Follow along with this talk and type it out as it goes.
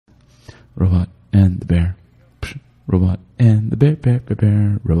Robot and the bear. Robot and the bear, bear, bear,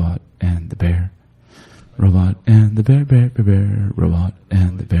 bear. Robot and the bear. Robot and the bear, bear, bear, bear. Robot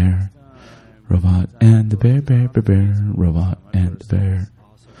and the bear. Robot and the bear, bear, bear, bear. Robot and the bear.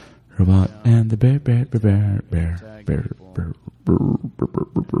 Robot and the bear, bear, bear, bear, bear, bear, bear.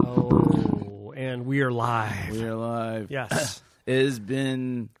 Oh, and we are live. We are live. Yes. It has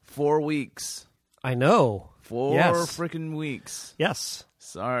been 4 weeks. I know. 4 freaking weeks. Yes.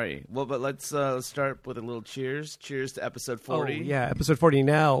 Sorry. Well, but let's start with a little cheers. Cheers to episode 40. Oh, yeah, episode 40.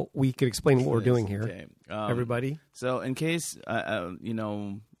 Now we could explain what we're doing here, Okay. everybody. So in case,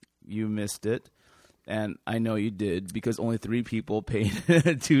 you missed it, and I know you did because only 3 people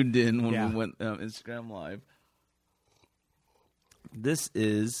tuned in when we went Instagram Live. This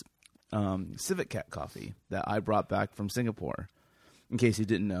is Civet Cat coffee that I brought back from Singapore. In case you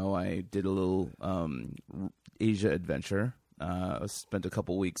didn't know, I did a little Asia adventure. Spent a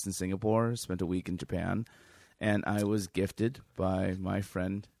couple weeks in Singapore, spent a week in Japan, and I was gifted by my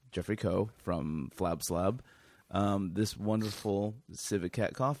friend Jeffrey Koh from Flab Slab this wonderful Civet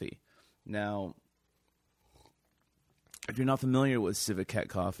Cat coffee. Now, if you're not familiar with Civet Cat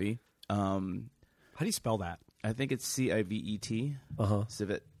coffee, How do you spell that? I think it's CIVET,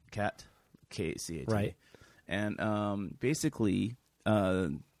 Civet Cat, KCAT. Right. And basically,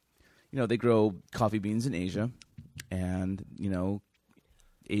 they grow coffee beans in Asia, and,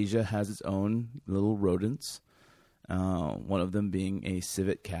 Asia has its own little rodents, one of them being a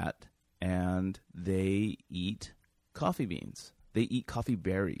civet cat, and they eat coffee beans. They eat coffee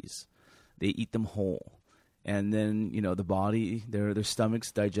berries. They eat them whole. And then, the body, their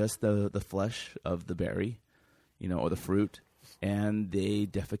stomachs digest the flesh of the berry, or the fruit, and they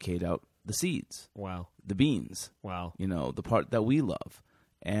defecate out the seeds. Wow. The beans. Wow. The part that we love.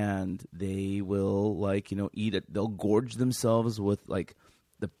 And they will, eat it. They'll gorge themselves with,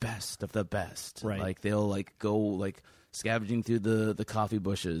 the best of the best. Right. They'll, go, scavenging through the coffee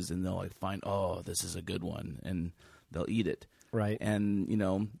bushes, and they'll, find, oh, this is a good one, and they'll eat it. Right. And,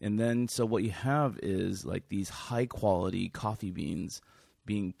 and then, so what you have is, these high-quality coffee beans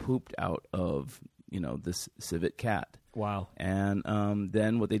being pooped out of, this civet cat. Wow. And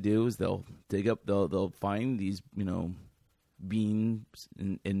then what they do is they'll dig up, they'll find these, beans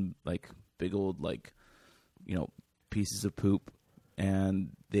in big old, pieces of poop, and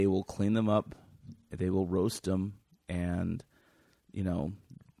they will clean them up, they will roast them, and,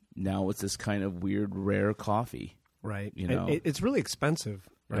 now it's this kind of weird, rare coffee. Right. And it's really expensive,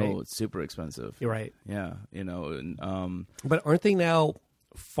 right? Oh, it's super expensive. You're right. Yeah, and, But aren't they now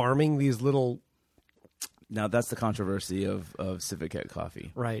farming these little... now that's the controversy of Civet Cat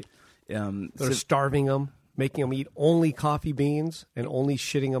coffee. Right. They're starving them, making them eat only coffee beans and only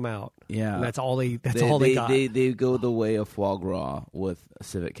shitting them out. Yeah. And that's all they got. They go the way of foie gras with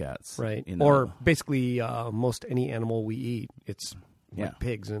civet cats. Right. Or basically most any animal we eat. It's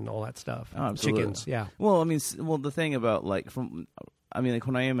pigs and all that stuff. Oh, absolutely. Chickens, yeah. Well, the thing about when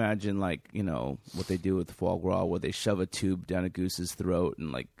I imagine what they do with foie gras, where they shove a tube down a goose's throat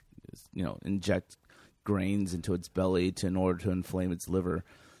and inject grains into its belly in order to inflame its liver.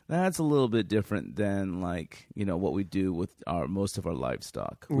 That's a little bit different than what we do with most of our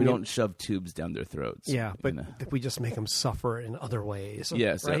livestock. We don't shove tubes down their throats. Yeah, but we just make them suffer in other ways.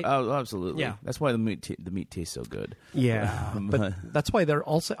 Yes, right? Absolutely. Yeah, that's why the meat tastes so good. Yeah, but that's why they're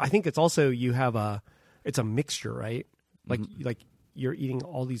also. I think it's also it's a mixture, right? Like you're eating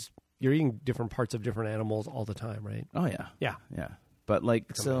you're eating different parts of different animals all the time, right? Oh yeah, yeah. But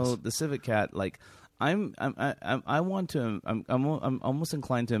the civet cat, I'm almost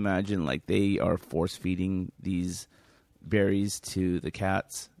inclined to imagine they are force feeding these berries to the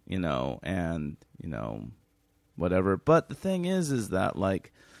cats, and whatever. But the thing is that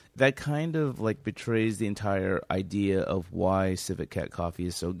that kind of betrays the entire idea of why Civet Cat coffee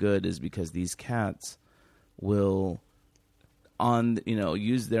is so good, is because these cats will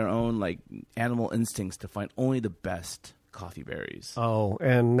use their own animal instincts to find only the best coffee berries. Oh,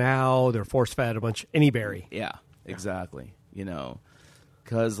 and now they're force-fed a bunch any berry. Yeah, exactly.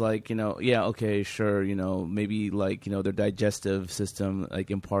 Because okay, sure, maybe their digestive system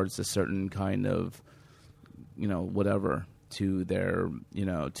imparts a certain kind of whatever to their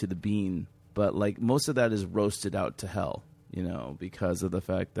to the bean, but most of that is roasted out to hell, because of the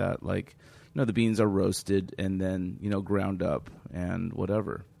fact that the beans are roasted and then ground up and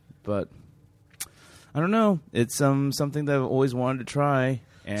whatever. But I don't know. It's something that I've always wanted to try.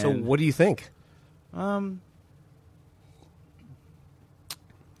 And, so what do you think? Yeah,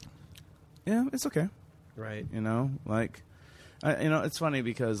 it's okay. Right. It's funny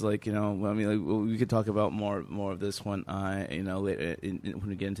because, like, I mean, like, we could talk about more of this when later when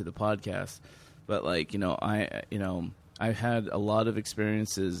we get into the podcast. But, like, I've had a lot of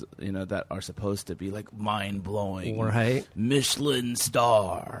experiences, that are supposed to be like mind blowing, right? Michelin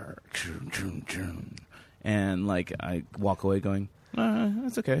star, and like I walk away going,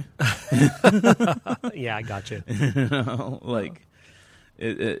 that's okay. Yeah, I got you. Like.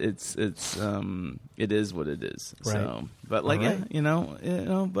 It is what it is. Right. So, but like, right.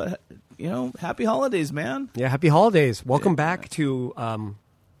 Happy holidays, man. Yeah, happy holidays. Welcome back to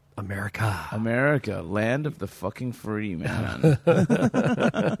America, land of the fucking free, man.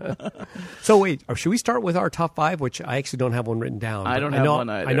 So wait, should we start with our top 5, which I actually don't have one written down. I don't have one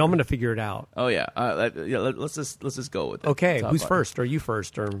either. I know I'm going to figure it out. Oh yeah, let's just go with it. Okay, Top who's 5. first? Are you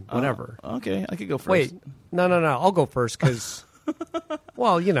first or whatever? Okay, I could go first. Wait, no, I'll go first because,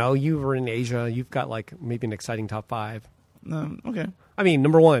 well, you were in Asia. You've got like maybe an exciting top 5. Okay. I mean,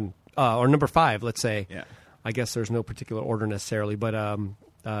 number 1 or number 5, let's say. Yeah. I guess there's no particular order necessarily, but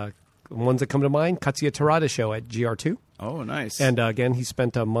ones that come to mind: Katsuya Terada show at GR2. Oh, nice. And again, he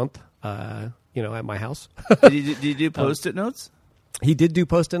spent a month, at my house. Did you do Post-it notes? He did do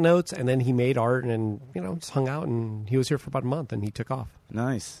Post-it notes, and then he made art, and just hung out. And he was here for about a month, and he took off.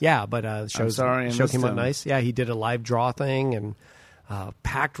 Nice. Yeah, but the show came out nice. Yeah, he did a live draw thing, and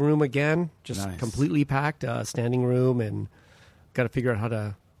packed room again, just nice. completely packed, standing room, and got to figure out how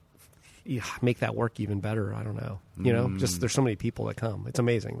to make that work even better. I don't know. Just there's so many people that come. It's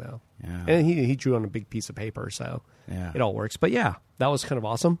amazing though. Yeah. And he drew on a big piece of paper, so yeah, it all works. But yeah, that was kind of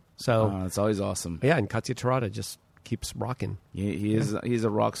awesome. So it's always awesome. Yeah, and Katsuya Terada just keeps rocking. He's a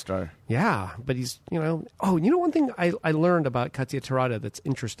rock star. Yeah, but he's one thing I learned about Katsuya Terada that's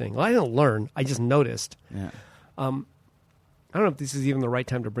interesting. Well, I didn't learn. I just noticed. Yeah. I don't know if this is even the right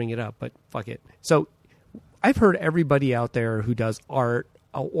time to bring it up, but fuck it. So I've heard everybody out there who does art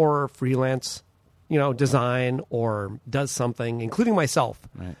or freelance, design or does something, including myself.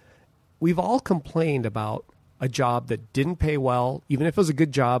 Right. We've all complained about a job that didn't pay well, even if it was a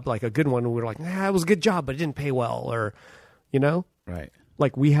good job, like a good one. We were like, it was a good job, but it didn't pay well, or, Right.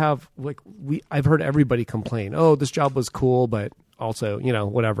 Like I've heard everybody complain, oh, this job was cool, but also,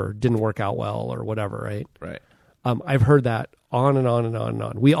 whatever, didn't work out well or whatever, right? Right. I've heard that on and on and on and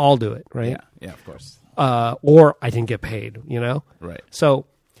on. We all do it, right? Yeah, of course. Or I didn't get paid, Right. So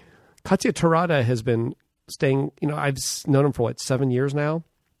Katsuya Terada has been staying, I've known him for 7 years now.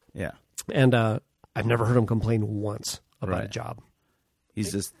 Yeah. And I've never heard him complain once about a Right. job.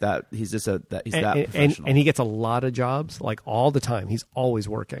 He's that professional. And he gets a lot of jobs, like all the time. He's always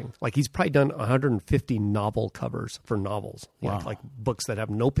working. Like he's probably done 150 novel covers for novels, Wow. like books that have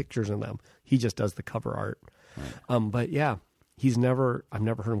no pictures in them. He just does the cover art. Right. But yeah, I've never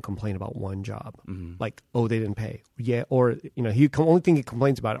heard him complain about one job. Mm-hmm. Like, oh, they didn't pay. Yeah. Or, only thing he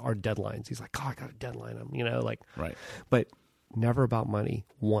complains about are deadlines. He's like, oh, I got a deadline. Right. But never about money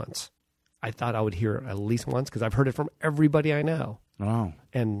once. I thought I would hear it at least once because I've heard it from everybody I know. Oh.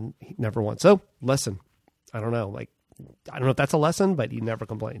 And he never once. So, lesson. I don't know. Like, I don't know if that's a lesson, but he never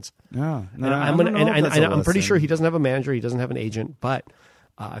complains. No. And I'm pretty sure he doesn't have a manager. He doesn't have an agent, but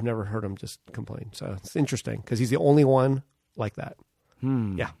I've never heard him just complain. So it's interesting because he's the only one like that.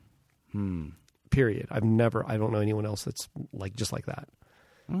 Yeah. Period. I don't know anyone else that's like just like that.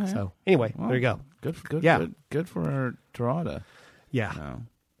 Okay. So anyway, there you go. Good. Yeah. Good for our Terada. Yeah. No.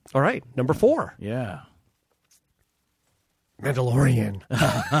 All right. Number 4. Yeah. Mandalorian.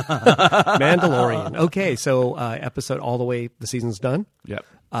 Mandalorian. Okay. So episode all the way, the season's done. Yep.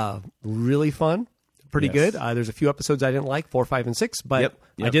 Really fun. Pretty Yes. good. There's a few episodes I didn't like, 4, 5, and 6, but Yep.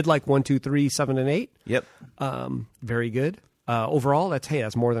 I did like 1, 2, 3, 7, and 8. Yep. Very good. Overall,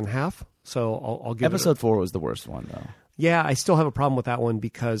 that's more than half. So I'll give Episode 4 was the worst one, though. Yeah, I still have a problem with that one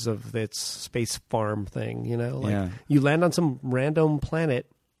because of its space farm thing. Yeah. You land on some random planet,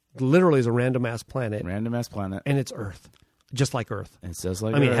 literally is a random ass planet, Random-ass planet. and it's Earth, just like Earth. It says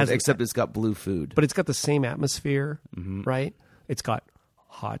like I mean, it Earth, has- except it's got blue food. But it's got the same atmosphere, Mm-hmm. right? It's got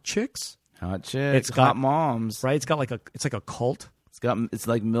hot chicks, Hot chicks, It's got- hot moms. right? It's got it's like a cult. It's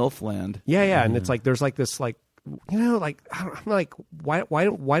like MILF land. Yeah, and it's like there's like this like I'm like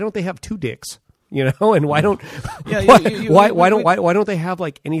why don't they have 2 dicks? And why don't Yeah, why don't they have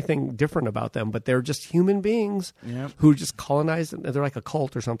like anything different about them? But they're just human beings Yep. who just colonized. And they're like a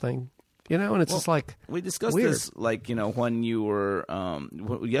cult or something, and it's just like We discussed weird. this, like, when you were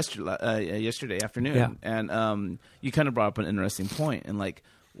yesterday afternoon, Yeah. and you kind of brought up an interesting point. And like,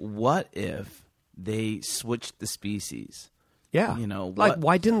 what if they switched the species? Yeah. What-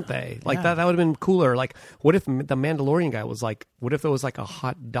 why didn't they? Like Yeah. that would have been cooler. Like, what if the Mandalorian guy was like, what if it was like a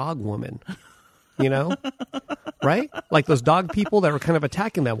hot dog woman? you know? Right? Like those dog people that were kind of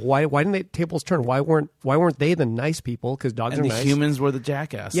attacking them. Why didn't the tables turn? Why weren't they the nice people? Because dogs are nice. And the humans were the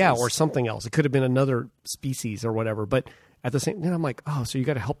jackasses. Yeah, or something else. It could have been another species or whatever. But at the same time, I'm like, oh, so you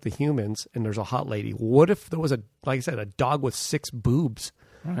got to help the humans, and there's a hot lady. What if there was like I said, a dog with 6 boobs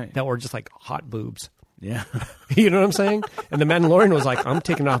that were just like hot boobs? Yeah. You know what I'm saying? And the Mandalorian was like, I'm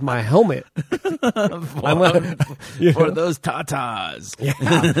taking off my helmet. For those tatas.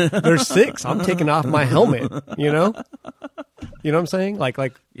 Yeah. There's 6. I'm taking off my helmet, you know? You know what I'm saying? Like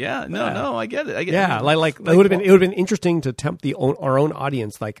yeah, no, I get it. Yeah, like it would have been interesting to tempt our own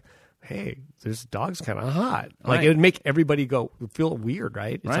audience like, hey, this dog's kind of hot. Like it would make everybody feel weird,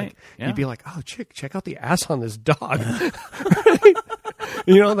 right? It's like you'd be like, oh, check out the ass on this dog. Right?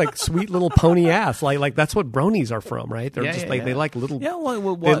 You know, like sweet little pony ass. Like that's what bronies are from, right? They're they like little. Yeah,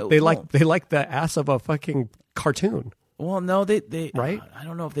 they like the ass of a fucking cartoon. Well, no, they right. I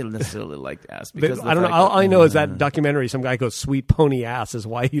don't know if they necessarily like the ass because I don't know. All I know is that documentary. Some guy goes, "Sweet pony ass" is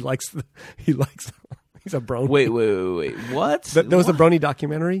why he likes. He's a brony. Wait. What? There was a brony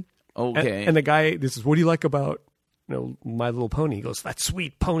documentary. Okay. And the guy, this is what do you like about My Little Pony? He goes, that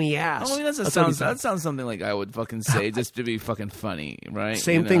sweet pony ass. I mean, that sounds something like I would fucking say just to be fucking funny, right?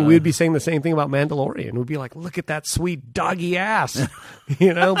 Same thing. We would be saying the same thing about Mandalorian. We'd be like, look at that sweet doggy ass,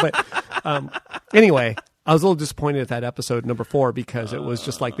 you know. But anyway, I was a little disappointed at that episode number 4 because it was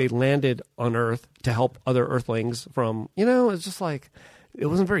just like they landed on Earth to help other Earthlings from. It's just like. It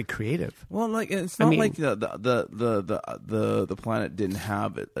wasn't very creative. Well, like it's not like the planet didn't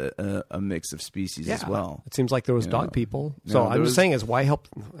have a mix of species as well. It seems like there was dog people. So I'm just saying, is why help?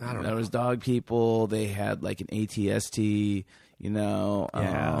 I don't know. There was dog people. They had like an ATST.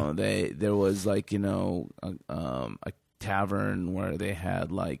 There was like a tavern where they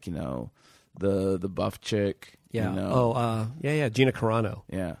had like the buff chick. Yeah. Gina Carano.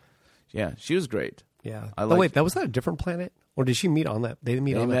 Yeah. She was great. Yeah. Wait, was that a different planet? Or did she meet on that? They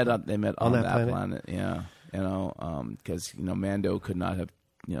met on that planet. Yeah, because Mando could not have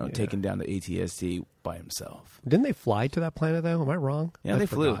taken down the ATST by himself. Didn't they fly to that planet though? Am I wrong? Yeah, they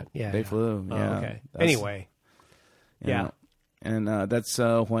flew. Yeah, they flew. Yeah. Okay. Anyway. And that's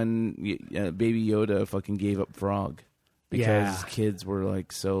when Baby Yoda fucking gave up Frog because kids were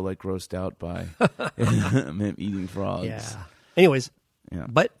like so like grossed out by him eating frogs. Yeah. Anyways. Yeah.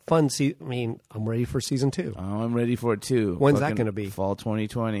 But fun. I'm ready for season 2. Oh, I'm ready for it too. When's that going to be? Fall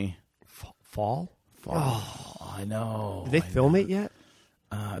 2020. Fall? Oh, I know. Did they film it yet?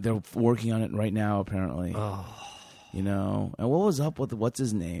 They're working on it right now, apparently. Oh. And what was up with what's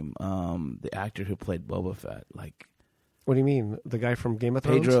his name? The actor who played Boba Fett. Like, what do you mean? The guy from Game of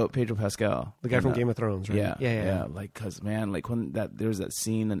Thrones? Pedro Pascal. The guy from Game of Thrones, right? Yeah. Like, cause man, like when there's that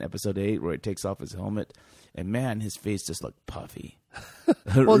scene in episode 8 where he takes off his helmet, and man, his face just looked puffy.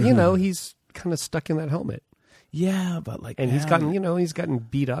 Well, he's kind of stuck in that helmet. Yeah, but like, and he's gotten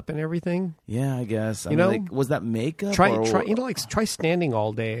beat up and everything. Yeah, I guess. Like, was that makeup? Try standing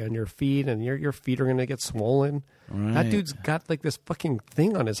all day on your feet, and your feet are going to get swollen. Right. That dude's got like this fucking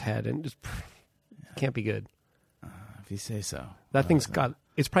thing on his head, and just can't be good. If you say so. That thing's got.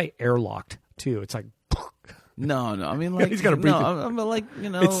 It's probably airlocked too. It's like. No. I mean, like he's got to breathe. No, I'm like,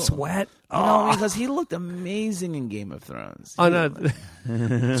 it's sweat. Because he looked amazing in Game of Thrones. Oh no,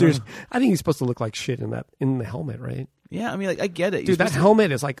 seriously, I think he's supposed to look like shit in the helmet, right? Yeah, I mean, like I get it, dude. That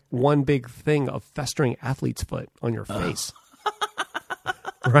helmet is like one big thing of festering athlete's foot on your face,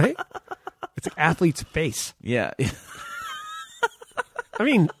 right? It's an athlete's face. Yeah. I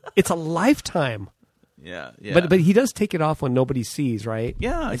mean, it's a lifetime. Yeah. But he does take it off when nobody sees, right?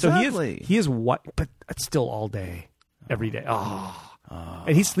 Yeah, exactly. So he is what? But it's still all day, every day.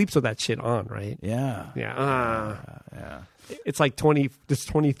 And he sleeps with that shit on, right? Yeah. Yeah. It's like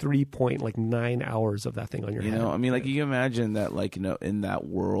 23.9 hours of that thing on your head. I mean, like you imagine that, like in that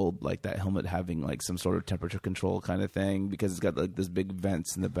world, like that helmet having like some sort of temperature control kind of thing because it's got like this big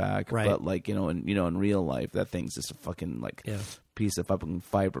vents in the back. Right. But like in real life, that thing's just a fucking like piece of fucking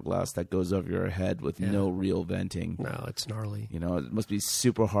fiberglass that goes over your head with no real venting. No, it's gnarly. It must be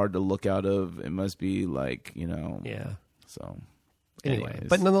super hard to look out of. It must be like Yeah. So. Anyway,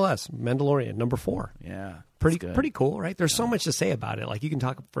 but nonetheless, Mandalorian number 4. Yeah, pretty cool, right? There's so much to say about it. Like you can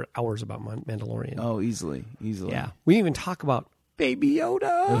talk for hours about Mandalorian. Oh, easily. Yeah, we didn't even talk about Baby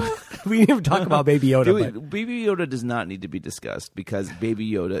Yoda. We didn't even talk about Baby Yoda. Baby Yoda does not need to be discussed because Baby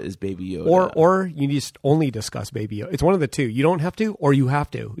Yoda is Baby Yoda. Or you just only discuss Baby Yoda. It's one of the two. You don't have to, or you have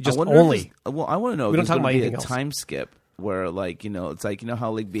to. Just only. I want to know. We don't talk about anything else. Time skip where like it's like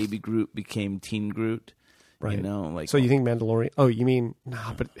how like Baby Groot became Teen Groot. Right. So you think Mandalorian? Oh, you mean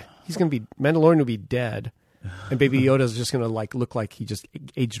but he's going to be Mandalorian will be dead, And Baby Yoda's just going to like look like he just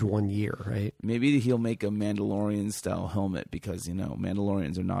aged 1 year, right? Maybe he'll make a Mandalorian style helmet because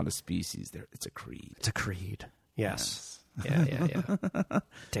Mandalorians are not a species; it's a creed. It's a creed. Yes. Yeah.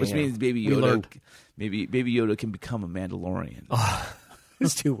 Which means Baby Yoda, maybe Baby Yoda can become a Mandalorian. Oh,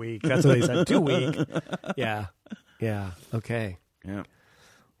 it's too weak. That's what they said. Too weak. Yeah. Okay. Yeah.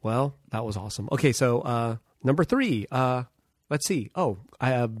 Well, that was awesome. Okay, so number 3. Let's see. Oh,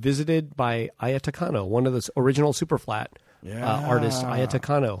 I visited by Aya Takano, one of the original Superflat artists, Aya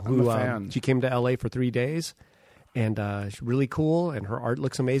Takano, who she came to LA for 3 days, and she's really cool, and her art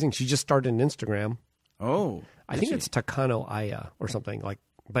looks amazing. She just started an Instagram. Oh, I think it's Takano Aya or something like.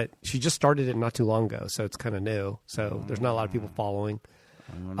 But she just started it not too long ago, so it's kind of new. So there's not a lot of people following.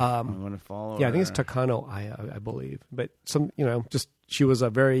 I'm going to follow. Yeah, I think it's Takano Aya, I believe. But just she was a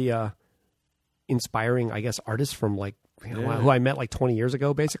very inspiring, I guess, artist from like who I met like 20 years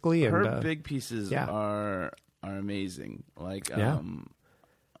ago, basically. And her big pieces are amazing. Like,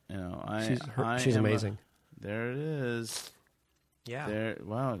 she's amazing. There it is. Yeah. There.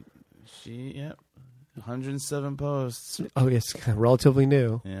 Wow. 107 posts. Oh, it's relatively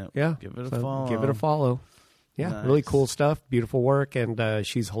new. Yeah. Give it a follow. Give it a follow. Yeah. Nice. Really cool stuff. Beautiful work. And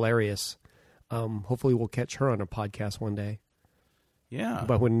she's hilarious. Hopefully we'll catch her on a podcast one day. Yeah.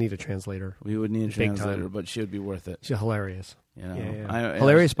 But wouldn't need a translator. We would need a translator, but she would be worth it. She's hilarious. Yeah.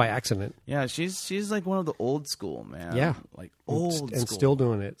 Hilarious by accident. Yeah, she's like one of the old school, man. Yeah. Like old school. And still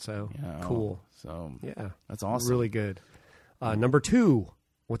doing it, so cool. So yeah. That's awesome. Really good. Number 2.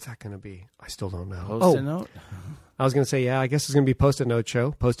 What's that going to be? I still don't know. Post-it note? I was going to say, I guess it's going to be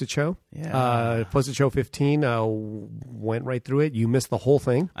Post-it show. Yeah. Post-it show 15 went right through it. You missed the whole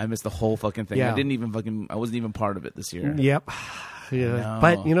thing. I missed the whole fucking thing. Yeah. I wasn't even part of it this year. Yep. Yeah.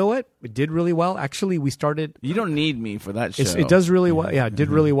 But you know what? It did really well. Actually, we started. You don't need me for that show. It does really well. Yeah, it did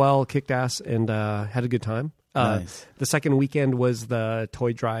really well. Kicked ass and had a good time. Nice. The second weekend was the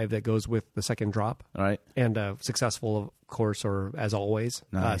toy drive that goes with the second drop. All right. And successful, of course, or as always.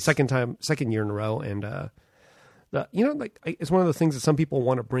 Nice. Second year in a row. And, it's one of the things that some people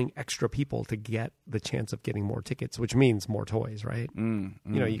want to bring extra people to get the chance of getting more tickets, which means more toys, right?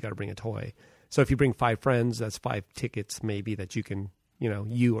 You got to bring a toy. So if you bring 5 friends, that's 5 tickets maybe that you can,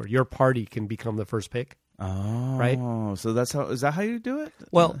 you or your party can become the first pick. Oh. Right? So is that how you do it?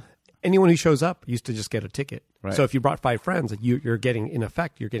 Well, anyone who shows up used to just get a ticket. Right. So if you brought 5 friends, you're getting, in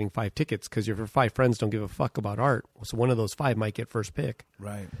effect, you're getting 5 tickets because your 5 friends don't give a fuck about art. So one of those 5 might get first pick.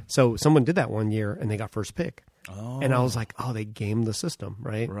 Right. So someone did that one year and they got first pick. Oh. And I was like, they gamed the system,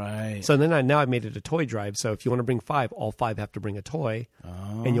 right? Right. So then I made it a toy drive. So if you want to bring 5, all 5 have to bring a toy.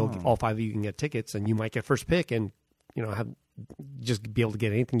 Oh. And all 5 of you can get tickets and you might get first pick and, just be able to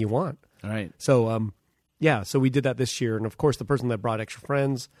get anything you want. Right. So, so we did that this year. And of course, the person that brought extra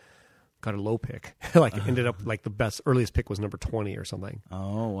friends got a low pick. Ended up like the earliest pick was number 20 or something.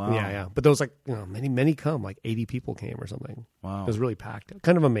 Oh, wow. Yeah. But there was many come, like 80 people came or something. Wow. It was really packed.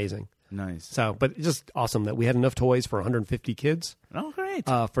 Kind of amazing. Nice. So, but it's just awesome that we had enough toys for 150 kids. Oh, great.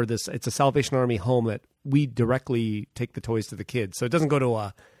 For this, it's a Salvation Army home that we directly take the toys to the kids. So it doesn't go to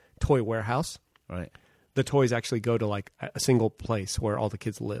a toy warehouse. Right. The toys actually go to like a single place where all the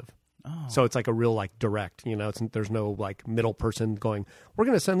kids live. Oh. So it's like a real direct, there's no like middle person going, we're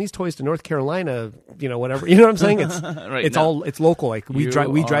going to send these toys to North Carolina, whatever. You know what I'm saying? It's right, it's local. Like we drive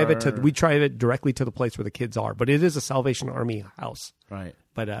it directly to the place where the kids are, but it is a Salvation Army house. Right.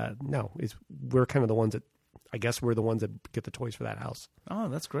 But no, we're kind of the ones that, I guess we're the ones that get the toys for that house. Oh,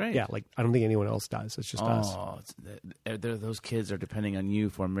 that's great. Yeah, like I don't think anyone else does. It's just us. Those kids are depending on you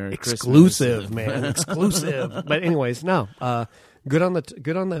for Merry Christmas. Exclusive, man, exclusive. But anyways, no. Good on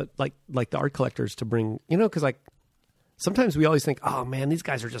the like the art collectors to bring, because like sometimes we always think, oh man, these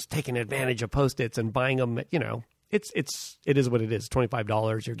guys are just taking advantage of Post-its and buying them. It is what it is.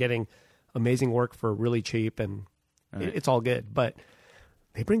 $25. You're getting amazing work for really cheap, and it's all good. But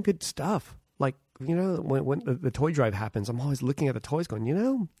they bring good stuff. Like when the toy drive happens, I'm always looking at the toys,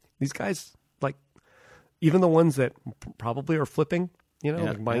 going, these guys, like even the ones that probably are flipping,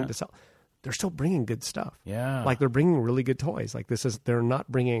 like buying to sell. They're still bringing good stuff. Yeah. Like they're bringing really good toys. Like they're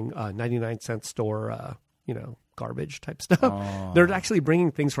not bringing 99-cent store, garbage type stuff. Oh. They're actually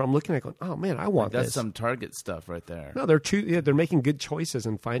bringing things from, I'm looking at going, oh man, I want that's this. Some Target stuff right there. No, they're making good choices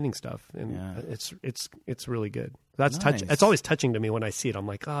and finding stuff. And it's really good. That's nice. It's always touching to me when I see it. I'm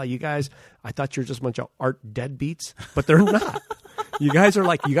like, you guys, I thought you're just a bunch of art deadbeats, but they're not. You guys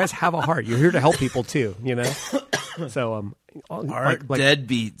have a heart. You're here to help people too, So, art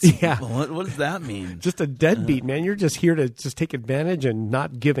deadbeats. Yeah. What does that mean? Just a deadbeat, man. You're just here to just take advantage and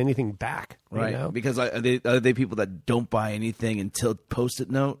not give anything back. Right. Because are they people that don't buy anything until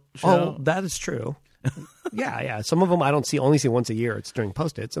Post-it note show? Oh, that is true. Yeah. Some of them I only see once a year. It's during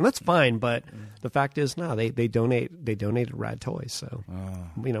Post-its, and that's fine. But the fact is, no, they donated rad toys. So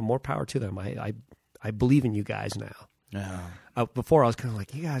more power to them. I believe in you guys now. Yeah. Before I was kind of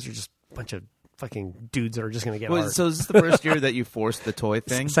like, you guys are just a bunch of fucking dudes that are just going to get art. So is this the first year that you forced the toy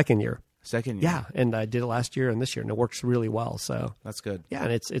thing? Second year. Second year. Yeah, and I did it last year and this year, and it works really well. So that's good. Yeah,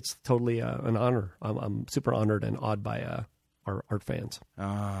 and it's totally an honor. I'm super honored and awed by our art fans.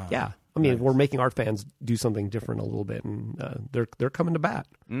 Yeah, I mean, we're making art fans do something different a little bit, and they're coming to bat.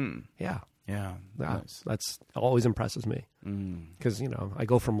 Yeah. Yeah, nice. That's always impresses me because I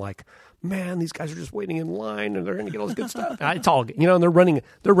go from like, man, these guys are just waiting in line and they're going to get all this good stuff. It's all and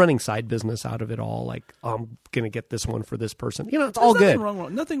they're running side business out of it all. Like, I'm going to get this one for this person. It's all good.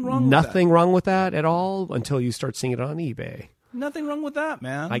 Nothing wrong with that at all until you start seeing it on eBay. Nothing wrong with that,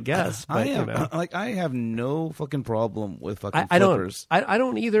 man. I guess, but I have no fucking problem with fucking flippers. I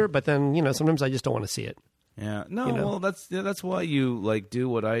don't either. But then sometimes I just don't want to see it. Yeah, no, well, that's why you like do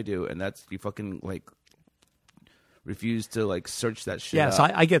what I do, and that's you fucking like refuse to like search that shit. Yeah, up. so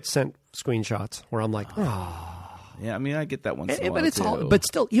I get sent screenshots where I'm like, yeah, I mean, I get that once in a while, but it's too. all, but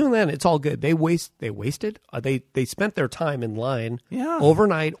still, even then, it's all good. They wasted. They spent their time in line, yeah,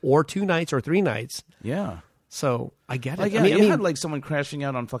 overnight or 2 nights or 3 nights. Yeah. So I get it. Like, yeah, I mean, had like someone crashing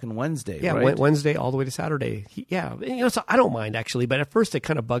out on fucking Wednesday. Yeah, right? Wednesday all the way to Saturday. So I don't mind actually, but at first it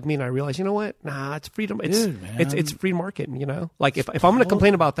kind of bugged me, and I realized, you know what? Nah, it's freedom. It's free market. Like if I'm going to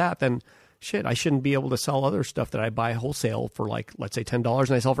complain about that, then shit, I shouldn't be able to sell other stuff that I buy wholesale for like, let's say $10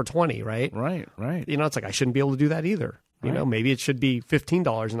 and I sell for $20, right? Right. It's like I shouldn't be able to do that either. Right. Maybe it should be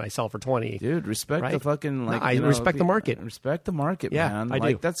 $15 and I sell for $20. Dude, respect the fucking like. I respect the market. Respect the market, man. I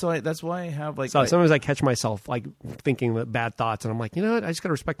do. That's why I have like. So sometimes I catch myself like thinking bad thoughts, and I'm like, you know what? I just got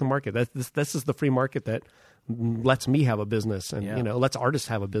to respect the market. This is the free market that lets me have a business, and lets artists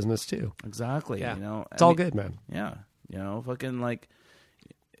have a business too. Exactly. Yeah. It's all good, man. Yeah. Fucking like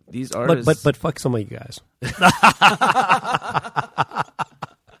these artists. But fuck some of you guys.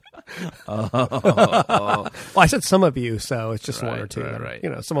 Well, I said some of you, so it's just one or two. Right.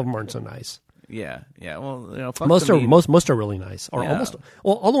 Some of them aren't so nice. Yeah. Well, fuck most are really nice, or almost.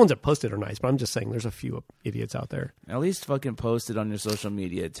 Well, all the ones that posted are nice, but I'm just saying there's a few idiots out there. At least fucking post it on your social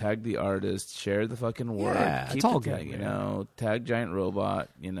media. Tag the artist. Share the fucking work. Yeah, it's all good. Tag, tag Giant Robot.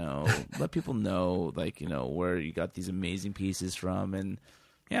 Let people know where you got these amazing pieces from, and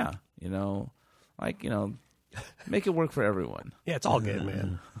make it work for everyone. Yeah, it's all good,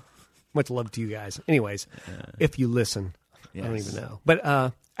 man. Much love to you guys. Anyways, if you listen, yes. I don't even know.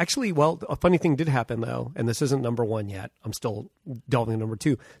 But actually, a funny thing did happen, though, and this isn't number one yet. I'm still delving into number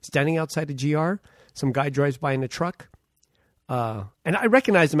two. Standing outside of GR, some guy drives by in a truck, and I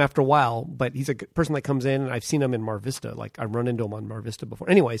recognized him after a while, but he's a person that comes in, and I've seen him in Mar Vista. Like, I've run into him on Mar Vista before.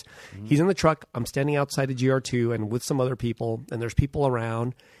 Anyways, he's in the truck. I'm standing outside of GR2 and with some other people, and there's people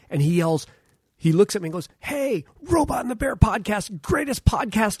around, and he yells... He looks at me and goes, "Hey, Robot and the Bear podcast, greatest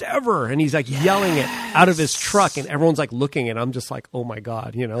podcast ever!" And he's like yelling it out of his truck, and everyone's like looking, and I'm just like, "Oh my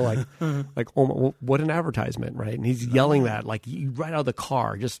god!" Oh, what an advertisement, right? And he's yelling that like right out of the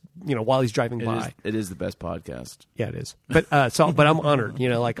car, just while he's driving by. It is the best podcast. Yeah, it is. But but I'm honored.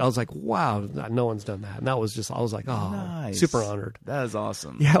 I was like, wow, no one's done that, and that was just, I was like, oh, nice. Super honored. That is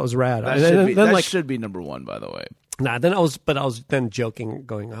awesome. Yeah, it was rad. That should be number one, by the way. Nah, then I was joking,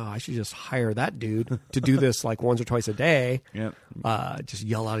 going, oh, I should just hire that dude to do this like once or twice a day. Yep. Just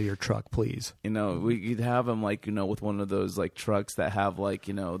yell out of your truck, please. You'd have him like, with one of those like trucks that have like,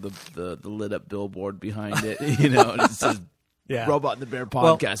 the lit up billboard behind it, and it says, Robot and the Bear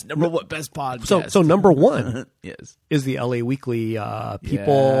podcast, number one best podcast. So number one yes. is the LA Weekly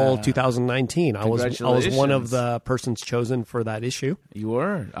People 2019. I was one of the persons chosen for that issue. You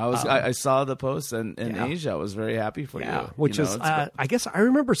were. I saw the post in Asia. I was very happy for you. Which is I guess I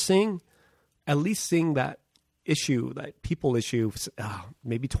remember seeing that issue, that People issue,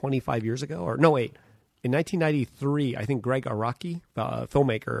 maybe 25 years ago, or no, wait, in 1993. I think Greg Araki,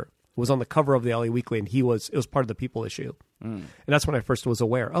 filmmaker, was on the cover of the LA Weekly, and it was part of the People issue. And that's when I first was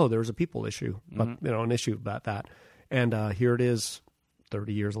aware, there was a People issue, an issue about that. And here it is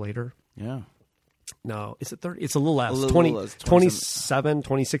 30 years later. Yeah. No, is it 30? It's a little less. 27,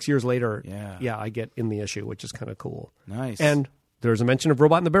 26 years later. Yeah, I get in the issue, which is kind of cool. Nice. And there's a mention of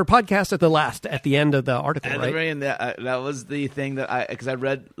Robot and the Bear podcast at the end of the article, at right? The very end, that was the thing that because I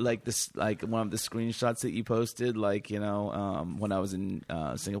read like this, like one of the screenshots that you posted, like when I was in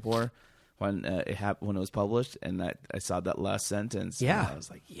Singapore when it was published, and I saw that last sentence. Yeah, and I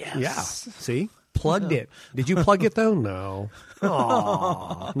was like, yes, yeah. See, plugged it. Did you plug it though? No.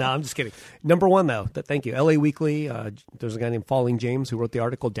 Aww. No, I'm just kidding. Number one though, thank you, LA Weekly. There's a guy named Falling James who wrote the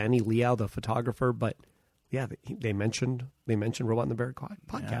article. Danny Liao, the photographer, but yeah, they mentioned Robot in the Bear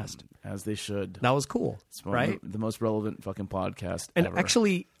podcast. Yeah, as they should. That was cool, right? The most relevant fucking podcast and ever.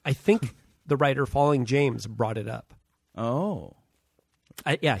 Actually, I think the writer Falling James brought it up. Oh.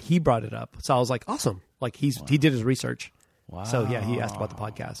 Yeah, he brought it up. So I was like, awesome. Like he did his research. Wow. So yeah, he asked about the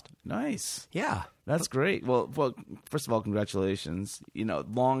podcast. Nice. Yeah. That's great. Well, first of all, congratulations. You know,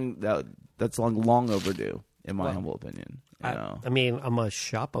 that's long overdue, in my humble opinion. You know? I mean, I'm a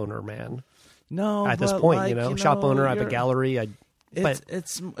shop owner, man. No, at this point, shop owner at the gallery.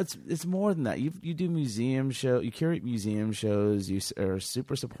 It's more than that. You do museum show. You curate museum shows. You are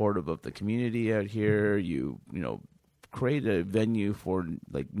super supportive of the community out here. You create a venue for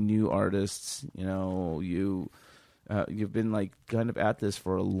like new artists. You know, you've been like kind of at this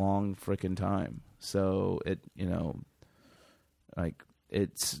for a long freaking time. So and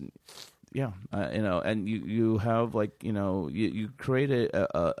you have like you create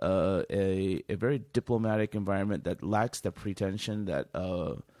a very diplomatic environment that lacks the pretension that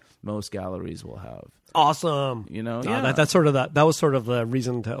most galleries will have. Awesome. That was sort of the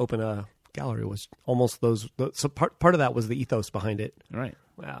reason to open a gallery, was almost those. So part of that was the ethos behind it. Right.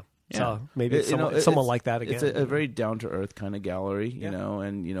 Wow. Yeah. So maybe someone like that again. It's a very down to earth kind of gallery,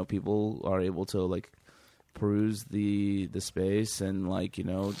 and people are able to like peruse the space and like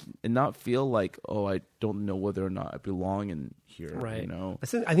and not feel like, oh, I don't know whether or not I belong in here. Right.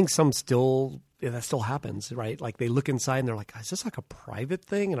 I think some that still happens, right? Like they look inside and they're like, is this like a private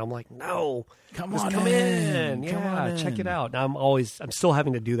thing? And I'm like, no, come in. Come on check it out. Now I'm still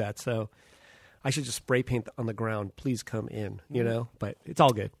having to do that. So I should just spray paint on the ground. Please come in, but it's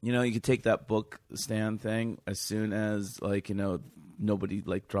all good. You could take that book stand thing as soon as like, nobody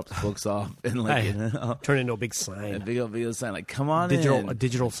like drops books off and like turn it into a big sign. A big sign like, come on in. A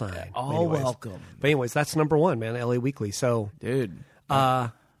digital sign. All welcome. But anyways, that's number one, man, LA Weekly. So dude.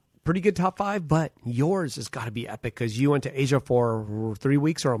 Pretty good top 5, but yours has got to be epic because you went to Asia for 3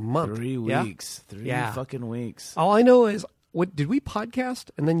 weeks or a month. 3 weeks. Yeah? 3 fucking weeks. All I know is, did we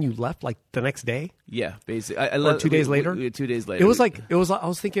podcast and then you left like the next day? Yeah, basically. Or 2 days later? 2 days later. It was I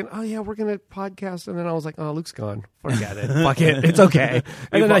was thinking, oh yeah, we're going to podcast. And then I was like, oh, Luke's gone. Forget it. Fuck it. It's okay.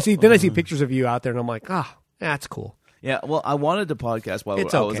 And then I see pictures of you out there and I'm like, that's cool. Yeah. Well, I wanted to podcast while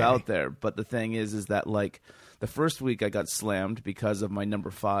I was out there. But the thing is that like the first week I got slammed because of my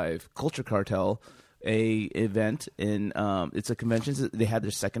number 5 Culture Cartel, a event in it's a convention. They had their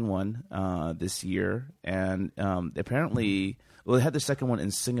second one this year, and apparently, they had their second one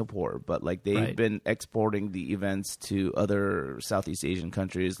in Singapore, but like they've been exporting the events to other Southeast Asian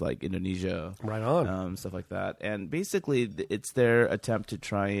countries like Indonesia, right on, stuff like that. And basically, it's their attempt to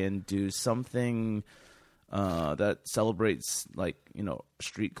try and do something that celebrates like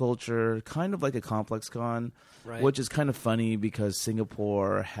street culture, kind of like a Complex Con. Right. Which is kind of funny because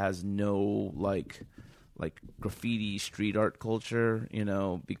Singapore has no like graffiti street art culture,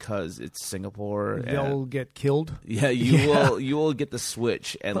 because it's Singapore. They'll get killed. Yeah, you will get the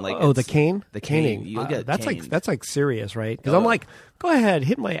switch and like the cane, the caning. You'll get that's caned. that's like serious, right? Because I'm like, go ahead,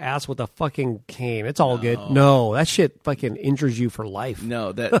 hit my ass with a fucking cane. It's all good. No, that shit fucking injures you for life.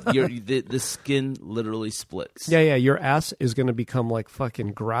 No, that the skin literally splits. Yeah, your ass is going to become like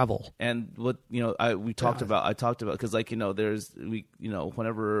fucking gravel. And what I talked about because like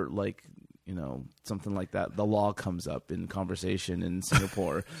whenever like something like that, the law comes up in conversation in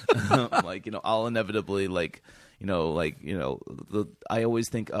Singapore, like I'll inevitably I always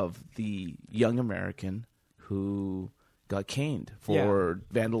think of the young American who got caned for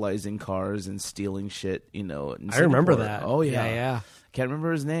vandalizing cars and stealing shit. I remember that. Oh yeah. Can't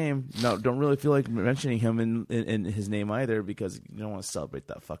remember his name. No, don't really feel like mentioning him in his name either because you don't want to celebrate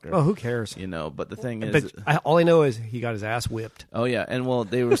that fucker. Oh, who cares? But the thing is, all I know is he got his ass whipped. Oh yeah, and well,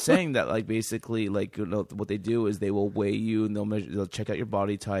 they were saying that like basically like what they do is they will weigh you and they'll check out your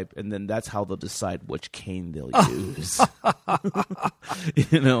body type and then that's how they'll decide which cane they'll use.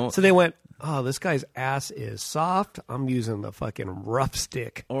 So they went, oh, this guy's ass is soft. I'm using the fucking rough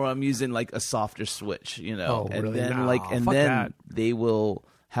stick, or I'm using like a softer switch. Oh, and really? then Fuck that. they will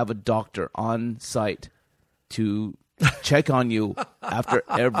have a doctor on site to check on you after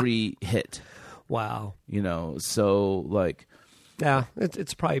every hit. Wow. So like, yeah,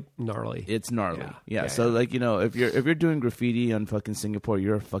 it's probably gnarly. It's gnarly. Yeah. So like, if you're doing graffiti on fucking Singapore,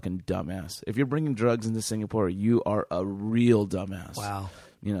 you're a fucking dumbass. If you're bringing drugs into Singapore, you are a real dumbass. Wow.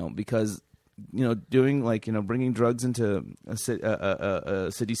 Because doing like bringing drugs into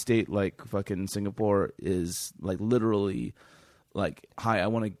a city state like fucking Singapore is like literally like, hi, I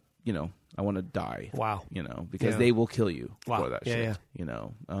want to die. Wow. Because they will kill you for that shit.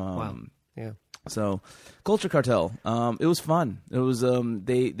 Wow. Yeah. So, Culture Cartel. It was fun. It was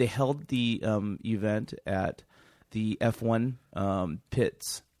they held the event at the F1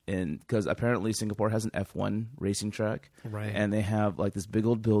 pits, because apparently Singapore has an F1 racing track, right? And they have like this big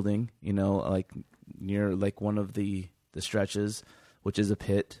old building, like near like one of the stretches, which is a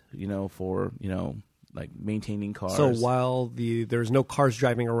pit, for like maintaining cars. So while there's no cars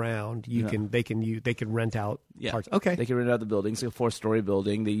driving around, they can rent out parts. Okay, they can rent out the building. It's a 4-story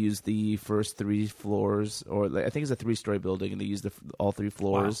building. They use the first 3 floors, or I think it's a 3-story building, and they use all 3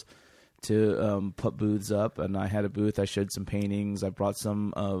 floors to put booths up. And I had a booth. I showed some paintings. I brought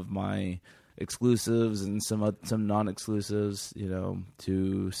some of my exclusives and some non-exclusives,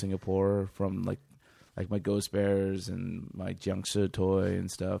 to Singapore from like my Ghost Bears and my Jiangshi toy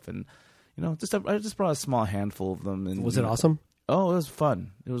and stuff, and. I just brought a small handful of them. And was it awesome? Oh, it was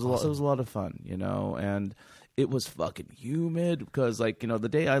fun. It was awesome. It was a lot of fun, and it was fucking humid because, the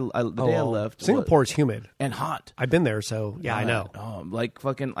day I left, Singapore's humid and hot. I've been there, so yeah, I know.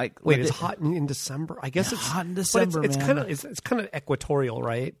 Wait, it's hot in December. I guess it's hot in December. It's kind of equatorial,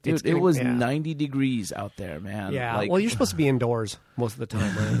 right? Dude, it was 90 degrees out there, man. Yeah. Well, you're supposed to be indoors most of the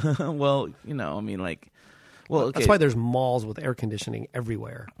time, right? Well, Well, okay. That's why there's malls with air conditioning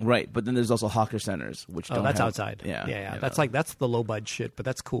everywhere. Right, but then there's also hawker centers, which don't that's have, outside. Yeah. That's the low bud shit, but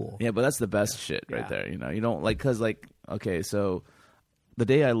that's cool. Yeah, but that's the best shit right there. You don't because okay, so the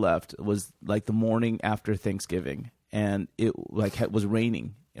day I left was like the morning after Thanksgiving, and it was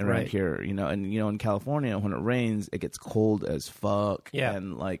raining around here. And in California when it rains, it gets cold as fuck. Yeah,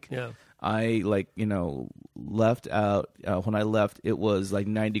 and I left out when I left, it was like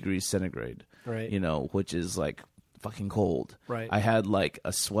 9 degrees centigrade. Right. Which is like fucking cold. Right. I had like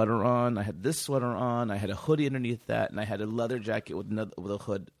a sweater on. I had this sweater on. I had a hoodie underneath that, and I had a leather jacket with a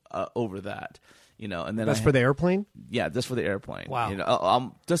hood over that. And then that's for the airplane. Yeah, just for the airplane.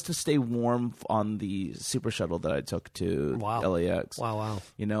 Wow. Just to stay warm on the super shuttle that I took to LAX. Wow.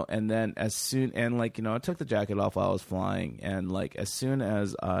 And then I took the jacket off while I was flying, and as soon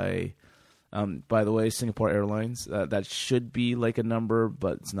as I. By the way, Singapore Airlines, that should be like a number,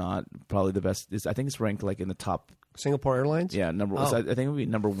 but it's not probably the best. I think it's ranked like in the top. Singapore Airlines? Yeah, so I think it would be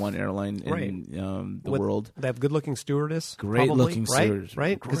number 1 airline in the world. They have good-looking stewardess. Great-looking stewardess.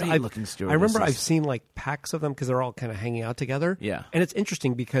 Right? Great-looking stewardess. I remember I've seen like packs of them because they're all kind of hanging out together. Yeah. And it's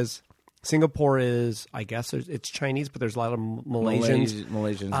interesting because Singapore is, I guess, it's Chinese, but there's a lot of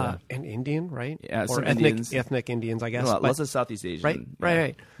Malaysians, and Indian, right? Yeah, or ethnic Indians, I guess. Lots of Southeast Asian.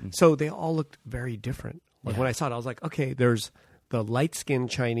 Right. Mm-hmm. So they all looked very different. When I saw it, I was like, okay, there's the light-skinned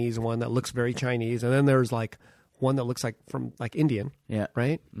Chinese one that looks very Chinese, and then there's like one that looks like from like Indian,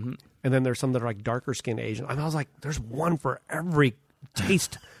 right? Mm-hmm. And then there's some that are like darker-skinned Asian. And I was like, there's one for every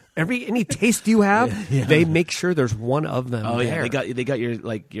taste. Any taste you have, they make sure there's one of them. Oh there. Yeah, they got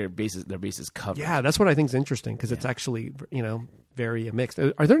your bases, their bases covered. Yeah, that's what I think is interesting because it's actually very mixed.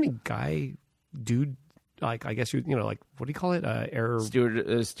 Are there any dude? Like I guess what do you call it? Air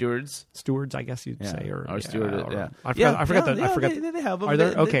stewards, I guess you'd say, or steward. I forgot. They have them. Are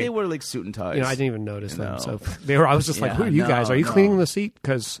there? Okay, they wear like suit and ties. I didn't even notice them. So they were. I was just like, who are you guys? Are you cleaning the seat?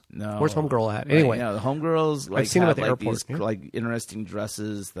 Because where's homegirl at? Anyway, the homegirls I've seen them at the airport. These, like interesting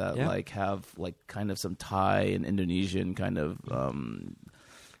dresses that have like kind of some Thai and Indonesian kind of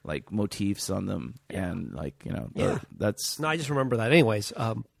like motifs on them, and that's. No, I just remember that. Anyways,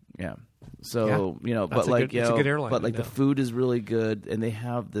 yeah. So but it's a good airline. But the food is really good, and they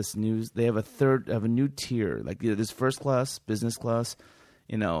have this They have a new tier. Like there's first class, business class,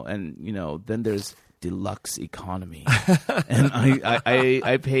 and then there's deluxe economy, and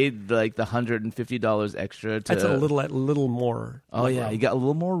I paid like the $150 extra. That's a little more. Oh yeah, you got a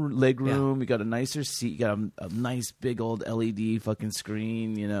little more leg room. You got a nicer seat. You got a nice big old LED fucking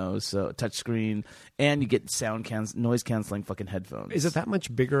screen. So touch screen, and you get noise canceling fucking headphones. Is it that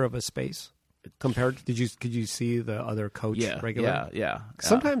much bigger of a space compared? Could you see the other coach regular? Yeah.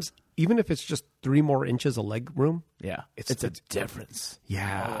 Sometimes. Even if it's just 3 more inches of leg room, it's a difference.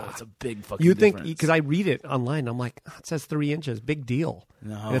 Yeah, it's a big fucking. You think difference. because I read it online, I'm like, it says 3 inches, big deal.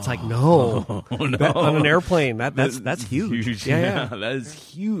 No, and it's like no. On an airplane, that's huge. Yeah, that is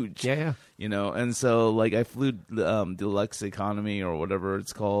huge. Yeah. And so I flew deluxe economy or whatever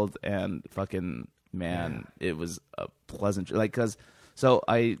it's called, and fucking man, it was a pleasant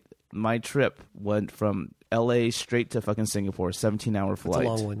my trip went from LA straight to fucking Singapore, 17-hour flight.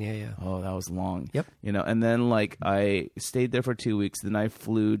 That's a long one, yeah. Oh, that was long. Yep. And then I stayed there for 2 weeks. Then I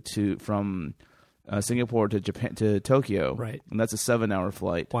flew from Singapore to Japan to Tokyo. Right. And that's a 7-hour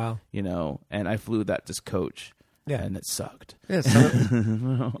flight. Wow. And I flew that just coach. Yeah. And it sucked.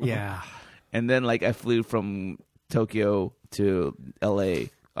 Yeah. And then I flew from Tokyo to LA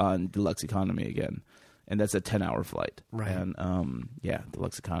on deluxe economy again. And that's a 10-hour flight, right? And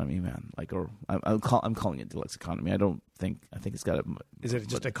deluxe economy, man. Like, or I'm calling it deluxe economy. I think it's got a. Is it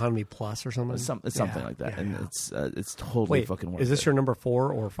just economy plus or something? It's something like that, and it's totally fucking worth it. Is this your number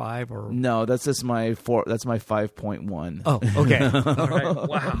 4 or 5 or? No, that's just my 4. That's my 5.1. Oh, okay. All right.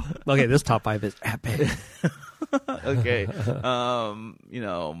 Wow. Okay, this top 5 is epic. Okay,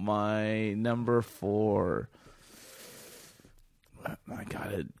 my number 4. I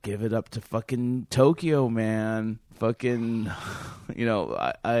gotta give it up to fucking Tokyo, man. Fucking,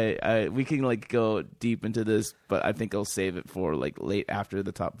 I we can like go deep into this, but I think I'll save it for like late after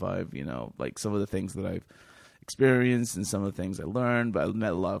the top 5. Like some of the things that I've experienced and some of the things I learned. But I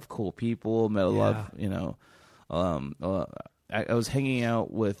met a lot of cool people. Met a lot of, I was hanging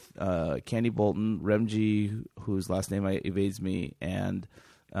out with Candy Bolton, Remji, whose last name evades me, and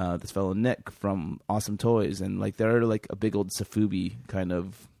this fellow Nick from Awesome Toys, and like they're like a big old Safubi kind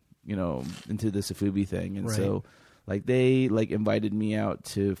of, into the Safubi thing, and so like they like invited me out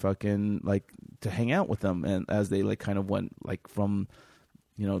to fucking like to hang out with them, and as they like kind of went like from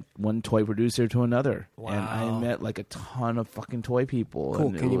one toy producer to another. Wow. And I met like a ton of fucking toy people.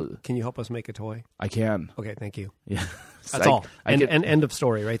 Cool. Can you help us make a toy? I can. Okay, thank you. Yeah. That's all. And end of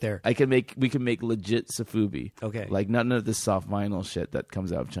story right there. We can make legit Safubi. Okay. Like none of this soft vinyl shit that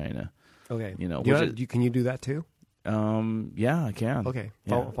comes out of China. Okay. Can you do that too? Yeah, I can. Okay.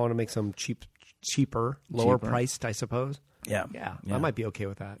 If I want to make some cheaper, lower priced, I suppose. Yeah. I might be okay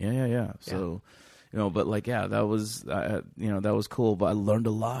with that. Yeah. So, but like, that was, that was cool. But I learned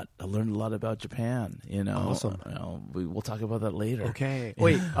a lot. I learned a lot about Japan. Awesome. We'll talk about that later. Okay.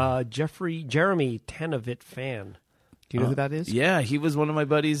 Wait, Jeremy Tenavit fan. Do you know who that is? Yeah, he was one of my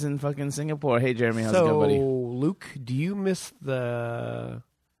buddies in fucking Singapore. Hey, Jeremy, how's it going, buddy? So, Luke, do you miss the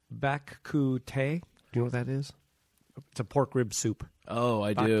bak kut teh? Do you know what that is? It's a pork rib soup. Oh,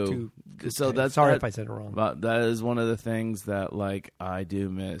 I do. So that's sorry if I said it wrong. But that is one of the things that like I do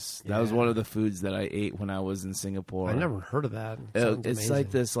miss. That was one of the foods that I ate when I was in Singapore. I never heard of that. It's amazing.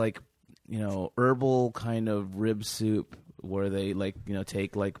 like this like herbal kind of rib soup where they like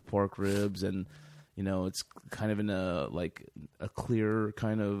take like pork ribs and it's kind of in a clear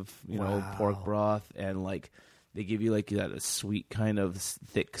kind of pork broth, and like they give you like that a sweet kind of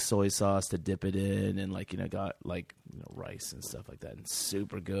thick soy sauce to dip it in, and like got like rice and stuff like that, and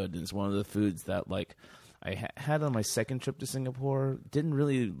super good. And it's one of the foods that like I had on my second trip to Singapore. Didn't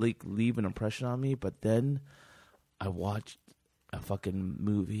really like leave an impression on me, but then I watched a fucking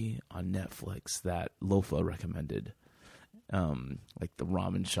movie on Netflix that Lofa recommended. Like the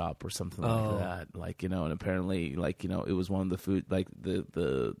ramen shop or something like that, like and apparently like it was one of the food, like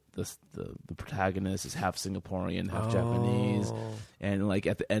the protagonist is half Singaporean, half Japanese, and like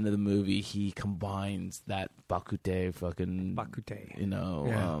at the end of the movie he combines that bak kut teh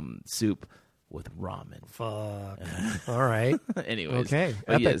soup with ramen. Fuck. All right. Anyways, okay.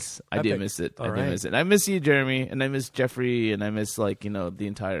 Yes, I do miss it. I do miss it. I miss you, Jeremy, and I miss Jeffrey, and I miss like the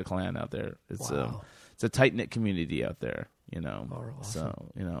entire clan out there. It's it's a tight knit community out there. Awesome.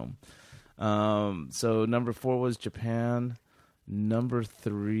 So so number 4 was Japan. Number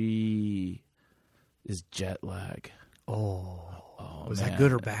 3 is jet lag. Was that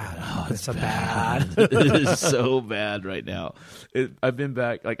good or bad? Oh, it's so bad. It is so bad right now. I've been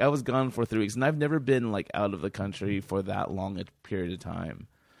back, like I was gone for 3 weeks, and I've never been like out of the country for that long a period of time.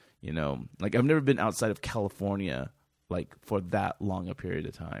 Like I've never been outside of California like for that long a period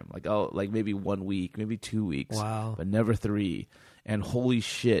of time. Like like maybe 1 week, maybe 2 weeks. Wow. But never 3. And holy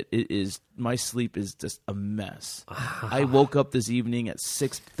shit, my sleep is just a mess. I woke up this evening at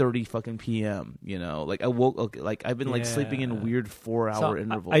 6:30 fucking p.m. Like I woke, like I've been like sleeping in weird 4-hour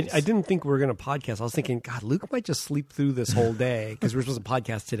intervals. I didn't think we were going to podcast. I was thinking, God, Luke might just sleep through this whole day because we're supposed to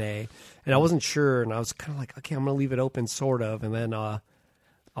podcast today, and I wasn't sure, and I was kind of like, okay, I'm going to leave it open, sort of, and then I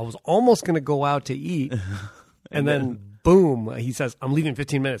was almost going to go out to eat. And then, boom, he says, I'm leaving in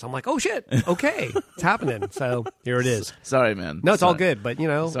 15 minutes. I'm like, oh, shit. Okay. It's happening. So here it is. Sorry, man. No, it's all good. But,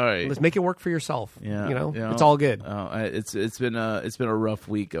 sorry. Let's make it work for yourself. Yeah. It's all good. It's been a rough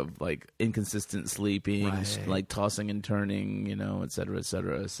week of, like, inconsistent sleeping, like, tossing and turning, et cetera, et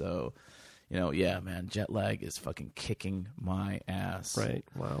cetera. So, yeah, man, jet lag is fucking kicking my ass. Right.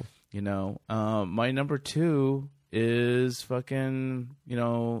 Wow. My number 2 is fucking,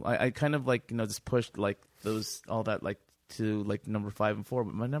 I kind of, like, just pushed, like, all that like to like number 5 and 4,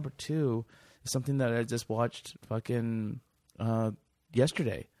 but my number 2 is something that I just watched fucking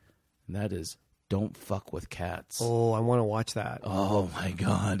yesterday, and that is Don't Fuck with Cats. Oh, I want to watch that. Oh my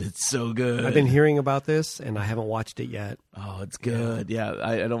God, it's so good. I've been hearing about this and I haven't watched it yet. Oh, it's good. Yeah,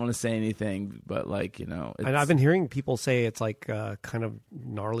 I don't want to say anything, but like, you know, And I've been hearing people say it's like kind of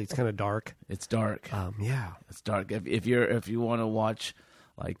gnarly. It's kind of dark. It's dark. Yeah, It's dark. If you want to watch,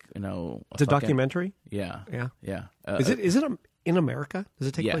 like, you know, it's a documentary. Yeah, Yeah. yeah. Is it in America? Does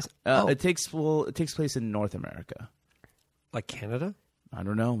it take Yeah. place? It takes place in North America. Like Canada? I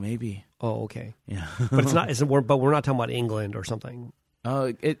don't know, maybe. Oh, okay. Yeah. But it's not. But we're not talking about England or something.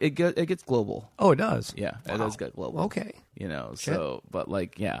 Oh, it gets global. Oh, it does. Yeah, it does get global. Okay. You know, Shit. so but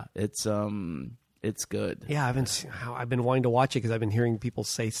like, yeah, it's good. Yeah, I've been wanting to watch it because I've been hearing people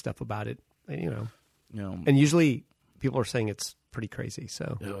say stuff about it. You know, You know, and usually people are saying it's pretty crazy.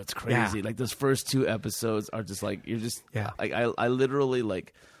 So oh, it's crazy. Yeah. Like those first 2 episodes are just like you're just Yeah. Like I literally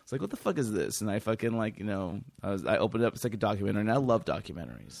like it's like what the fuck is this? And I fucking like, you know, I opened it up. It's like a documentary, and I love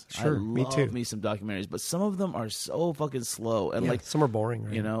documentaries. Sure, I me love too. Me some documentaries, but some of them are so fucking slow and yeah, like some are boring.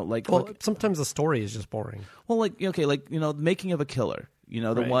 Right? you know, like well, like- sometimes the story is just boring. well, like okay, like you know, Making of a Killer. You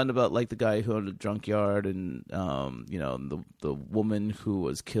know, the Right. one about like the guy who owned a junkyard, and you know, the woman who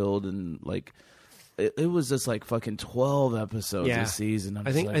was killed, and like it was just like fucking 12 episodes Yeah. a season.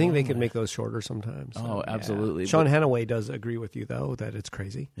 I think they could make those shorter sometimes. So, Oh, absolutely. Yeah. Sean Hanaway does agree with you though that it's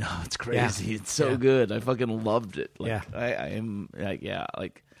crazy. Oh, it's crazy. Yeah. It's so Yeah. good. I fucking loved it. Like, Yeah. I am like, yeah,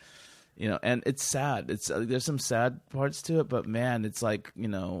 like, you know, and it's sad. It's there's some sad parts to it, but man, it's like, you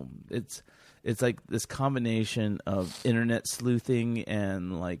know, it's like this combination of internet sleuthing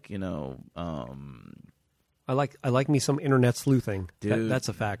and like, you know, I like me some internet sleuthing. Dude. That's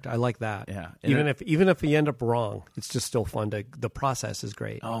a fact. I like that. Yeah. Even if you end up wrong, it's just still fun to. The process is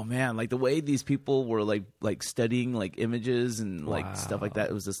great. oh man, like the way these people were like studying like images and like stuff like that.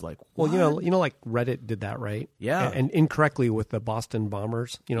 It was just like, Well, what? you know, like Reddit did that, right? Yeah. And incorrectly with the Boston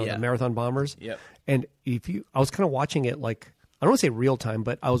bombers, you know, Yeah. the marathon bombers. Yep. And I was kind of watching it like, I don't want to say real time,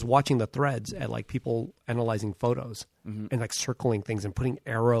 but I was watching the threads at like people analyzing photos Mm-hmm. and like circling things and putting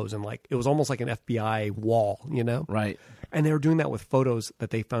arrows and like, it was almost like an FBI wall, you know? Right. And they were doing that with photos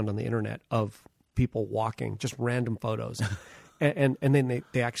that they found on the internet of people walking, just random photos. and then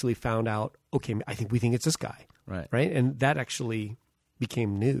they actually found out, okay, we think it's this guy. Right. Right. And that actually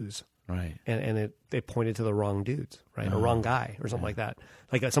became news. Right. And they pointed to the wrong dudes, right? Or wrong guy or something like that.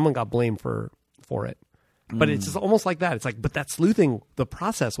 Like someone got blamed for it. But it's just almost like that. It's like, but that sleuthing, the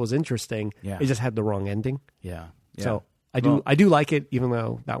process was interesting. Yeah. It just had the wrong ending. Yeah. Yeah. So Well, I do like it, even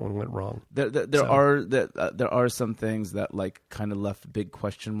though that one went wrong. There are some things that like kind of left a big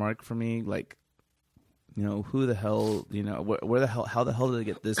question mark for me, like, you know, who the hell, you know, where the hell, how the hell did they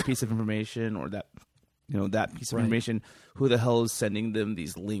get this piece of information or that, you know, that piece of Right. information? Who the hell is sending them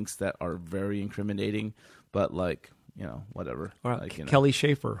these links that are very incriminating? But like, you know, whatever. All right, Like, you know. Kelly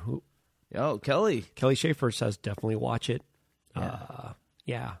Schaefer. Kelly. Kelly Schaefer says definitely watch it. Yeah.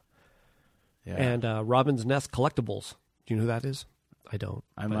 Yeah. Yeah. And Robin's Nest Collectibles. Do you know who that is? I don't.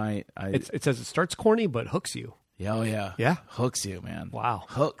 I But might. It says it starts corny but hooks you. Yeah, oh yeah. Yeah? Hooks you, man. Wow.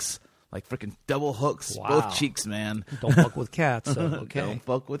 Hooks. Like freaking double hooks. Wow. Both cheeks, man. Don't fuck with cats. So okay. Don't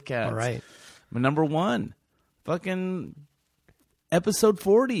fuck with cats. All right. My number 1. Fucking episode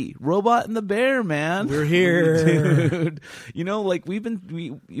 40. Robot and the Bear, man. We're here. Dude. You know, like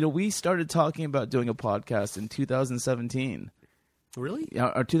we started talking about doing a podcast in 2017. Really?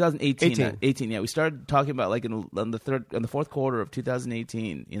 Yeah, or 2018. 18. 18, yeah. We started talking about like on the fourth quarter of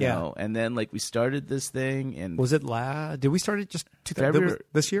 2018, you Yeah. know. And then like we started this thing and Was it did we start it just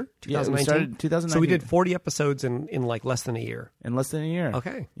this year? Yeah, we 2019? started 2019. So we did 40 episodes in like less than a year. in less than a year.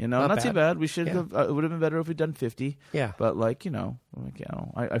 Okay. You know, not too bad. bad. We should Yeah. have it would have been better if we'd done 50. Yeah. But like, you know,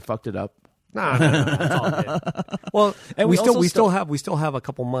 I fucked it up. No, that's all good. Well, And we we still also have a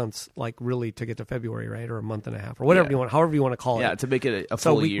couple months, like really, to get to February, right, or a month and a half, or whatever Yeah. you want, however you want to call Yeah, it. to make it a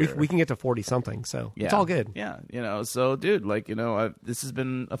So full year. we can get to 40 something. So Yeah. it's all good. Yeah, you know. So, dude, like, you know, this has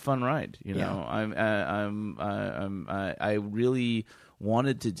been a fun ride. You Yeah. know, I really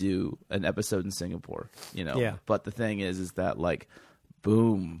wanted to do an episode in Singapore. You know, Yeah. But the thing is that like,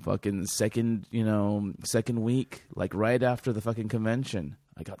 boom, fucking second week, like right after the fucking convention,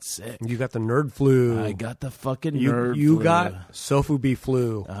 I got sick. You got the nerd flu. I got the fucking you nerd you flu. got Sofubi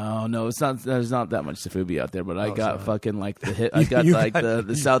flu. Oh no, it's not. There's not that much Safubi out there, but I it's got not. fucking like the I got You like got-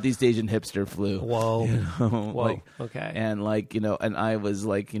 the Southeast Asian hipster flu. Whoa. You know, Whoa. like, Okay. and like, you know, and I was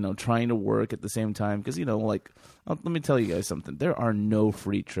like, you know, trying to work at the same time because, you know, like, let me tell you guys something. There are no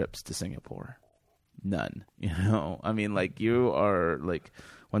free trips to Singapore. None. You know, I mean, like, you are like,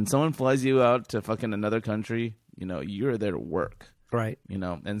 when someone flies you out to fucking another country, you know, you're there to work. Right. You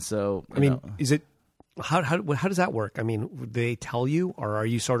know, and so I mean, know, is it How does that work? I mean, do they tell you, or are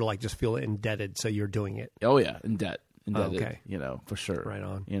you sort of like just feel indebted, so you're doing it? Oh yeah, indebted, okay. For sure. Right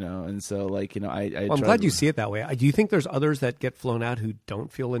on. And so like, I'm glad you see it that way. Do you think there's others that get flown out who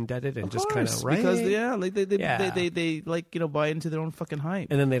don't feel indebted and just kind of, right? Because they like, buy into their own fucking hype.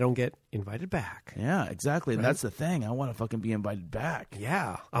 And then they don't get invited back. Yeah, exactly. Right? And that's the thing. I want to fucking be invited back.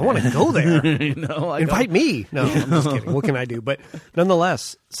 Yeah. I want to go there. Invite me. No, I'm just kidding. What can I do? But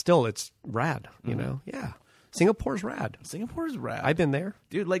nonetheless, still it's rad, you know? Yeah. Singapore's rad. Singapore's rad. I've been there,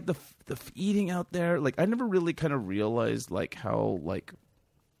 dude. Like the eating out there. Like I never really kind of realized like how like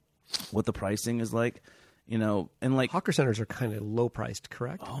what the pricing is like, and like hawker centers are kind of low priced,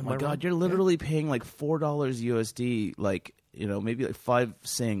 correct? Oh my god, you're literally paying like $4 USD, like maybe like 5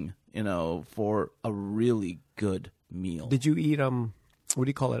 Sing, for a really good meal. Did you eat what do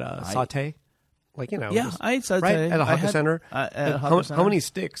you call it? Saute? Like yeah, I ate saute right at a hawker center. How many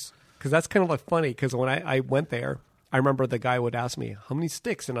sticks? Because that's kind of like funny. Because when I went there, I remember the guy would ask me, how many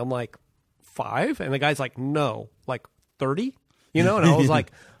sticks? And I'm like, 5? And the guy's like, no, like 30? And I was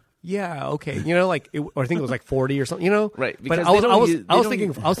like, yeah, okay. Or I think it was like 40 or something, Right. But I was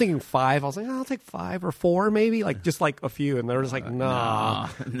thinking 5. I was like, I'll take 5 or 4 maybe, like just like a few. And they were just like, nah.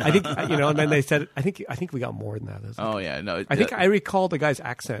 I think, and then they said, I think we got more than that. Oh yeah, no. I think I recall the guy's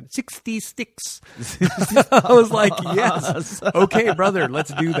accent, 60 sticks. I was like, yes. Okay, brother,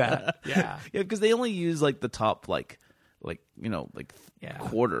 let's do that. Yeah. Yeah, because they only use like the top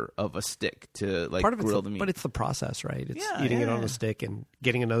quarter of a stick to like grill the meat. But it's the process, right? It's eating it on a stick and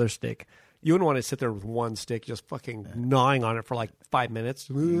getting another stick. You wouldn't want to sit there with one stick just fucking gnawing on it for like 5 minutes.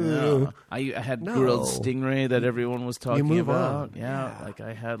 No. I had grilled stingray that everyone was talking about. Yeah, like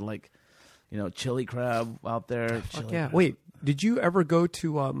I had like chili crab out there. Crab. Wait, did you ever go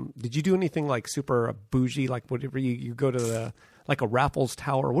to did you do anything like super bougie, like whatever you go to like a Raffles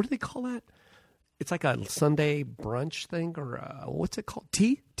Tower? What do they call that? It's like a Sunday brunch thing, or what's it called?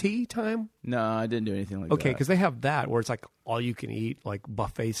 Tea time? No, I didn't do anything like that. Okay, because they have that where it's like all you can eat, like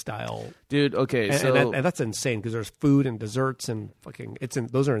buffet style. Dude, okay, and that's insane because there's food and desserts and fucking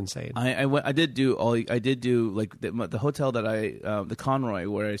those are insane. I did do like the hotel that the Conroy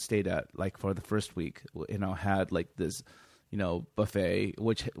where I stayed at like for the first week, had like this buffet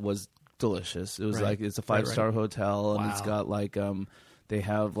which was delicious. It was like it's a 5-star hotel and it's got like they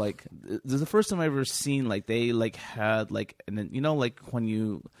have like this is the first time I've ever seen like they like had like, and then like when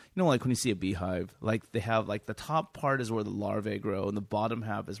you like when you see a beehive, like they have like the top part is where the larvae grow and the bottom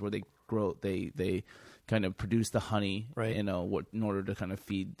half is where they grow they kind of produce the honey, right? In order to kind of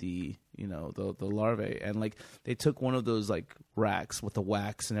feed the the larvae, and like they took one of those like racks with the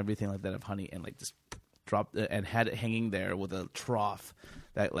wax and everything like that of honey and like just dropped it and had it hanging there with a trough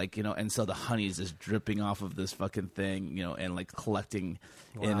that like and so the honey is just dripping off of this fucking thing and like collecting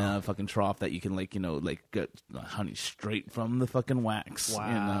in a fucking trough that you can like like get honey straight from the fucking wax.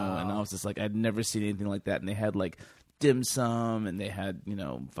 Wow. And I was just like, I'd never seen anything like that. And they had like dim sum and they had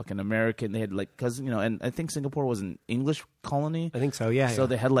fucking American, they had like, because and I think Singapore was an English colony, I think so, yeah. So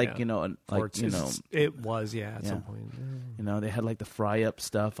they had like it was at some point, they had like the fry up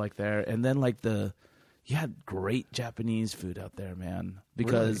stuff like there, and then like you had great Japanese food out there, man.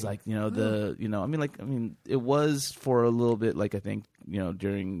 Because like it was for a little bit, like I think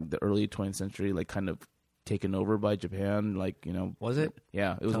during the early 20th century, like kind of taken over by Japan. Like was it?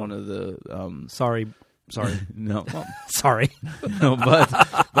 Yeah, it was one of the. Sorry. No, sorry. No,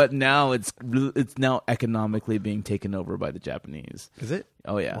 but now it's now economically being taken over by the Japanese. Is it?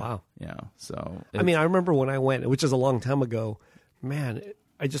 Oh yeah. Wow. Yeah. So I mean, I remember when I went, which is a long time ago. Man,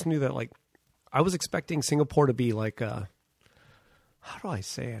 I just knew that like. I was expecting Singapore to be like, how do I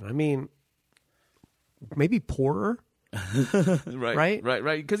say it? I mean, maybe poorer, right?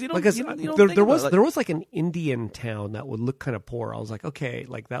 Because there was like an Indian town that would look kind of poor. I was like, okay,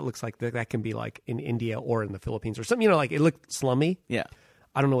 like that looks like that can be like in India or in the Philippines or something. Like it looked slummy. Yeah.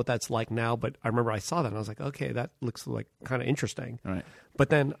 I don't know what that's like now, but I remember I saw that and I was like, okay, that looks like kind of interesting. Right. But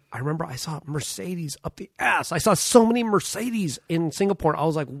then I remember I saw Mercedes up the ass. I saw so many Mercedes in Singapore. I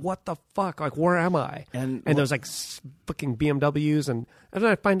was like, what the fuck? Like, where am I? And there was like fucking BMWs. And then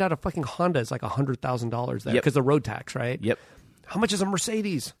I find out a fucking Honda is like $100,000 there because the road tax, right? Yep. How much is a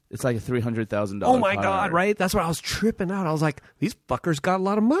Mercedes? It's like $300,000. Oh my God! Right? That's where I was tripping out. I was like, these fuckers got a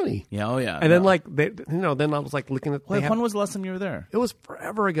lot of money. Yeah. Oh yeah. And then like then I was like looking at. When was the last time you were there? It was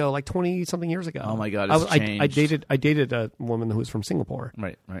forever ago, like 20-something years ago. Oh my God! It's changed. I dated a woman who was from Singapore.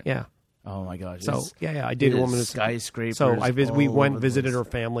 Right. Yeah. Oh my gosh! So I dated a woman who's skyscrapers. So we went visited her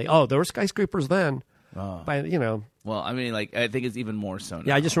family. Oh, there were skyscrapers then. Oh. Well, I mean, like I think it's even more so now.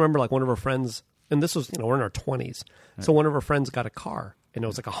 Yeah, I just remember like one of her friends. And this was, we're in our 20s. So one of her friends got a car. and it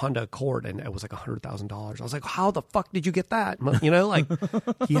was like a Honda Accord, and it was like $100,000. I was like, how the fuck did you get that? You know, like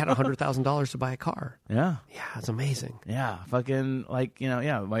he had $100,000 to buy a car. Yeah. Yeah, it's amazing. Yeah, fucking like, you know,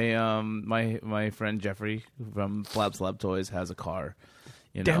 yeah. My friend Jeffrey from Flab Slab Toys has a car.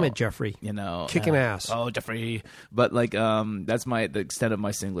 You Damn know, it, Jeffrey! You know, kicking ass. Oh, Jeffrey! But like, that's the extent of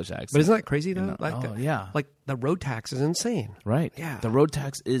my Singlish accent. But isn't that crazy though? You know? Like, yeah. Like the road tax is insane. Right. Yeah. The road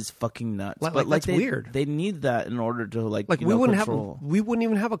tax is fucking nuts. Like, but that's they, weird. They need that in order to like we know, wouldn't control. we wouldn't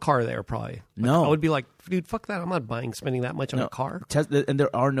even have a car there probably. Like, No. I would be like, dude, fuck that. I'm not spending that much on a car. And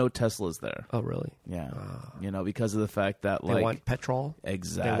there are no Teslas there. Oh, really? Yeah. You know, because of the fact that They like want petrol.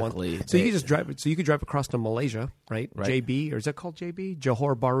 exactly. So you could just drive. So you could drive across to Malaysia, right? Right. JB, or is that called JB?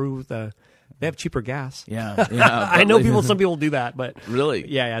 Johor Bahru. They have cheaper gas. Yeah. Yeah. I know some people do that, but really.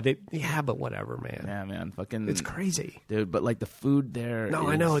 yeah, but whatever, man. Yeah, man. Fucking. It's crazy, dude. But like the food there. No,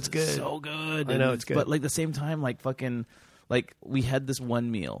 I know it's good. So good. I know it's good. But like the same time, like fucking, like we had this one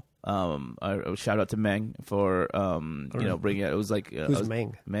meal. Shout out to Meng for you know, bringing it. It was like who's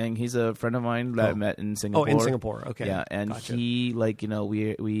Meng? Meng, he's a friend of mine that I met in Singapore. Oh, in Singapore. Okay. Yeah, and gotcha. he like, you know,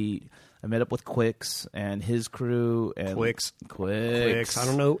 I met up with Quicks and his crew and Quicks. Quicks. I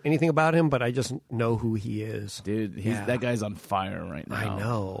don't know anything about him, but I just know who he is. Dude, Yeah. that guy's on fire right now. I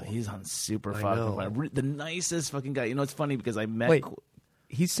know. He's on super I fucking know. fire. The nicest fucking guy. You know, it's funny because I met. Wait,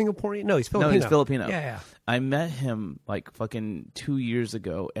 he's Singaporean? No, he's Filipino. No, he's Filipino. Yeah. I met him like fucking 2 years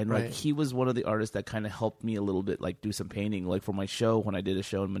ago, and like Right. he was one of the artists that kind of helped me a little bit, like do some painting, like for my show when I did a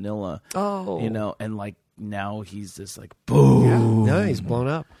show in Manila. Oh. You know, and like now he's just like boom. Yeah, he's blown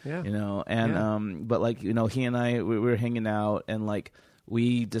up. Yeah. You know, and Yeah. but like, you know, he and I we were hanging out, and like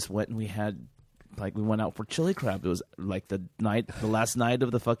we just went and we went out for chili crab. It was like the last night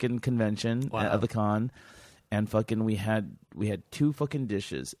of the fucking convention. Wow. Of the con. And fucking we had 2 fucking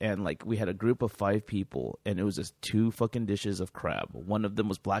dishes, and like we had a group of 5 people, and it was just 2 fucking dishes of crab. One of them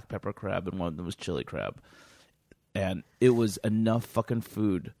was black pepper crab, and one of them was chili crab. And it was enough fucking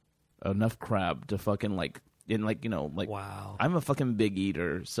food, enough crab to fucking like, in like, you know, like, Wow. I'm a fucking big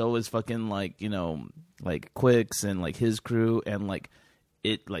eater. So is fucking like, you know, like Quicks and like his crew, and like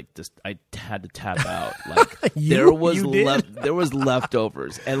it like just I had to tap out. Like there was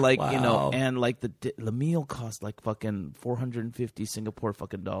leftovers, and like you know, Wow. and like the meal cost like fucking 450 Singapore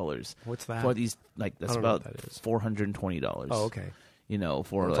fucking dollars. What's that? For these like that's I don't know about what that is. $420. Oh, okay. You know,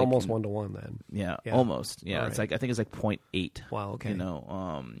 for It's like, almost 1-to-1 then. Yeah, Yeah. almost. Yeah, All it's right. like I think it's like 0.8. Wow, okay. You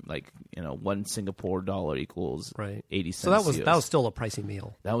know, like you know, 1 Singapore dollar equals Right. 80 cents. So that US. was still a pricey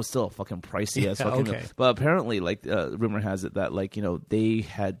meal. That was still a fucking pricey ass Yeah, fucking okay. meal. But apparently, like, rumor has it that, like, you know, they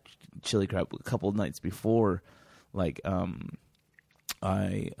had chili crab a couple of nights before, like,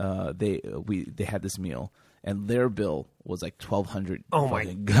 they had this meal, and their bill was like $1,200. Oh my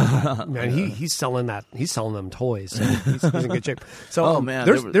fucking God, man! He's selling that. He's selling them toys. So he's in good shape. So, Oh, man,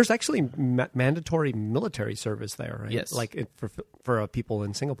 there's actually mandatory military service there, right? Yes. like for people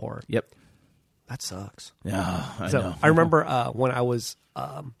in Singapore. Yep. That sucks. Yeah, I So know. I remember when I was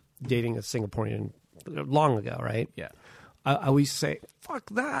dating a Singaporean long ago, right? Yeah. I always say, "Fuck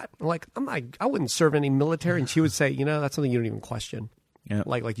that!" Like I wouldn't serve any military, and she would say, "You know, that's something you don't even question. Yeah.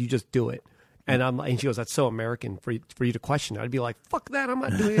 Like you just do it." And she goes, "That's so American for you to question it." I'd be like, "Fuck that! I'm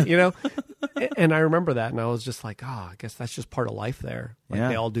not doing it," you know. And I remember that, and I was just like, "Oh, I guess that's just part of life there. Like Yeah.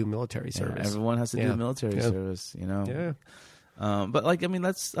 they all do military Yeah, service. everyone has to Yeah. do military Yeah. service, you know. Yeah. But like,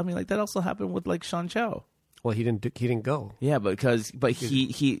 like that also happened with like Sean Chow. Well, he didn't go. Yeah, but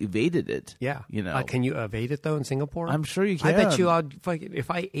he evaded it. Yeah. You know. Can you evade it though in Singapore? I'm sure you I bet can. you,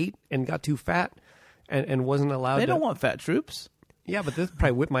 if I ate and got too fat and wasn't allowed, They to, don't want fat troops. Yeah, but this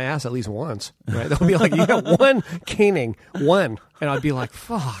probably whip my ass at least once, right? They'll be like, "You got one caning, one," and I'd be like,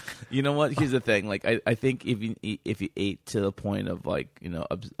 "Fuck." You know what? Here's the thing. Like, I think if you ate to the point of like, you know,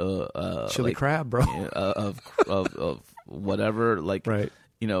 Chili like, crab, bro. of whatever, like, Right.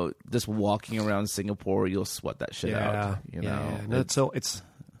 you know, just walking around Singapore, you'll sweat that shit out. You know, yeah. No, so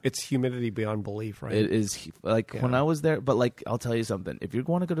it's humidity beyond belief, right? it is like when Yeah. I was there. But like, I'll tell you something. If you're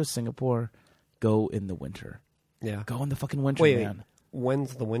going to go to Singapore, go in the winter. Yeah. Go in the fucking winter, Wait, man.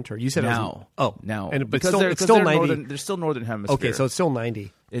 when's the winter? You said it was, Now. now, And but because it's still 90. They're still northern hemisphere. Okay, so it's still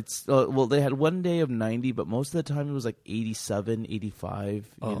 90. It's well, they had one day of 90, but most of the time it was like 87, 85.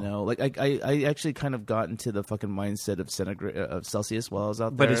 Oh. You know, like I actually kind of got into the fucking mindset of centigrade of Celsius while I was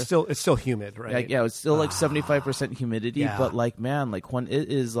out But there. it's still humid, right? Like, yeah, it's still like 75% humidity. Yeah. But like, man, like when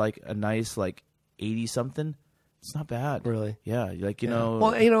it is like a nice like 80 something, it's not bad. Really? Yeah, like you know.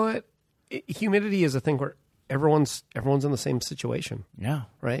 Well, you know what? Humidity is a thing where everyone's in the same situation, yeah,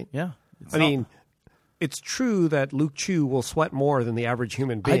 right? yeah. It's I not- mean, it's true that Luke Chu will sweat more than the average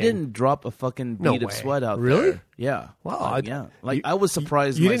human being. I didn't drop a fucking bead of sweat out really? there. Yeah. Wow. Yeah. Like, I was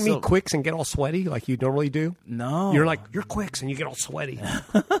surprised You myself. didn't meet Quicks and get all sweaty like you normally do? No. You're like, you're Quicks and you get all sweaty.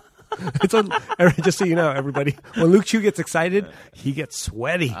 Just so you know, everybody, when Luke Chu gets excited, he gets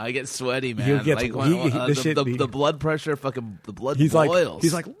sweaty. I get sweaty, man. He'll get- like, the blood pressure, fucking the blood boils.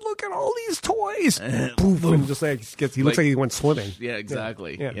 He's like, look at all these toys. Poof, and just like he looks like he went swimming. Yeah,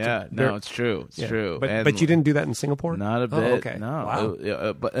 exactly. Yeah. Yeah. No, it's true. It's true. But you didn't do that in Singapore? Not a bit. Oh, okay. No.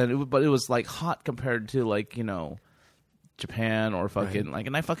 Wow. But it was like hot compared to like, Japan or fucking like,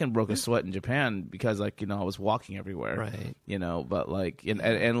 and I fucking broke a sweat in Japan because like, I was walking everywhere, Right. but like,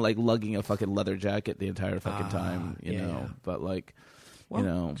 and like lugging a fucking leather jacket the entire fucking time, you know, but like,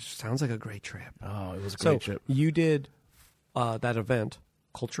 Sounds like a great trip. oh, it was a great trip. You did that event,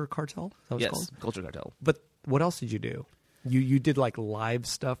 Culture Cartel? Is that what it's called? Yes. Culture Cartel. But what else did you do? You did like live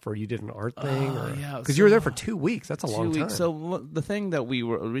stuff, or you did an art thing? yeah, Because you were there for 2 weeks. That's a long 2 time. weeks. So the thing that the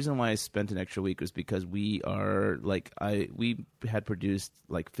reason why I spent an extra week was because we had produced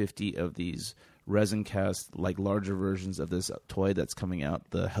like 50 of these resin cast, like larger versions of this toy that's coming out,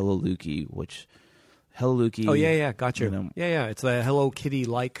 the Hello Lukey, which Hello Lukey. Oh yeah, got you. Yeah, it's the Hello Kitty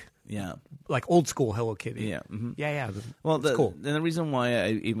like old school Hello Kitty. Yeah. Mm-hmm. Yeah. Well, it's cool. And the reason why I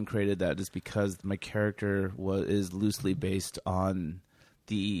even created that is because my character is loosely based on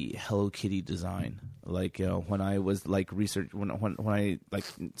the Hello Kitty design. Like when I was like when I like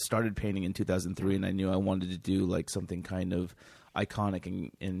started painting in 2003, and I knew I wanted to do like something kind of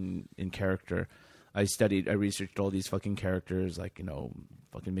iconic in character. I researched all these fucking characters, like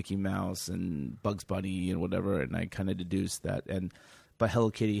fucking Mickey Mouse and Bugs Bunny and whatever, and I kind of deduced that. But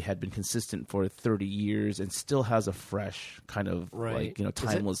Hello Kitty had been consistent for 30 years and still has a fresh kind of like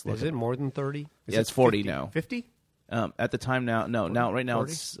timeless look. Is it more than 30? Yeah, it's 40 now. 50? At the time now, no. 40? Now right now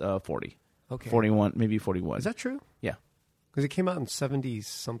 40? it's 40. Okay. 41, maybe 41. Is that true? Yeah. Because it came out in 70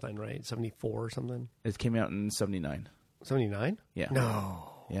 something, right? 74 or something. It came out in 79. 79? Yeah.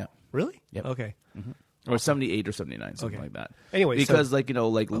 No. Yeah. Really? Yep. Okay. Mm-hmm. Or 78 or 79, something Okay. like that. Anyway, because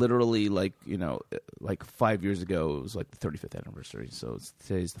literally like 5 years ago it was like the 35th anniversary. So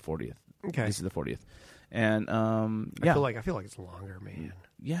today's the 40th. Okay. This is the 40th. And I feel like it's longer, man.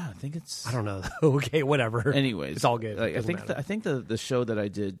 Yeah, I think it's. I don't know. Okay, whatever. Anyways, it's all good. I think the show that I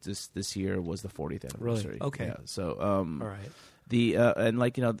did this year was the 40th anniversary. Really? Okay. Yeah. So all right. It's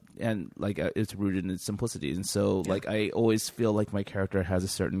rooted in its simplicity, and so like I always feel like my character has a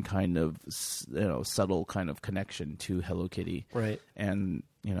certain kind of subtle kind of connection to Hello Kitty, right? And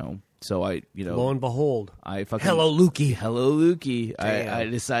so I lo and behold, I fucking Hello Lukey. I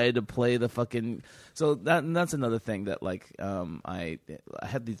Damn. decided to play the fucking. So that's another thing that like I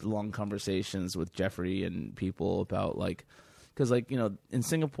had these long conversations with Jeffrey and people about like because like in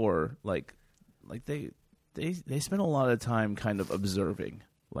Singapore like they spend a lot of time kind of observing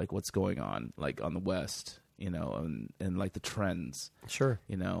like what's going on like on the West, and like the trends. Sure.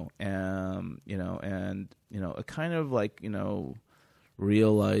 And it kind of like,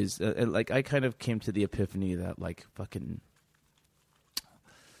 realized like I kind of came to the epiphany that like fucking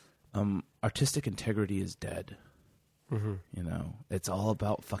artistic integrity is dead. Mm-hmm. It's all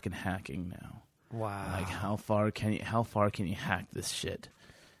about fucking hacking now. Wow. Like how far can you hack this shit?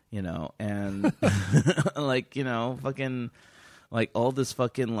 And like, fucking like all this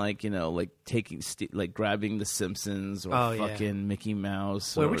fucking like, like taking like grabbing the Simpsons or fucking Mickey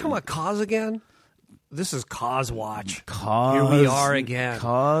Mouse. Wait, we're talking about Cause again? This is Cause Watch. Cause. Here we are again.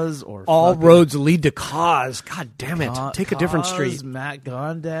 Cause or all roads lead to Cause. God damn it. Take a different street. Matt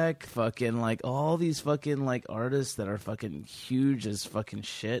Gondek, fucking like all these fucking like artists that are fucking huge as fucking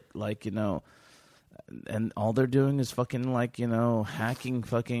shit. Like, and all they're doing is fucking like, hacking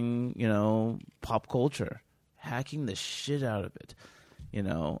fucking, pop culture. Hacking the shit out of it.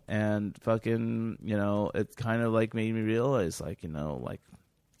 And fucking, it kind of like made me realize like,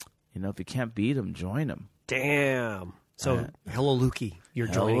 if you can't beat them, join them. Damn. So, Hello Lukey, you're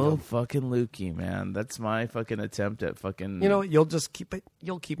joining them. Hello fucking Lukey, man. That's my fucking attempt at fucking. You'll just keep it.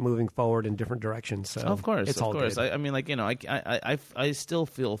 You'll keep moving forward in different directions. So of course, it's all course. good. I mean, like I still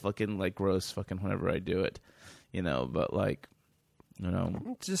feel fucking like gross fucking whenever I do it, But like,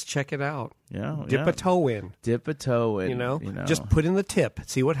 just check it out. Yeah, dip a toe in. Dip a toe in. Just put in the tip.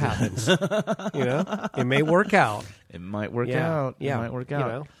 See what happens. It may work out. It might work out. Yeah, it might work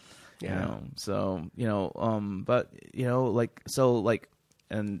out. Yeah. So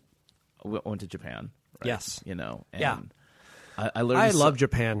and I went to Japan. Right? Yes. And I learned. I love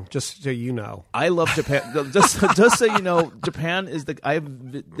Japan. Just so you know, I love Japan. just so you know, Japan is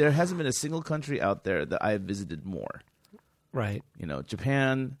there hasn't been a single country out there that I have visited more. Right. You know,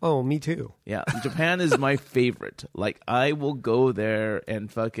 Japan. Oh, me too. Yeah, Japan is my favorite. Like, I will go there and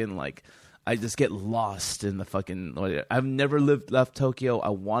fucking, like, I just get lost in the fucking... I've never left Tokyo. I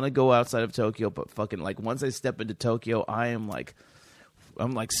want to go outside of Tokyo, but fucking, like, once I step into Tokyo, I'm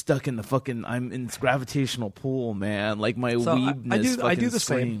stuck in the fucking... I'm in this gravitational pool, man. Like, my weebness I do the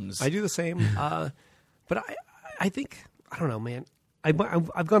screams. same. I do the same. But I think... I don't know, man.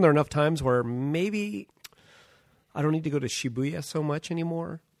 I've gone there enough times where maybe I don't need to go to Shibuya so much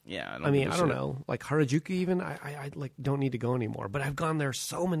anymore. Yeah, I don't know. Like Harajuku even, I like don't need to go anymore. But I've gone there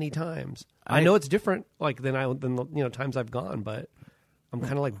so many times. I know it's different like than the times I've gone, but I'm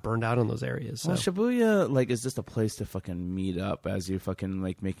kind of like burned out in those areas. So. Well, Shibuya like is just a place to fucking meet up as you're fucking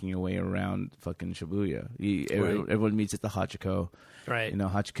like making your way around fucking Shibuya. Everyone meets at the Hachiko. Right. You know,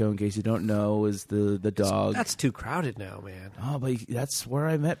 Hachiko, in case you don't know, is the dog. That's too crowded now, man. Oh, but that's where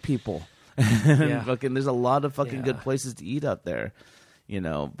I met people. And fucking, there's a lot of fucking good places to eat out there. You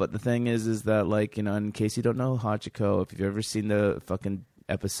know, but the thing is that, like, you know, in case you don't know Hachiko, if you've ever seen the fucking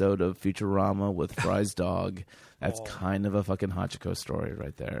episode of Futurama with Fry's dog, that's kind of a fucking Hachiko story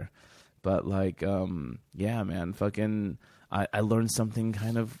right there. But, like, yeah, man, fucking, I learned something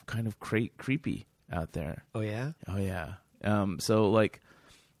kind of creepy out there. Oh, yeah? Oh, yeah. So, like,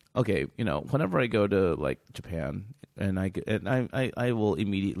 okay, you know, whenever I go to, like, Japan, and I will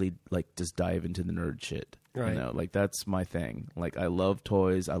immediately, like, just dive into the nerd shit. Right. You know, like, that's my thing. Like, I love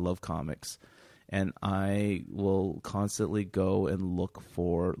toys, I love comics, and I will constantly go and look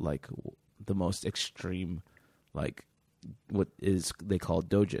for, like, the most extreme, like, what is they call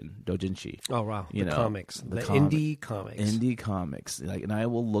doujinshi. Oh wow, you know, comics, the indie comics. Like, and I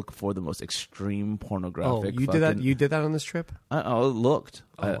will look for the most extreme pornographic. Oh, you did that. You did that on this trip. I looked.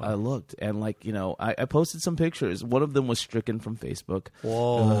 Oh, wow. I looked, and like, you know, I posted some pictures. One of them was stricken from Facebook.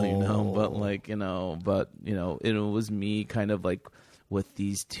 Whoa, you know, but like, you know, it was me kind of like with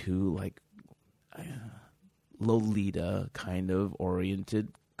these two like Lolita kind of oriented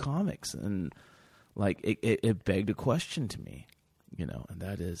comics, and like it begged a question to me, you know, and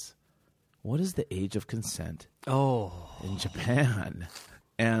that is, what is the age of consent in Japan?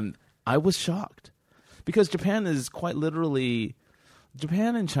 And I was shocked because Japan is quite literally,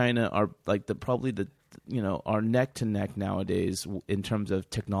 Japan and China are like are neck to neck nowadays in terms of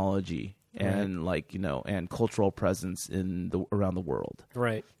technology and like, you know, and cultural presence around the world.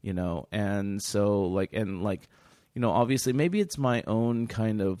 Right. You know, and so like, and like, you know, obviously maybe it's my own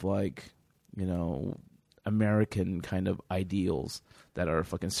kind of like, you know, American kind of ideals that are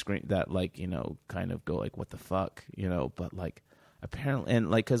fucking that like, you know, kind of go like, what the fuck, you know, but like apparently,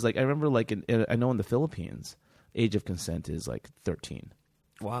 and like, cause like, I remember like, I know in the Philippines, age of consent is like 13.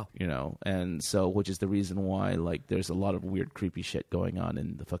 Wow. You know, and so, which is the reason why like there's a lot of weird, creepy shit going on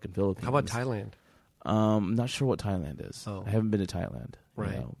in the fucking Philippines. How about Thailand? I'm not sure what Thailand is. Oh. I haven't been to Thailand.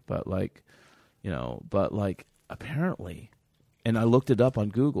 Right. You know, but like, apparently, and I looked it up on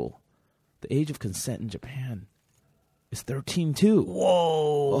Google, the age of consent in Japan is 13 too.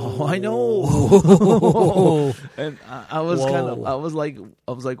 Whoa! Oh, I know. And I was I was like,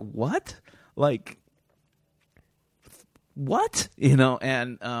 what? Like, what? You know?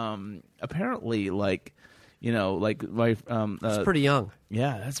 And apparently, like, you know, like my it's pretty young.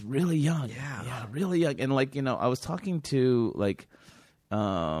 Yeah, that's really young. Yeah, really young. And like, you know, I was talking to like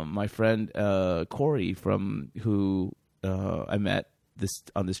my friend Corey who I met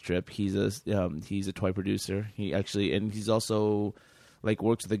on this trip. He's a toy producer. He actually, and he's also like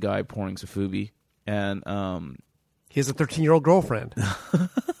works with a guy pouring Sofubi, and he has a 13-year-old girlfriend.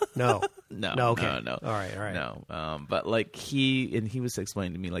 No. Okay. No. All right. No. But like he was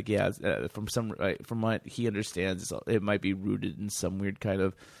explaining to me like, yeah, from what he understands, it might be rooted in some weird kind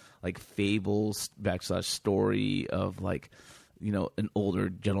of like fable / story of like, you know, an older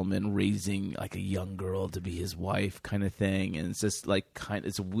gentleman raising like a young girl to be his wife kind of thing, and it's just like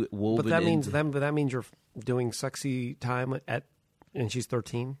it's woven. But that means you're doing sexy time and she's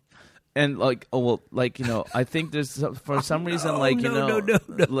 13. And like, oh well, like, you know, I think there's for some reason like, you know,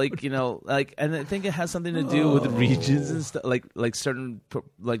 like, you know, like, and I think it has something to do with regions and stuff, like certain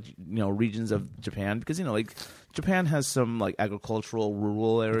like, you know, regions of Japan, because, you know, like Japan has some like agricultural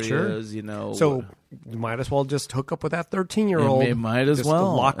rural areas, sure. You know, so you might as well just hook up with that 13-year-old. It might as just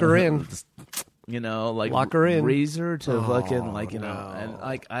well lock her in. You know, like lock her in, raise her to fucking like, you know, and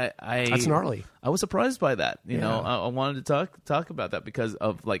like I that's gnarly. I was surprised by that. You know, I wanted to talk about that because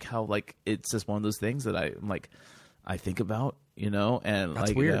of like how like it's just one of those things that I think about, you know, and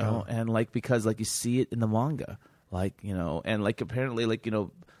that's like weird, you know, and like because like you see it in the manga, like, you know, and like apparently like, you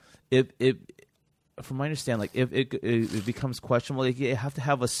know, if from my understanding, like if it becomes questionable, like you have to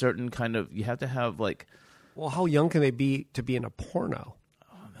have a certain kind of, you have to have like Well, how young can they be to be in a porno?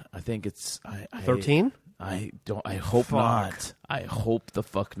 I think it's 13. I hope not. I hope the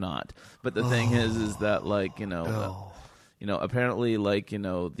fuck not. But the thing is that like apparently like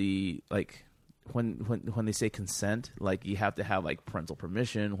the like when they say consent, like you have to have like parental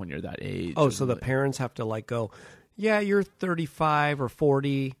permission when you're that age. Oh, so the parents have to like go, yeah, you're 35 or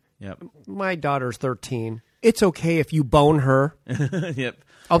 40. Yep. My daughter's 13. It's okay if you bone her. Yep.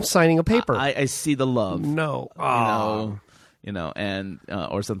 I'm signing a paper. I see the love. No. And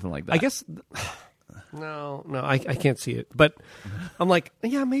or something like that. I guess. No, I can't see it. But I'm like,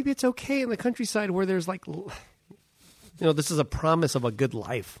 yeah, maybe it's okay in the countryside where there's like, this is a promise of a good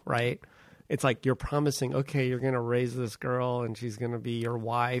life, right? It's like you're promising, okay, you're going to raise this girl and she's going to be your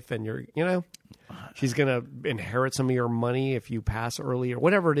wife and she's going to inherit some of your money if you pass early or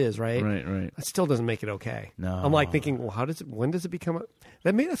whatever it is, right? Right. That still doesn't make it okay. No. I'm like thinking, well, when does it become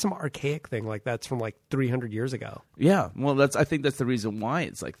that's some archaic thing like that's from like 300 years ago. Yeah. Well, I think that's the reason why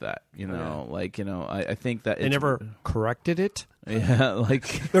it's like that, I think that they never corrected it. Yeah,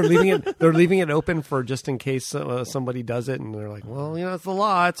 like they're leaving it open for just in case somebody does it, and they're like, well, it's the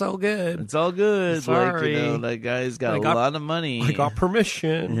law, it's all good. It's all good. Sorry, like, that guy's got a lot of money. I got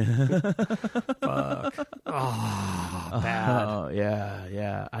permission. Fuck. Oh, bad. Oh,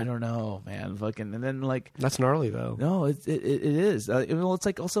 yeah. I don't know, man. Fucking, and then like that's gnarly though. No, it is. Well, it's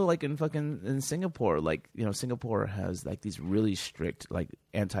like also like in Singapore, like Singapore has like these really strict like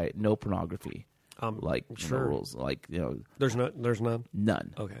no pornography. Rules, like there's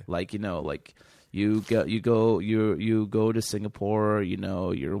none. Okay, like like you go to Singapore,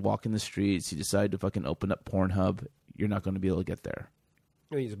 you're walking the streets, you decide to fucking open up Pornhub, you're not going to be able to get there.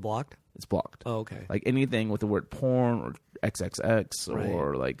 It's blocked. It's blocked. Oh, okay. Like anything with the word porn or XXX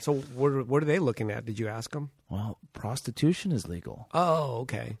or like. So what are they looking at? Did you ask them? Well, prostitution is legal. Oh,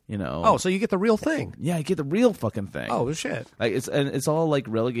 okay. Oh, so you get the real thing. Yeah, you get the real fucking thing. Oh shit! Like it's all like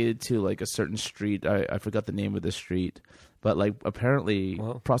relegated to like a certain street. I forgot the name of the street, but like apparently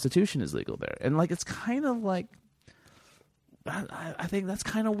prostitution is legal there, and like it's kind of like. I think that's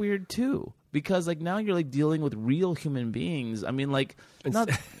kind of weird too, because like now you're like dealing with real human beings. I mean, like not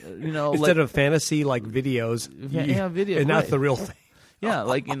instead of fantasy like videos, video, and not the real thing. Yeah,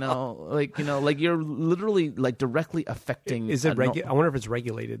 like you're literally like directly affecting. Is it I wonder if it's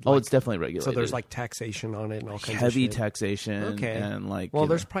regulated. Oh, it's definitely regulated. So there's like taxation on it and all kinds of heavy shit. taxation. Okay, and like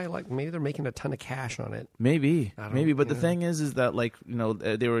there's probably like maybe they're making a ton of cash on it. Maybe. But the thing is that like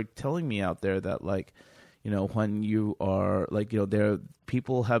they were telling me out there that like. When you are like, there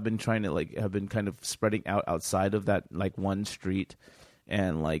people have been trying to like have been kind of spreading out outside of that like one street,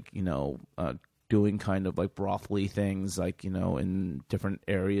 and like doing kind of like brothely things like in different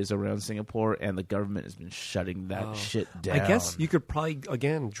areas around Singapore, and the government has been shutting that shit down. I guess you could probably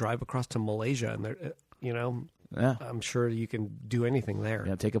again drive across to Malaysia, and there, yeah, I'm sure you can do anything there.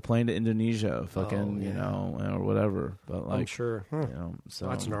 Yeah, take a plane to Indonesia, fucking or whatever. But like, I'm sure, so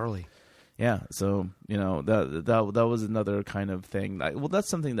that's gnarly. Yeah, so that was another kind of thing. That's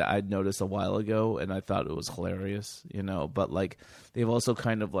something that I'd noticed a while ago, and I thought it was hilarious. But like they've also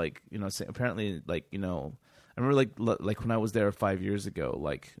kind of like apparently like I remember like when I was there 5 years ago,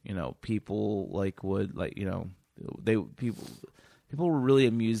 like people like would like people were really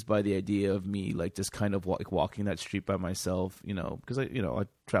amused by the idea of me like just kind of walking that street by myself, because I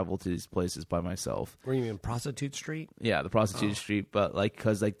travel to these places by myself. Were you in Prostitute Street? Yeah, the Prostitute Street, but like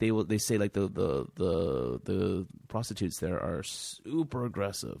because like they say like the prostitutes there are super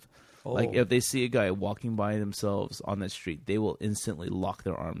aggressive. Oh. Like if they see a guy walking by themselves on that street, they will instantly lock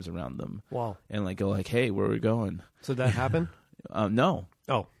their arms around them. Wow! And like go like, hey, where are we going? So that happened? No.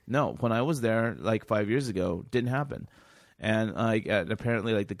 Oh no! When I was there like 5 years ago, didn't happen. And like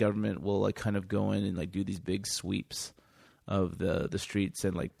apparently, like the government will like kind of go in and like do these big sweeps of the streets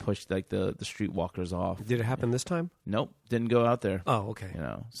and like push like the streetwalkers off. Did it happen this time? Nope, didn't go out there. Oh, okay.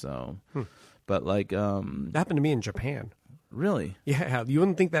 So, but like it happened to me in Japan. Really? Yeah, you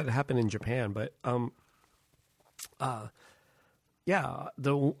wouldn't think that happened in Japan, but there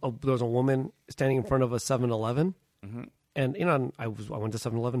was a woman standing in front of a 7-Eleven. Mm-hmm. And I went to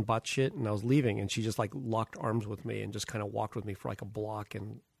 7-Eleven, bought shit, and I was leaving, and she just like locked arms with me and just kind of walked with me for like a block,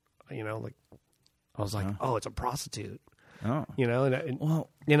 and like I was like, oh, it's a prostitute, and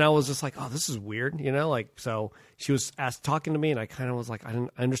I was just like, oh, this is weird, like so she was talking to me, and I kind of was like, I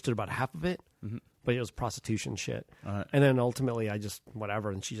understood about half of it, but it was prostitution shit. Right. And then ultimately I just, whatever,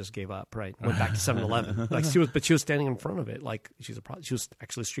 and she just gave up, right? Went back to 7-Eleven. Like she was standing in front of it. Like she was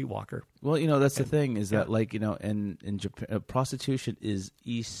actually a streetwalker. Well, that's the thing is that like, in Japan, prostitution is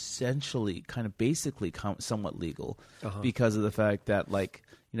essentially kind of basically somewhat legal because of the fact that like,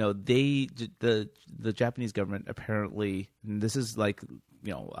 the Japanese government apparently, and this is like,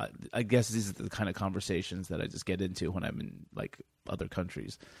 I guess these are the kind of conversations that I just get into when I'm in like other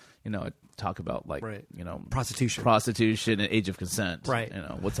countries. I talk about like, right. prostitution and age of consent. Right.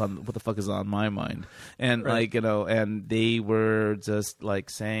 What the fuck is on my mind? And right. like, and they were just like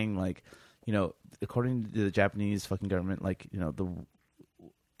saying like, according to the Japanese fucking government, like, the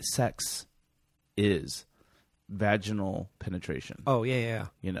sex is vaginal penetration. Oh, yeah.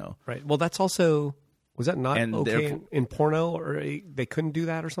 Yeah. Right. Well, that's also, was that not And okay in porno, or they couldn't do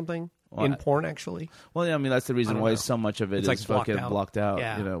that or something? Well, in porn, actually? Well, yeah, I mean, that's the reason why so much of it is like fucking blocked out.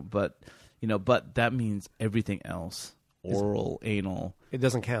 Yeah. But that means everything else, oral, anal, it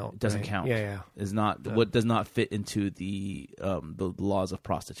doesn't count. It doesn't right? count. Yeah. Is not what does not fit into the laws of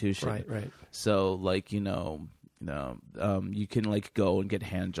prostitution. Right. So like, you can like go and get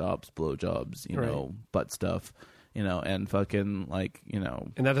hand jobs, blow jobs, butt stuff, and fucking like,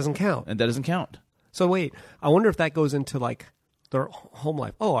 and that doesn't count. And that doesn't count. So wait, I wonder if that goes into like their home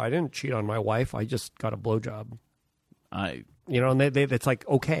life. Oh, I didn't cheat on my wife. I just got a blowjob. And they it's like,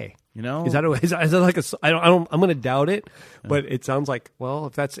 okay. Is that like a? I'm going to doubt it, but it sounds like,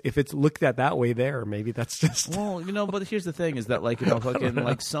 well, if it's looked at that way, maybe that's just. Well, but here's the thing: is that like fucking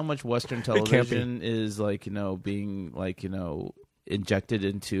like so much Western television is like being like injected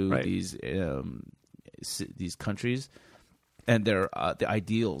into these countries, and their the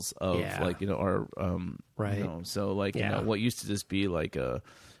ideals of like are right. So like what used to just be like a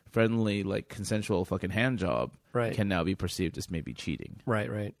friendly like consensual fucking hand job can now be perceived as maybe cheating.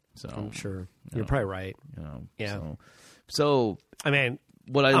 Right. So I'm sure you're probably right. Yeah. So I mean,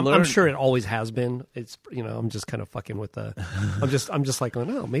 what I learned, I'm sure it always has been. It's I'm just kind of fucking with the. I'm just like, oh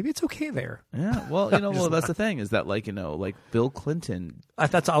no, maybe it's okay there. Yeah. Well, well that's the thing is that like like Bill Clinton. I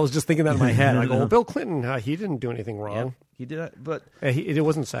was just thinking that in my head. I go, well, Bill Clinton, he didn't do anything wrong. Yeah, he did, but it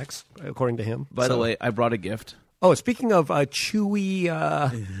wasn't sex according to him. By the way, I brought a gift. Oh, speaking of chewy,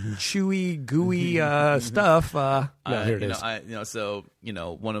 gooey stuff, here it is. So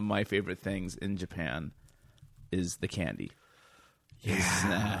one of my favorite things in Japan is the candy.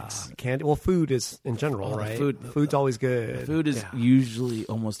 Snacks, candy. Well, food is in general, right? Food's always good. Food is usually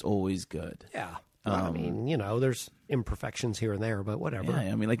almost always good. Yeah. I mean, there's imperfections here and there, but whatever.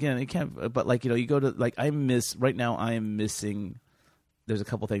 Yeah, I mean, like, it can't. But like, you go to like, I am missing. There's a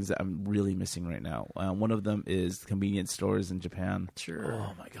couple things that I'm really missing right now. One of them is convenience stores in Japan. Sure.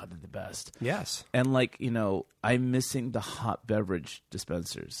 Oh my god, they're the best. Yes. And like, I'm missing the hot beverage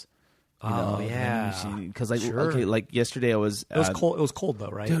dispensers. Because like, okay, like yesterday I was. It was cold. It was cold though,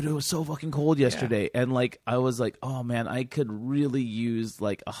 right? Dude, it was so fucking cold yesterday, and like I was like, oh man, I could really use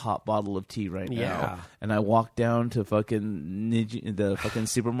like a hot bottle of tea right now. Yeah. And I walked down to the fucking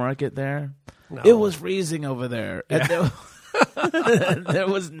supermarket there. No. It was freezing over there. Yeah. And there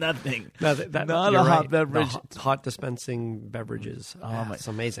was nothing. No, not a hot beverage. Hot dispensing beverages. It's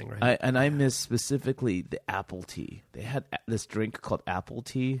amazing, right? I miss specifically the apple tea. They had this drink called apple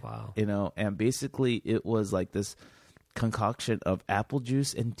tea. Wow. And basically it was like this concoction of apple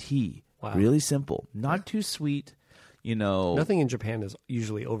juice and tea. Wow. Really simple. Not too sweet. Nothing in Japan is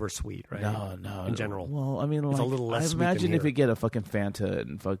usually oversweet, right? No. In general. Well, I mean, it's like, a little less I sweet imagine than if here. you get a fucking Fanta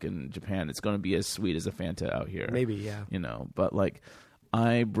in fucking Japan, it's going to be as sweet as a Fanta out here. Maybe, yeah. But like,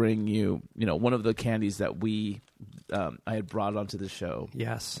 I bring you, one of the candies that I had brought onto the show.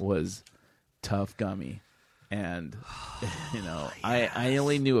 Yes. Was Tough Gummy. And, I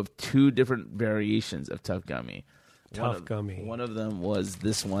only knew of 2 different variations of Tough Gummy. Tough Gummy. One of them was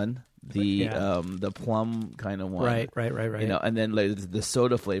this one. The plum kind of one, right. And then like, the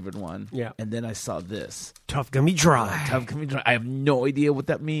soda flavored one, And then I saw this Tough Gummy Dry. Tough Gummy Dry. I have no idea what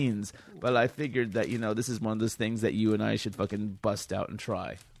that means, but I figured that this is one of those things that you and I should fucking bust out and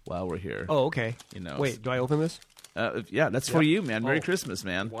try while we're here. Oh, okay. Wait, do I open this? Yeah, that's for you, man. Merry Christmas,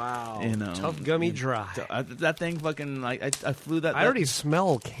 man. Wow. Tough Gummy Dry. That thing fucking I flew that. I already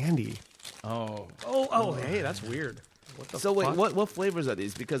smell candy. Oh. Hey, that's weird. So wait, what flavors are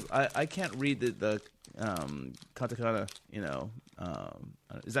these? Because I can't read the katakana.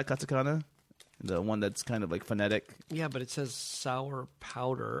 Is that katakana? The one that's kind of like phonetic. Yeah, but it says sour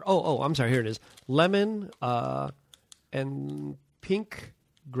powder. Oh, I'm sorry. Here it is: lemon, and pink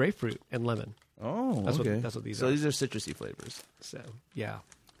grapefruit and lemon. Oh, okay. That's what these are. So these are citrusy flavors. So yeah.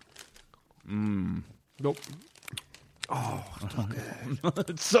 Mmm. Nope. Oh, so good.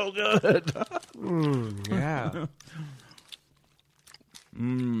 It's so good. Yeah.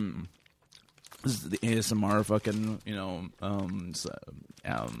 This is the ASMR fucking,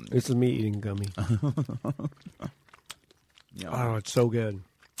 This is me eating gummy. Oh, it's so good.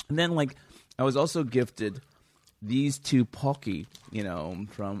 And then, like, I was also gifted these two Pocky,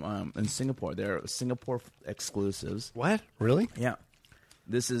 from in Singapore. They're Singapore exclusives. What? Really? Yeah.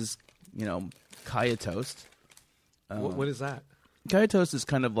 This is, Kaya Toast. What is that? Kaya Toast is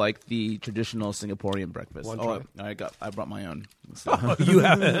kind of like the traditional Singaporean breakfast. One I brought my own. So, Oh, you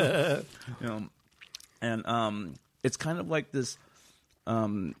have. and it's kind of like this.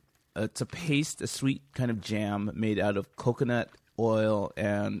 It's a sweet kind of jam made out of coconut oil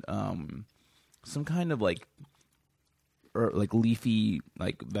and some kind of like leafy So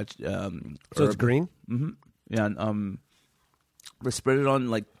it's green. Mm-hmm. Yeah, and we spread it on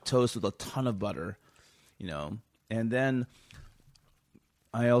like toast with a ton of butter, and then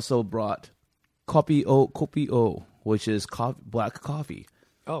I also brought kopi o, which is black coffee.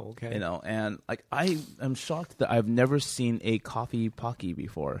 Oh, okay. And like I am shocked that I've never seen a coffee Pocky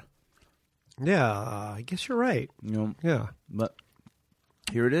before. Yeah, I guess you're right. Yeah. But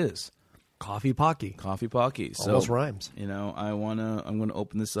here it is. Coffee Pocky. Coffee Pocky. So, almost rhymes. I'm gonna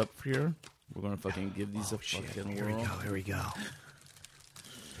open this up here. We're gonna fucking give these a fucking Here whirl. we go.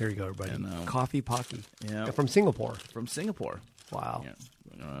 Here we go, everybody. And, Coffee Pocky. Yeah. From Singapore. From Singapore. Wow. Yeah.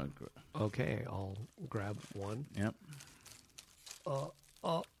 Okay, I'll grab one. Yep.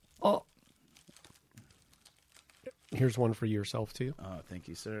 Here's one for yourself, too. Oh, thank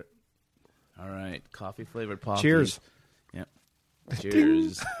you, sir. All right. Coffee flavored Pocky. Cheers. Yep.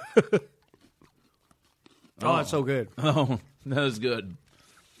 Cheers. Oh, it's so good. Oh, that was good.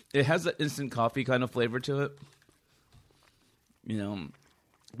 It has an instant coffee kind of flavor to it.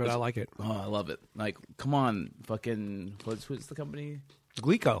 But I like it. Oh, I love it. Like, come on, fucking, what's the company?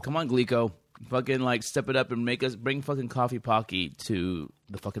 Glico. Come on, Glico. Fucking, like, step it up and bring fucking Coffee Pocky to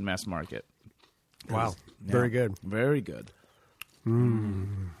the fucking mass market. Wow. Yeah, Very good. Very good.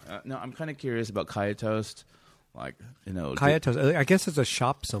 No, I'm kind of curious about Kaya Toast. Like, Kaya Toast. I guess it's a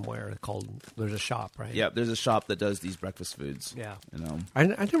shop somewhere called, there's a shop, right? Yeah, there's a shop that does these breakfast foods. Yeah. I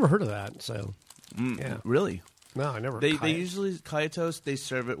never heard of that, so. Yeah. Really? No, I never. They usually Kaya Toast. They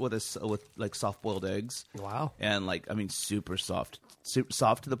serve it with like soft boiled eggs. Wow. And super soft,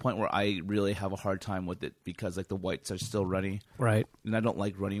 soft to the point where I really have a hard time with it because like the whites are still runny. Right. And I don't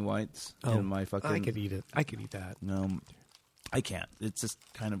like runny whites in my fucking. I could eat it. I could eat that. No, I can't. It just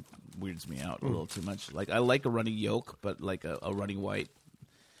kind of weirds me out a little too much. Like I like a runny yolk, but like a runny white,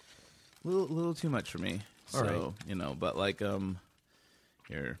 little too much for me. All so right. But like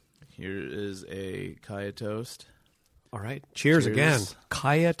Here is a Kaya Toast. All right. Cheers again.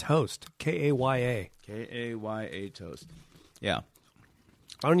 Kaya Toast. Kaya. Kaya Toast. Yeah.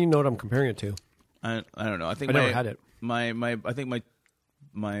 I don't even know what I'm comparing it to. I don't know. I think I never had it. I think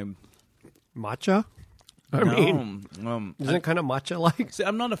my matcha? Isn't it kind of matcha-like? See,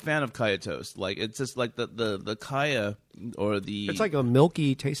 I'm not a fan of Kaya Toast. Like it's just like the Kaya or the. It's like a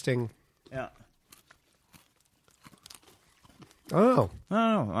milky tasting. Yeah. Oh.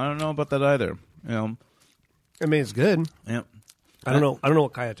 I don't know about that either. I mean, it's good. Yeah. I don't know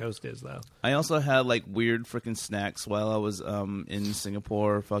what Kaya Toast is though. I also had like weird freaking snacks while I was in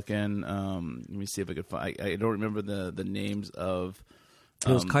Singapore. Fucking let me see if I could find. I don't remember the names of.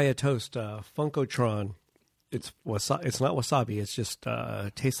 It was Kaya Toast, Funkotron. It's not wasabi. It's just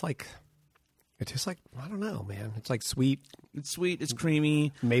tastes like. It tastes like, I don't know, man. It's like sweet. It's sweet. It's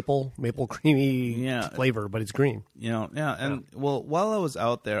creamy. Maple creamy flavor, but it's green. Yeah. And well, while I was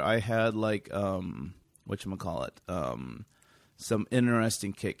out there, I had like whatchamacallit, some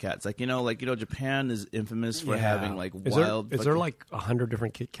interesting Kit Kats. Like Japan is infamous for having like wild. Is there like 100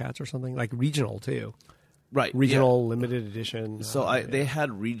 different Kit Kats or something? Like regional too. Right. Regional limited edition. So they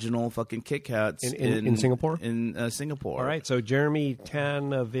had regional fucking Kit Kats in Singapore? In Singapore. All right. So Jeremy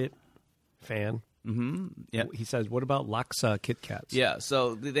Tanavit fan. Mm-hmm. Yeah. He says, what about Laksa Kit Kats? Yeah.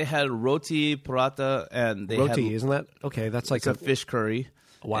 So they had roti, paratha, and they roti, had, isn't that? Okay. That's like a fish curry.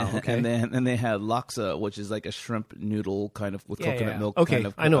 Wow. Okay. And they had laksa, which is like a shrimp noodle kind of with coconut milk. Okay. Kind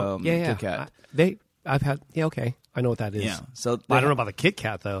of, I know. Kit Kat. I've had. Yeah. Okay. I know what that is. Yeah. So I don't know about the Kit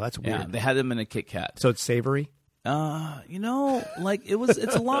Kat though. That's weird. Yeah. They had them in a Kit Kat. So it's savory. Like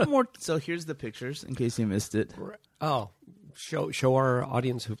it's a lot more. So here's the pictures in case you missed it. Oh, show our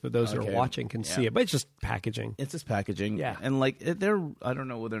audience who those who are watching can see it, but it's just packaging. It's just packaging. Yeah, and like they're I don't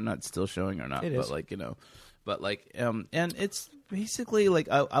know whether or not it's still showing or not. It but is. like and it's basically like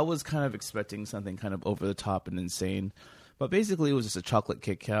I was kind of expecting something kind of over the top and insane, But basically, it was just a chocolate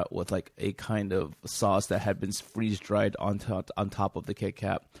Kit Kat with like a kind of sauce that had been freeze dried on top of the Kit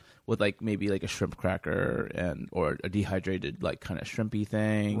Kat, with like maybe like a shrimp cracker or a dehydrated like kind of shrimpy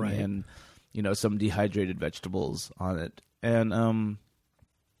thing, right. and some dehydrated vegetables on it, and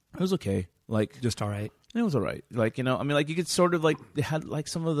it was okay. Like just all right. It was all right. Like like you could sort of like it had like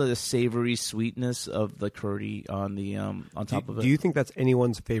some of the savory sweetness of the curry on the on top of it. Do you think that's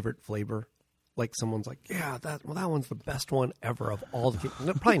anyone's favorite flavor? Like someone's like, yeah, that one's the best one ever of all the.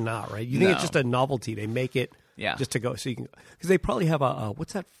 No, probably not, right? You think it's just a novelty? They make it, just to go so you can, because they probably have a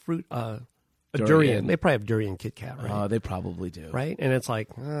what's that fruit? A durian. They probably have durian Kit Kat, right? They probably do, right? And it's like,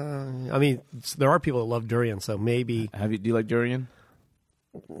 I mean, there are people that love durian, so maybe. Do you like durian?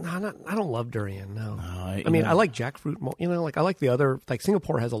 No, I don't love durian. No, I mean, I like jackfruit. Like I like the other. Like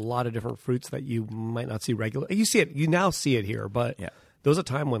Singapore has a lot of different fruits that you might not see regularly. You see it. You now see it here, but there was a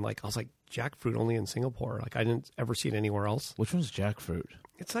time when like I was like jackfruit only in Singapore. Like I didn't ever see it anywhere else. Which one's jackfruit?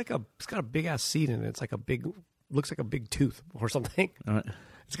 It's got a big ass seed in it. It's like looks like a big tooth or something. All right.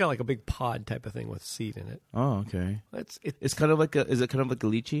 It's got like a big pod type of thing with seed in it. Oh, okay. It's kind of like is it kind of like a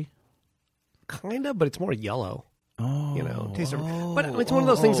lychee? Kind of, but it's more yellow. Oh, taste different. But it's one of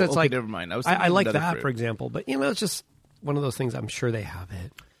those things that's like, never mind. I like that, for example. But it's just one of those things. I'm sure they have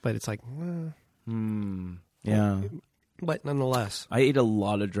it, but it's like, yeah. But nonetheless, I ate a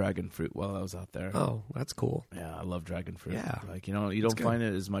lot of dragon fruit while I was out there. Oh, that's cool. Yeah, I love dragon fruit. Yeah, like you don't find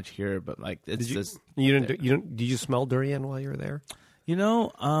it as much here, but like it's just did you smell durian while you were there?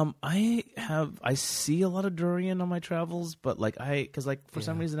 I see a lot of durian on my travels, but like for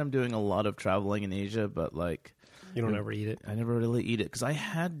some reason I'm doing a lot of traveling in Asia, but like you don't ever eat it. I never really eat it because I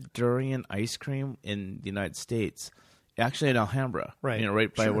had durian ice cream in the United States, actually in Alhambra, right?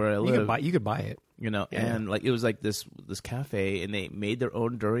 Right by where I live. You could buy it. And like it was like this cafe, and they made their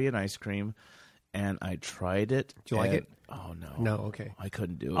own durian ice cream, and I tried it. Do you like it? Oh no, no, okay, I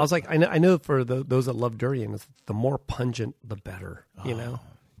couldn't do it. I was like, I know for those that love durian, the more pungent, the better. Yeah.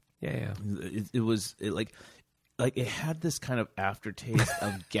 Like it had this kind of aftertaste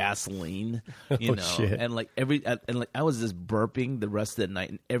of gasoline, shit. and like I was just burping the rest of the night,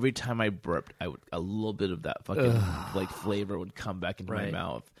 and every time I burped, a little bit of that fucking like flavor would come back into my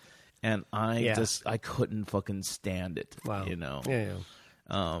mouth. And I couldn't fucking stand it. Wow.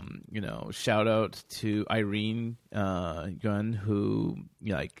 Shout out to Irene Gunn, who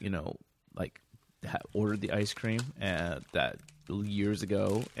ordered the ice cream that years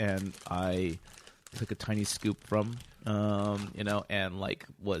ago, and I took a tiny scoop from, and like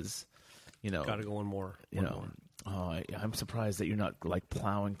was, gotta go one more. I'm surprised that you're not like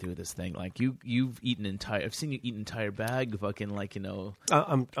plowing through this thing. Like you've eaten I've seen you eat an entire bag. Fucking like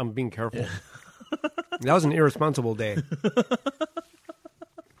I'm being careful. That was an irresponsible day.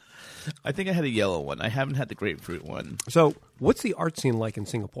 I think I had a yellow one. I haven't had the grapefruit one. So, what's the art scene like in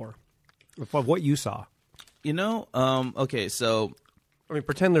Singapore? Of what you saw? Okay, so I mean,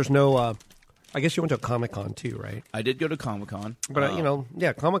 pretend there's no. I guess you went to a Comic-Con too, right? I did go to Comic-Con, but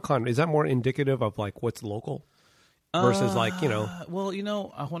Comic-Con, is that more indicative of like what's local? Versus Well,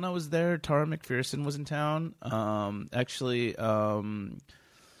 when I was there, Tara McPherson was in town. So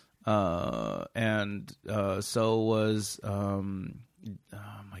was oh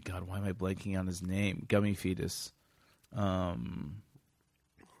my God, why am I blanking on his name? Gummy Fetus. Gummy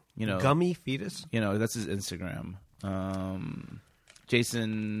Fetus. That's his Instagram.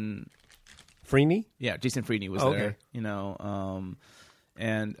 Jason Freeney. Yeah, Jason Freeney was there.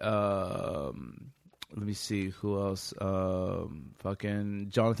 Let me see who else.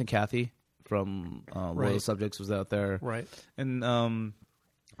 Fucking Jonathan Cathy from Loyal Subjects was out there. Right. And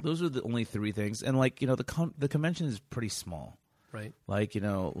those are the only three things. And like the convention is pretty small. Right. Like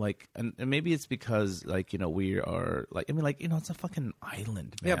and maybe it's because we are it's a fucking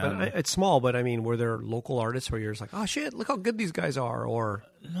island, man. Yeah, but it's small. But I mean, were there local artists where you're just like, oh shit, look how good these guys are, or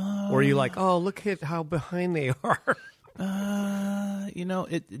are you like, oh look at how behind they are?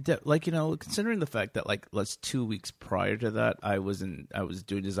 Considering the fact that like 2 weeks prior to that, I was doing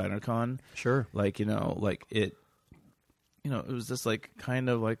DesignerCon. Sure. It was just like kind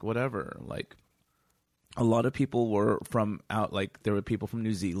of like whatever. Like a lot of people were from out. Like there were people from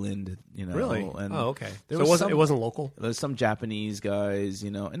New Zealand. Really? And okay. So it wasn't local. There's some Japanese guys.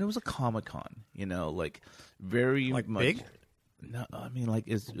 And it was a Comic-Con. Very like much big. No, I mean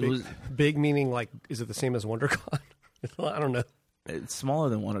it was big. Meaning like, is it the same as WonderCon? I don't know. It's smaller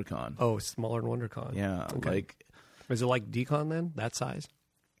than WonderCon. Oh, it's smaller than WonderCon. Yeah. Okay. Is it like DCon then? That size?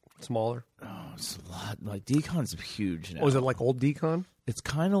 Smaller? Oh it's a lot. Like Decon's huge now. Oh, is it like old Decon? It's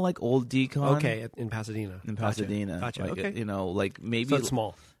kind of like old Decon. Okay, in Pasadena. Gotcha. Okay. Like maybe So it's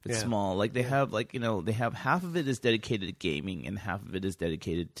small. It's small. Like they have they have half of it is dedicated to gaming and half of it is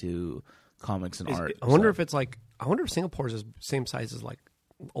dedicated to comics and art. I wonder if it's like. I wonder if Singapore is the same size as like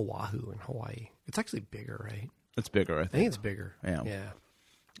Oahu in Hawaii. It's actually bigger, right? It's bigger. I think. I think it's bigger. Yeah. Yeah.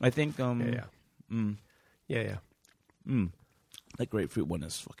 I think. Yeah. That grapefruit one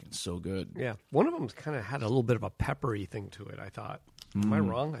is fucking so good. Yeah. One of them kind of had a little bit of a peppery thing to it, I thought. Am I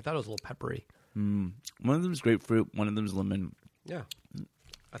wrong? I thought it was a little peppery. One of them's grapefruit. One of them's lemon. Yeah.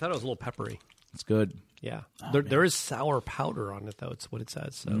 I thought it was a little peppery. It's good. Yeah. There is sour powder on it, though. It's what it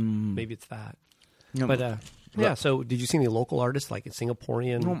says. So maybe it's that. No, But, yeah. So did you see any local artists, like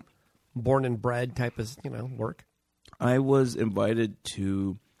Singaporean, born and bred type of, work? I was invited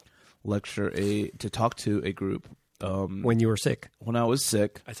to talk to a group. When you were sick. When I was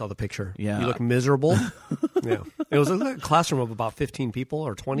sick. I saw the picture. Yeah. You look miserable. Yeah. It was a classroom of about 15 people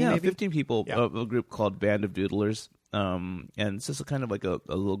or 20 maybe? 15 people. Yeah. A group called Band of Doodlers. And it's just kind of like a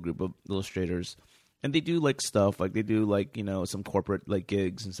little group of illustrators. And they do like stuff. Like they do like, some corporate like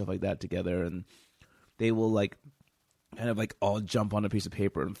gigs and stuff like that together. And they will like kind of like all jump on a piece of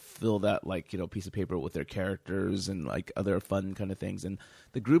paper and fill that like, piece of paper with their characters and like other fun kind of things. And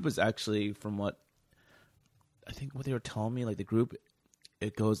the group is actually, from what I think what they were telling me, like the group,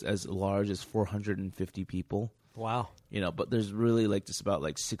 it goes as large as 450 people. Wow. But there's really like just about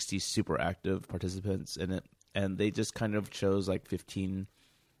like 60 super active participants in it. And they just kind of chose like 15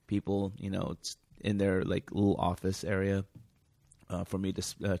 people, it's in their like little office area for me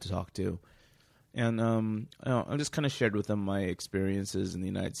to talk to. And I just kind of shared with them my experiences in the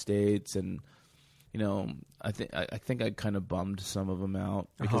United States, and I think I kind of bummed some of them out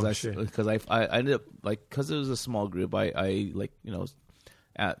because I ended up because it was a small group. I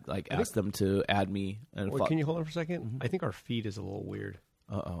asked them to add me. And can you hold on for a second? Mm-hmm. I think our feed is a little weird.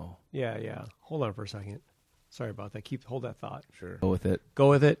 Uh-oh. Yeah. Hold on for a second. Sorry about that. Hold that thought. Sure. Go with it. Go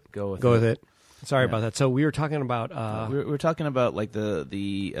with it. Sorry about that. So we were talking about we were talking about like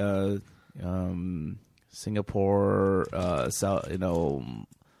the Singapore,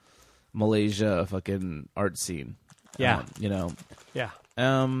 Malaysia fucking art scene. Yeah. Yeah.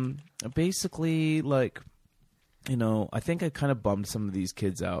 Basically, like, I think I kind of bummed some of these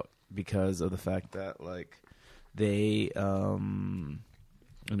kids out because of the fact that, like, they,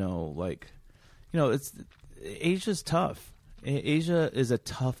 it's Asia's tough. Asia is a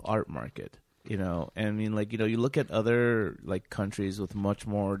tough art market. And I mean, like, you look at other like countries with much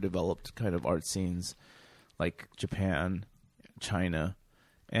more developed kind of art scenes, like Japan, China,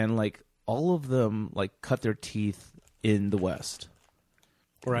 and like all of them like cut their teeth in the West,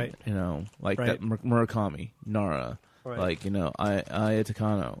 right? Like right. that Murakami, Nara, right. Like Aya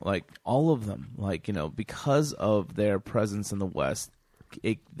Takano, like all of them, like because of their presence in the West,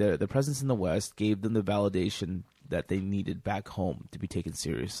 their presence in the West gave them the validation that they needed back home to be taken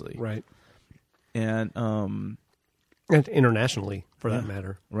seriously, right? And internationally, for that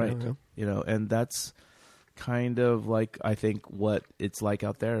matter, right? And that's kind of like I think what it's like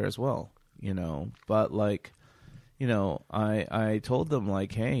out there as well, But like, I told them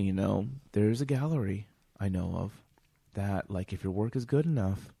like, hey, there's a gallery I know of that like if your work is good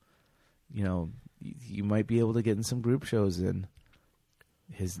enough, you might be able to get in some group shows in.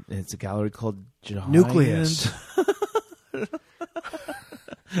 It's a gallery called Giant Nucleus.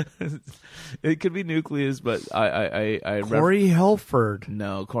 It could be Nucleus, but I Corey Helford.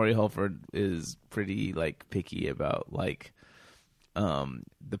 No, Corey Helford is pretty like picky about like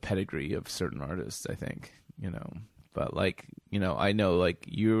the pedigree of certain artists, I think, But like, I know like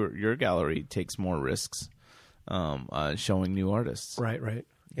your gallery takes more risks showing new artists. Right.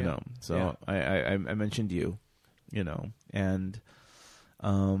 So yeah. I mentioned you, and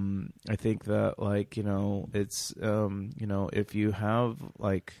I think that like, it's, if you have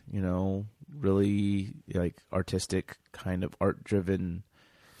like, really like artistic kind of art driven,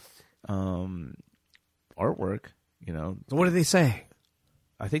 artwork, So what did they say?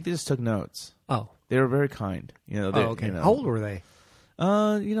 I think they just took notes. Oh, they were very kind. Okay. How old were they?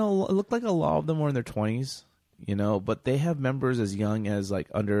 It looked like a lot of them were in their 20s, but they have members as young as like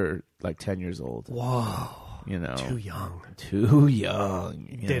under like 10 years old. Whoa. Too young.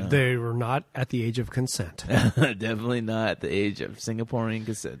 They were not at the age of consent. Definitely not at the age of Singaporean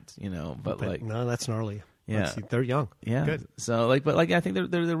consent, but like no, that's gnarly. Yeah, they're young. Yeah, good. So like, but like, I think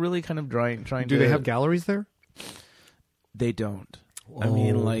they're really kind of trying. Do they have galleries there? They don't. Whoa. I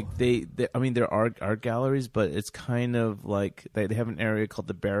mean, like there are art galleries, but it's kind of like they have an area called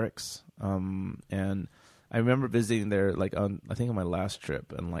the Barracks, and I remember visiting there like I think on my last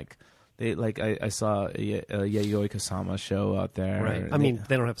trip, and like They like I saw a Yayoi Kusama show out there. Right. I mean,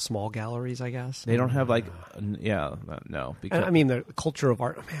 they don't have small galleries, I guess. They don't have like no. Because, and, I mean, the culture of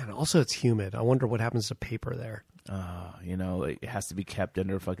art. Man, also it's humid. I wonder what happens to paper there. It has to be kept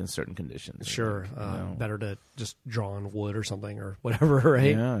under fucking certain conditions. Sure, better to just draw on wood or something or whatever,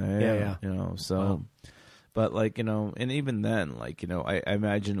 right? Yeah. Wow. But like and even then, like I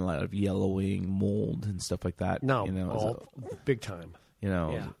imagine a lot of yellowing, mold, and stuff like that. No, big time.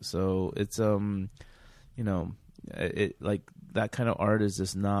 So it's it like that kind of art is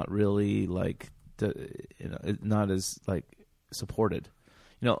just not really like not as like supported.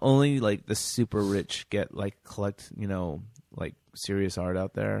 Only like the super rich get like collect like serious art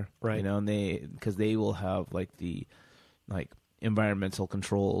out there, right? And because they will have like the like environmental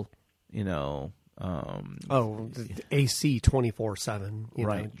control, AC 24/7,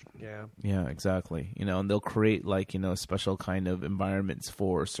 right? Yeah, exactly. And they'll create like special kind of environments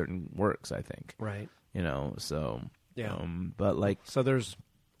for certain works, I think, right? So yeah, but like there's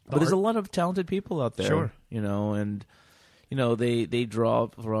a lot of talented people out there, sure, and they draw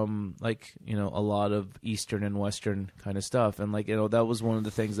from like a lot of Eastern and Western kind of stuff, and like that was one of the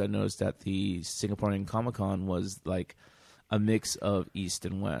things I noticed at the Singaporean Comic-Con was like a mix of East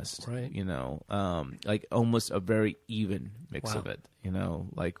and West, right? Like almost a very even mix of it,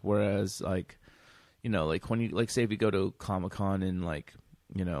 like whereas like like when you like say if you go to Comic-Con in like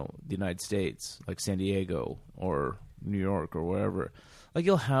the United States, like San Diego or New York or wherever, like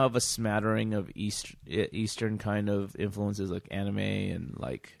you'll have a smattering of Eastern kind of influences like anime and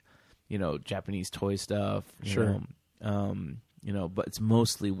like Japanese toy stuff, sure, but it's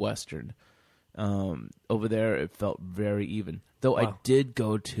mostly Western. Over there it felt very even, though. Wow. I did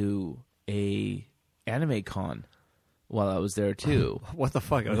go to a anime con while I was there too. What the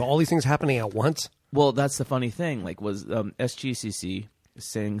fuck? Are all these things happening at once? Well, that's the funny thing. Like, was SGCC,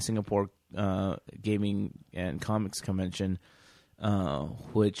 Singapore Gaming and Comics Convention,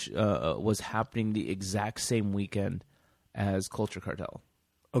 which was happening the exact same weekend as Culture Cartel.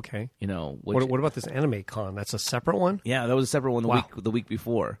 Okay. Which, what about this anime con? That's a separate one? Yeah, that was a separate one the week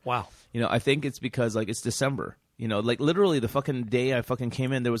before. Wow. I think it's because like it's December. Like literally the fucking day I fucking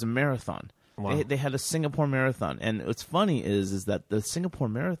came in, there was a marathon. Wow. They had a Singapore marathon, and what's funny is that the Singapore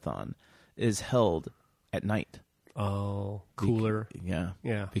marathon is held at night. Oh, cooler. Yeah.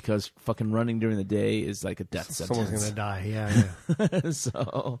 Because fucking running during the day is like a death sentence. Someone's gonna die. Yeah.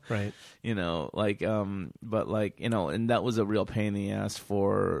 So right. But like and that was a real pain in the ass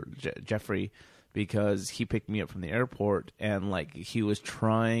for Jeffrey, because he picked me up from the airport and like he was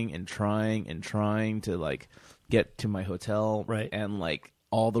trying to like get to my hotel, right? And like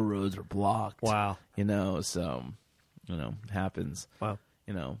all the roads were blocked. Wow. So happens. Wow.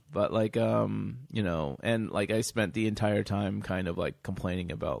 But like, and like I spent the entire time kind of like complaining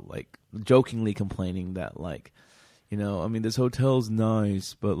about, like jokingly complaining that like, I mean, this hotel's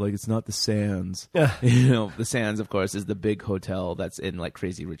nice, but like it's not the Sands. The Sands, of course, is the big hotel that's in like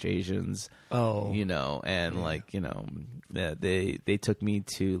Crazy Rich Asians. Oh, and like, they took me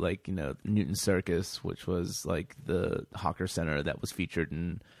to like, Newton Circus, which was like the hawker center that was featured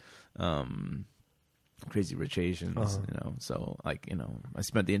in, Crazy Rich Asians, so like, I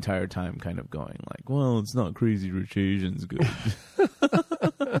spent the entire time kind of going like, well, it's not Crazy Rich Asians good.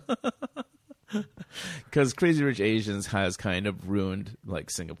 Because Crazy Rich Asians has kind of ruined like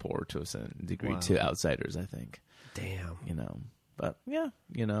Singapore to a certain degree to outsiders, I think. Damn. But yeah,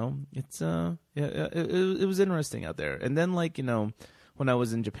 it's it was interesting out there. And then like, when I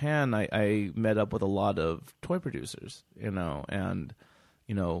was in Japan, I met up with a lot of toy producers, and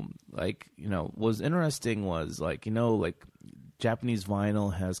what was interesting was like, like Japanese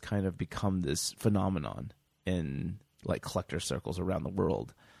vinyl has kind of become this phenomenon in like collector circles around the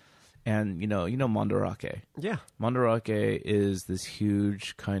world. And, Mandarake. Yeah. Mandarake is this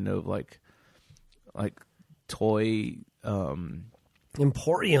huge kind of like toy,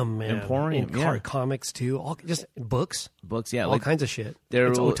 Emporium, man. Emporium, comics too. All just books, yeah, all kinds of shit.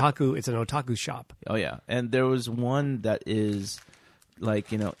 It's otaku. It's an otaku shop. Oh yeah, and there was one that is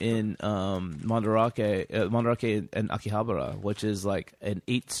like in Mandarake and Akihabara, which is like an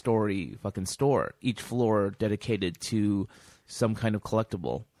 8-story fucking store. Each floor dedicated to some kind of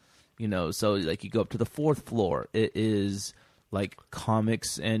collectible. So like you go up to the 4th floor, it is like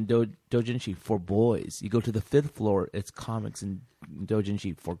comics and doujinshi for boys. You go to the 5th floor, it's comics and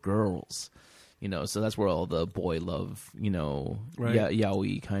doujinshi for girls. So that's where all the boy love, right.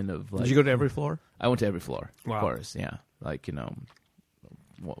 yaoi kind of. Like, did you go to every floor? I went to every floor, wow. Of course, yeah. Like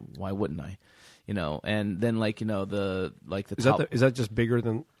why wouldn't I? And then like the top. Is that just bigger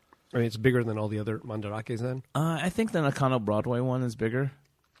than? I mean, it's bigger than all the other Mandarakes then. I think the Nakano Broadway one is bigger.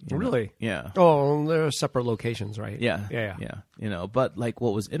 Really? Yeah. Oh, they're separate locations, right? Yeah. Yeah. You know, but like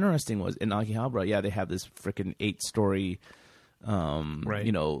what was interesting was in Akihabara, they have this freaking 8-story, Right.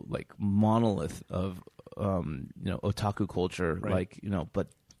 you know, like monolith of, you know, otaku culture, Right. like, you know, but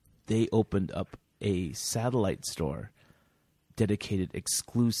they opened up a satellite store dedicated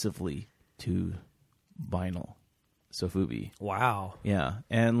exclusively to vinyl, Sofubi. Wow. Yeah,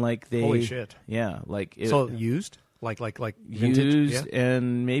 and like they, Holy shit. yeah, like it, So used? Like vintage? used Yeah?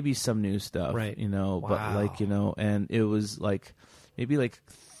 and maybe some new stuff, Right. You know, Wow. but like, you know, and it was like maybe like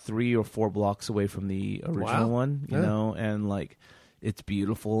 3 or 4 blocks away from the original Wow. one, you Yeah. know, and like it's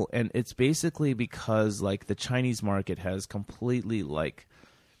beautiful, and it's basically because like the Chinese market has completely like,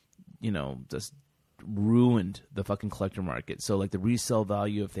 you know, just ruined the fucking collector market. So like the resale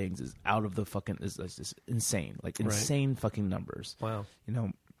value of things is out of the fucking is just insane, like insane fucking numbers. Wow. You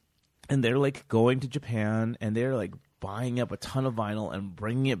know, and they're like going to Japan and they're like buying up a ton of vinyl and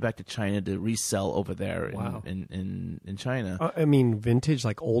bringing it back to China to resell over there in China. I mean, vintage,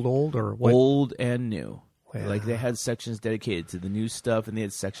 like old, or what? Old and new. Wow. Like they had sections dedicated to the new stuff and they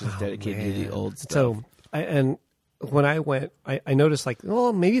had sections dedicated to the old stuff. So, when I went, I noticed like,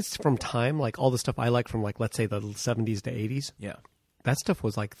 well, maybe it's from time, like all the stuff I like from like, let's say the 70s to 80s. Yeah. That stuff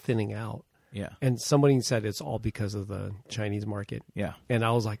was like thinning out. Yeah. And somebody said it's all because of the Chinese market. Yeah. And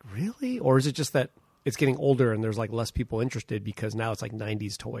I was like, really? Or is it just that it's getting older and there's like less people interested because now it's like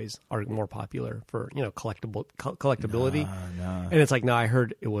 90s toys are more popular for, you know, collectability. Nah. And it's like, no, I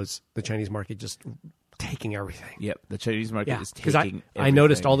heard it was the Chinese market just taking everything. Yep. The Chinese market is taking everything. I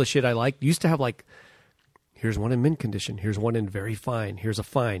noticed all the shit I liked. Used to have like, here's one in mint condition. Here's one in very fine. Here's a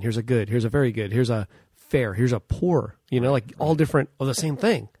fine. Here's a good. Here's a very good. Here's a fair. Here's a poor. You know, like all different of the same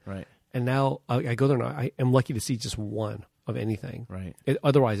thing. Right. And now I go there and I am lucky to see just one of anything. Right.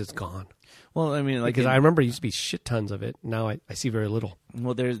 Otherwise, it's gone. Well, I mean, like Because I remember it used to be shit tons of it. Now I see very little.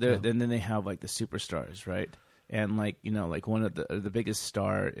 well, and then they have like the superstars, right? And like, you know, like one of the biggest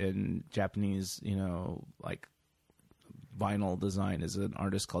star in Japanese, you know, like vinyl design is an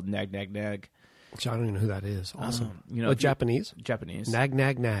artist called Nag Nag Nag. Which I don't even know who that is. Awesome. You know, Japanese? Japanese. Nag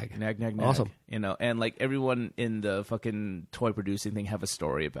Nag Nag. Nag Nag Nag. Awesome. You know, and like everyone in the fucking toy producing thing have a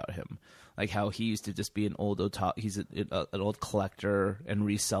story about him, like how he used to just be an old he's an old collector and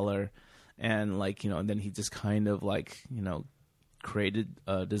reseller, and like, you know, and then he just kind of like, you know, created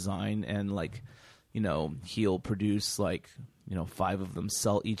a design and like, you know, he'll produce like, you know, 5 of them,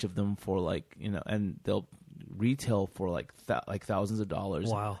 sell each of them for like, you know, and they'll retail for like thousands of dollars.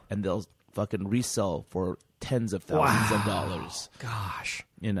 Wow. And they'll fucking resell for tens of thousands of dollars. Gosh.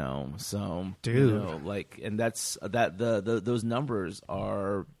 You know, so Dude. you know, like, and that's those numbers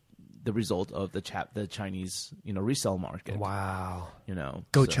are the result of the Chinese, you know, resale market. Wow. You know,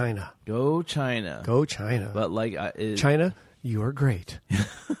 Go so- China. go China, Go China. But like, China, you are great.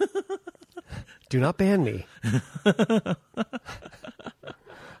 Do not ban me.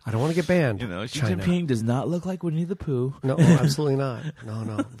 I don't want to get banned. you know, Xi China. Jinping does not look like Winnie the Pooh. No, absolutely not.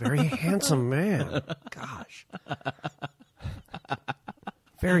 No. Very handsome man. Gosh.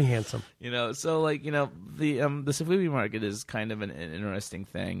 Very handsome. You know, so like, you know, the Sofubi market is kind of an interesting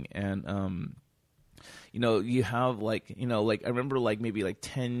thing, and you know, you have like, you know, like I remember like maybe like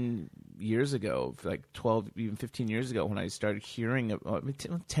 10 years ago, like 12, even 15 years ago, when I started hearing about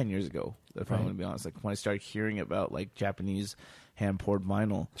 10 years ago, if I'm going to be honest, like when I started hearing about like Japanese hand poured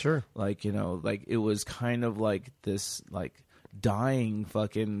vinyl, Sure. like, you know, like it was kind of like this like dying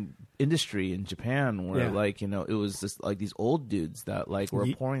fucking industry in Japan where Yeah. like, you know, it was just like these old dudes that like were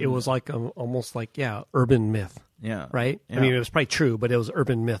pouring. It was like almost like, urban myth, yeah, right? Yeah. I mean, it was probably true, but it was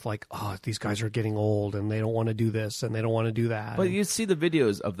urban myth like, oh, these guys are getting old and they don't want to do this and they don't want to do that. But And- you'd see the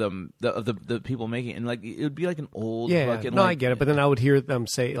videos of them, of the people making it, and like it would be like an old yeah, fucking, no, like, I get it. But then I would hear them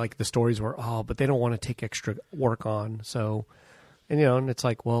say, like, the stories were, oh, but they don't want to take extra work on. So, and, you know, and it's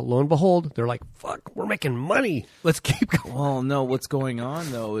like, well, lo and behold, they're like, fuck, we're making money. Let's keep going. Well, no, what's going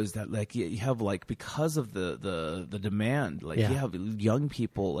on though is that like you have like, because of the demand, like Yeah. you have young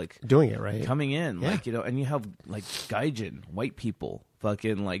people like Doing it, right? coming in, Yeah. like, you know, and you have like gaijin, white people,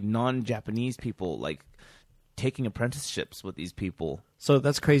 fucking like non-Japanese people, like taking apprenticeships with these people. So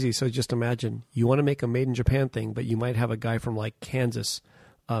that's crazy. So just imagine you want to make a made in Japan thing, but you might have a guy from like Kansas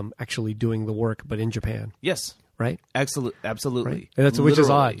actually doing the work, but in Japan, Yes, right? absolutely. Right. And that's which is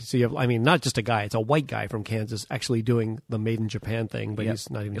Literally. odd. So you have, I mean, not just a guy; it's a white guy from Kansas actually doing the made in Japan thing, but Yeah. he's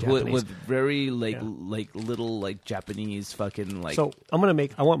not even with, Japanese. with very like Yeah. like little like Japanese fucking like. So I'm gonna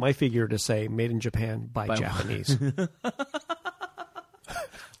make. I want my figure to say "Made in Japan" by Japanese.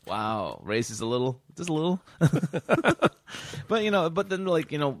 Wow, racist a little, just a little. But you know, but then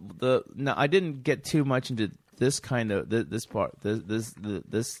like, you know, I didn't get too much into this kind of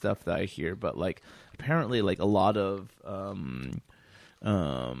this stuff that I hear, but like apparently like a lot of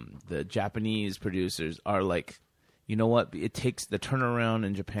the Japanese producers are like, you know what? It takes the turnaround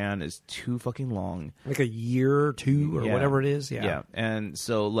in Japan is too fucking long, like a year or two or whatever it is. Yeah, and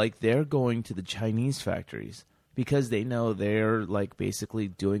so like they're going to the Chinese factories because they know they're like basically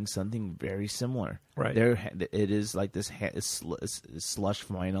doing something very similar. Right. It is like this slush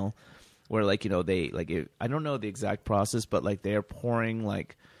vinyl, where like, you know, they like I don't know the exact process, but like they're pouring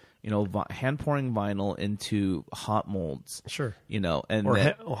like, you know, hand pouring vinyl into hot molds. Sure. You know, and or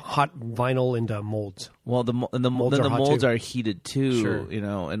hot vinyl into molds. Well, the molds too. are heated too. Sure. You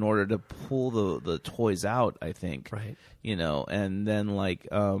know, in order to pull the toys out, I think. Right. You know, and then like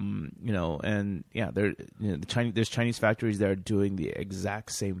you know, and yeah, there's Chinese factories that are doing the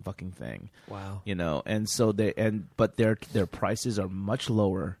exact same fucking thing. Wow. You know, and so but their prices are much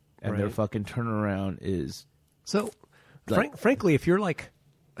lower, and their fucking turnaround is so. Like, frankly, if you're like,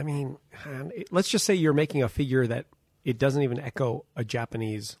 I mean, let's just say you're making a figure that it doesn't even echo a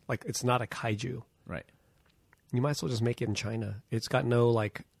Japanese, like it's not a kaiju. Right. You might as well just make it in China. It's got no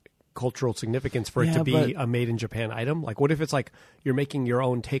like cultural significance for it to be a made in Japan item. Like, what if it's like you're making your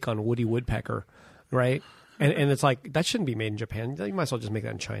own take on Woody Woodpecker, right? And it's like that shouldn't be made in Japan. You might as well just make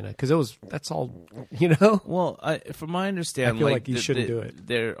that in China because that's all, you know. Well, from my understanding, I feel like you shouldn't do it.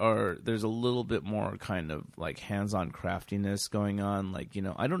 There's a little bit more kind of like hands-on craftiness going on. Like, you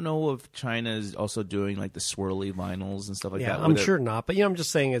know, I don't know if China is also doing like the swirly vinyls and stuff like that. Yeah, I'm sure not. But you know, I'm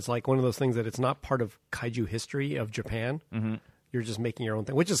just saying it's like one of those things that it's not part of kaiju history of Japan. Mm-hmm. You're just making your own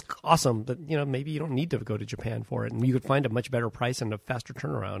thing, which is awesome. But you know, maybe you don't need to go to Japan for it, and you could find a much better price and a faster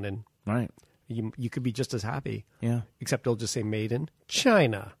turnaround. And right. You could be just as happy. Yeah. Except it'll just say made in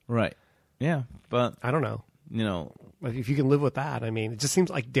China. Right. Yeah. But I don't know. You know, if you can live with that, I mean, it just seems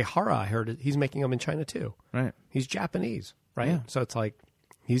like Dehara, I heard he's making them in China too. Right. He's Japanese, right? Yeah. So it's like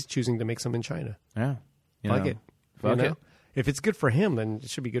he's choosing to make some in China. Yeah. Fuck it. Fuck it. If it's good for him, then it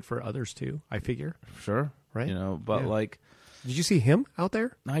should be good for others too, I figure. Sure. Right. You know, but like, did you see him out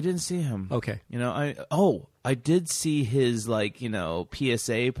there? I didn't see him. Okay. You know, I did see his like, you know,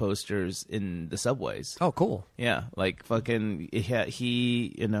 PSA posters in the subways. Oh, cool. Yeah, like fucking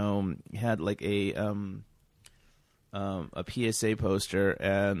he you know, had like a PSA poster,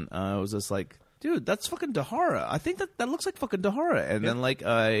 and I was just like, dude, that's fucking Dahara. I think that looks like fucking Dahara. And then like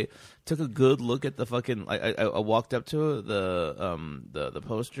I took a good look at the fucking I walked up to the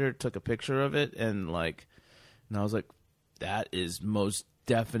poster, took a picture of it, and I was like, that is most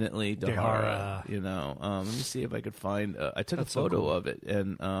definitely Dahara. You know, let me see if I could find. I took a photo of it,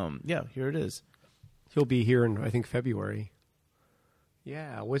 and yeah, here it is. He'll be here in I think February.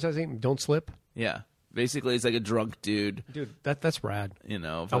 Yeah, what's that name? Don't Slip. Yeah, basically, it's like a drunk dude. Dude, that's rad. You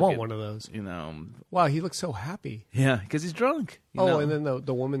know, I want one of those. You know, wow, he looks so happy. Yeah, because he's drunk. You know? And then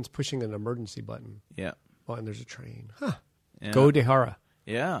the woman's pushing an emergency button. Yeah. Oh, and there's a train. Huh. Yeah. Go Dehara.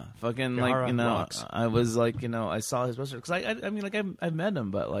 Yeah, fucking Dehara like, you know, rocks. I was like, you know, I saw his poster because I mean, like I've met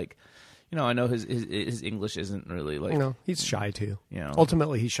him, but like, you know, I know his English isn't really like, you know, he's shy too. You know,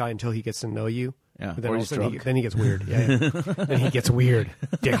 ultimately he's shy until he gets to know you. Yeah, but then or he's drunk. Then he gets weird. Yeah, then he gets weird.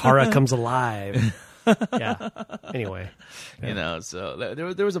 Dehara comes alive. Yeah. Anyway, you know, so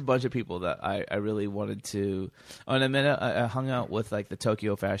there was a bunch of people that I really wanted to. Oh, and I hung out with like the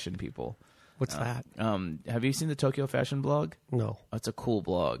Tokyo fashion people. What's that? Have you seen the Tokyo Fashion blog? No. It's a cool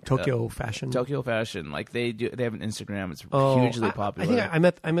blog. Tokyo Fashion. Tokyo Fashion, like they have an Instagram. It's hugely popular. I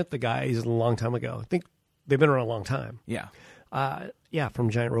think I met the guys a long time ago. I think they've been around a long time. Yeah. Yeah, from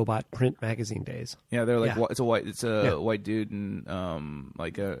Giant Robot print magazine days. Yeah, they're like it's a white dude and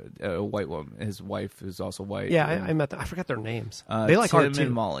like a white woman. His wife is also white. Yeah, I met them. I forgot their names. They like Tim art too.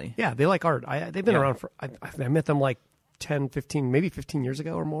 and Molly. Yeah, they like art. They've been around for. I met them like 10, 15, maybe 15 years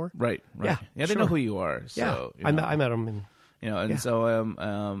ago or more. Right. Yeah, they know who you are. So, yeah, you know. I met them. And, you know, and so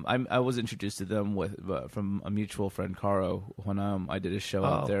I was introduced to them from a mutual friend, Caro, when I did a show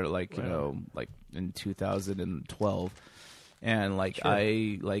out there, like you know, like in 2012, and like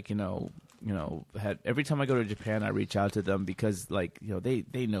I like you know had every time I go to Japan, I reach out to them because like you know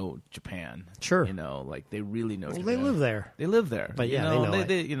they know Japan. Sure. You know, like they really know. Japan. They live there. They live there. But yeah,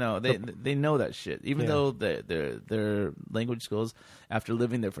 they know they know that shit. Even though their language skills after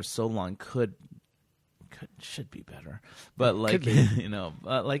living there for so long should be better, but like you know,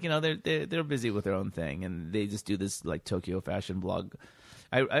 they're busy with their own thing, and they just do this like Tokyo Fashion blog.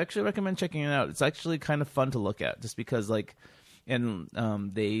 I actually recommend checking it out. It's actually kind of fun to look at, just because like, and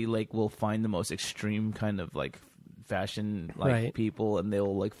they like will find the most extreme kind of like fashion like people, and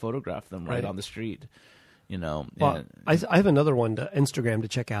they'll like photograph them right on the street. You know, well, I have another one to Instagram to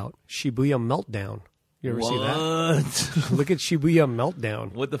check out. Shibuya Meltdown. You ever see that? Look at Shibuya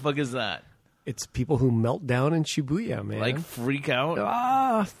Meltdown. What the fuck is that? It's people who melt down in Shibuya, man. Like freak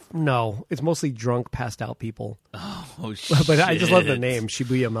out? No. It's mostly drunk, passed out people. Oh, shit. But I just love the name,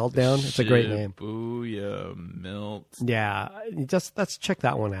 Shibuya Meltdown. It's a great name. Shibuya Melt. Yeah. Let's check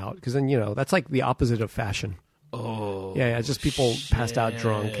that one out. Because then, that's like the opposite of fashion. Oh. Yeah, it's just people passed out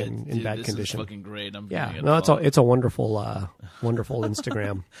drunk and in bad condition. This is fucking great. It's a wonderful wonderful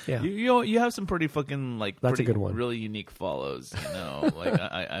Instagram. Yeah. You have some pretty fucking that's a good one. Really unique follows, Like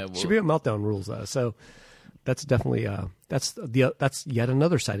I will. Shibuya Meltdown rules though. So that's definitely that's yet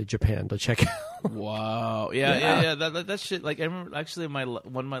another side of Japan to check out. Wow. Yeah. That shit, like I remember actually my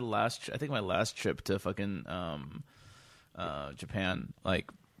last trip to fucking Japan,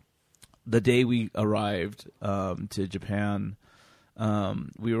 like the day we arrived to Japan,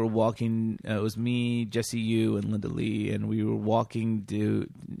 we were walking. It was me, Jesse Yu, and Linda Lee, and we were walking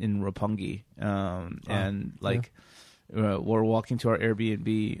in Roppongi, we're walking to our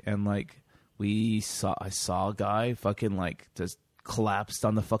Airbnb, and like I saw a guy fucking like just collapsed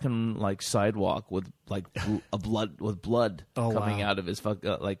on the fucking like sidewalk with like blood coming out of his with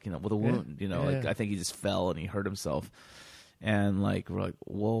a wound. I think he just fell and he hurt himself. And like we're like,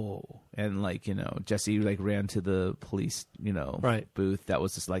 whoa, and like Jesse like ran to the police booth that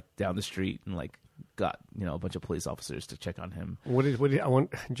was just like down the street and like got a bunch of police officers to check on him.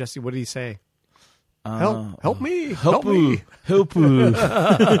 Jesse? What did he say? Help me! Help me!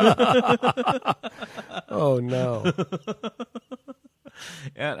 Oh no!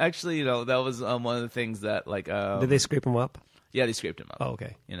 And actually, that was one of the things that like. Did they scrape him up? Yeah, they scraped him up. Oh,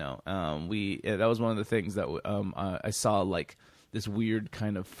 okay. That was one of the things that I saw, like this weird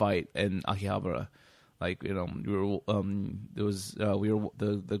kind of fight in Akihabara. Like we were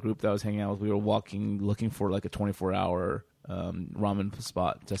the group that I was hanging out with. We were walking, looking for like a 24-hour ramen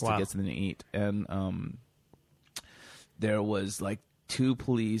spot just to get something to eat, and there was like two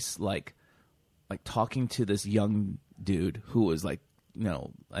police like talking to this young dude who was like.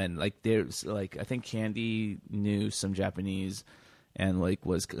 And like there's like I think Candy knew some Japanese and like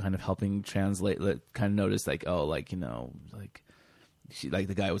was kind of helping translate. Kind of noticed like she like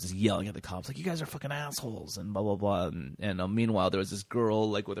the guy was just yelling at the cops like you guys are fucking assholes and blah blah blah. And meanwhile there was this girl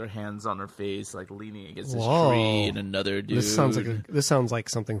like with her hands on her face like leaning against this tree and another dude. This sounds like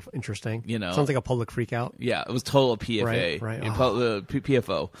something interesting. Sounds like a public freak out. Yeah, it was total PFA. Right.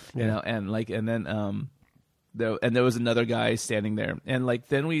 PFO. And then there was another guy standing there, and like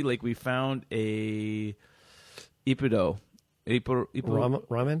then we found a Ippudo.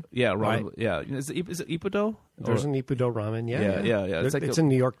 Ramen? Yeah, ramen. Right. Yeah, is it Ippudo? There's an Ippudo ramen. Yeah. It's in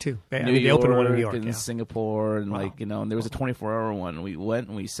New York too. They opened one in New York, and Singapore, and and there was a 24-hour one. We went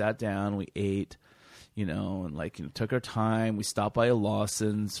and we sat down, we ate. And took our time. We stopped by a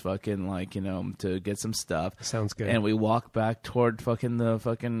Lawson's, to get some stuff. Sounds good. And we walked back toward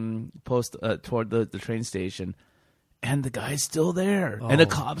the post, toward the train station, and the guy's still there, and the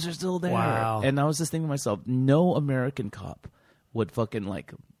cops are still there. Wow. And I was just thinking to myself, no American cop would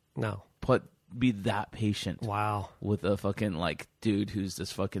be that patient. Wow. With a fucking dude who's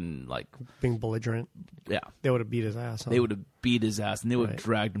just fucking being belligerent. Yeah. They would have beat his ass. Huh? They would have beat his ass, and they would have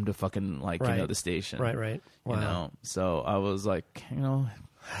dragged him to fucking the station. Right. Wow. So I was like,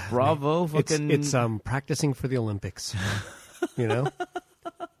 bravo, fucking. It's practicing for the Olympics. That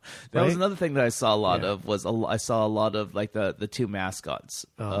was another thing that I saw a lot of. I saw a lot of the two mascots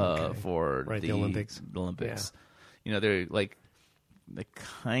for the Olympics. Yeah. They're the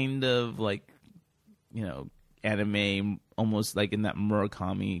kind of anime, almost like in that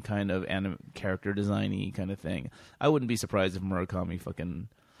Murakami kind of character designy kind of thing. I wouldn't be surprised if Murakami fucking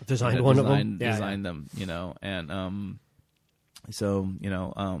designed one of them. Designed them, and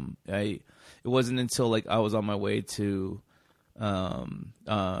it wasn't until I was on my way to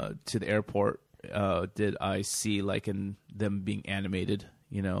the airport did I see in them being animated,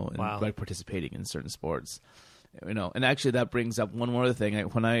 and participating in certain sports. And actually that brings up one more thing.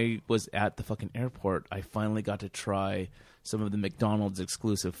 When I was at the fucking airport, I finally got to try some of the McDonald's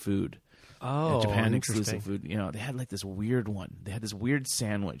exclusive food. Oh, Japan exclusive food. They had this weird one. They had this weird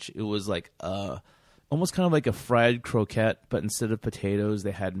sandwich. It was almost kind of like a fried croquette, but instead of potatoes,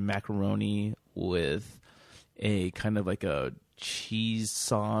 they had macaroni with a kind of like a cheese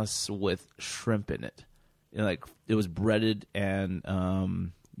sauce with shrimp in it. It was breaded and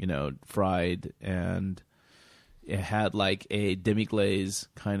fried, and it had a demi-glaze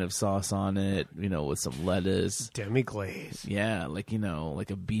kind of sauce on it, with some lettuce. Demi-glaze. Yeah, like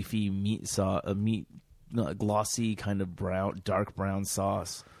a beefy meat sauce, glossy kind of dark brown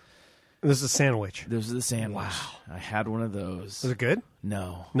sauce. This is a sandwich. This is a sandwich. Wow. I had one of those. Was it good?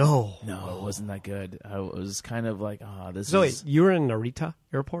 No. No. It wasn't that good. I was kind of like, this So is... wait, you were in Narita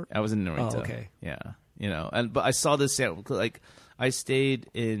Airport? I was in Narita. Oh, okay. Yeah. But I saw this sandwich. Like, I stayed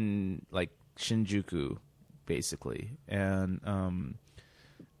in, like, Shinjuku, basically. And,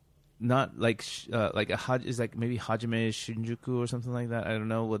 not like is like maybe Hajime Shinjuku or something like that. I don't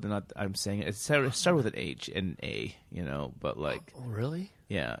know whether or not I'm saying it. It started with an H and A, but like. Oh, really?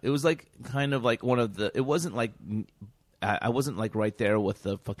 Yeah, it was like kind of like one of the. It wasn't like I wasn't like right there with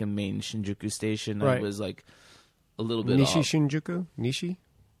the fucking main Shinjuku station. Right. I was like a little bit Nishi off. Shinjuku? Nishi?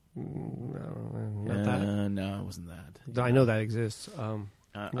 No, not that. No, it wasn't that. I know that exists.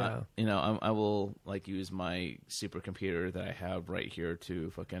 Yeah. I will like use my supercomputer that I have right here to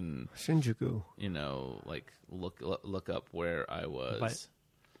fucking Shinjuku. Like look up where I was.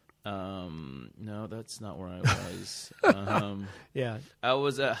 No, that's not where I was. Yeah, I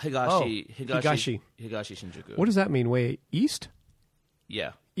was at Higashi Shinjuku. What does that mean? Wait, east?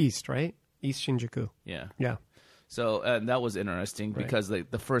 Yeah, east, right? East Shinjuku. Yeah. So that was interesting because like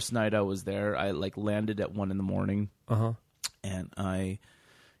the first night I was there, I like landed at 1 a.m. And I.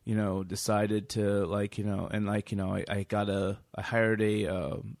 Decided to I hired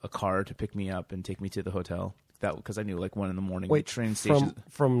a car to pick me up and take me to the hotel. That because I knew like 1 a.m. Wait, train station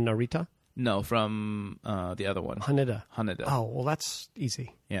from Narita? No, from the other one, Haneda. Oh, well, that's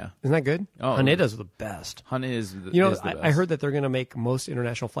easy. Yeah, isn't that good? Oh, Haneda's the best. Haneda is the best. I heard that they're going to make most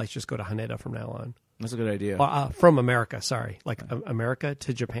international flights just go to Haneda from now on. That's a good idea. From America, sorry, America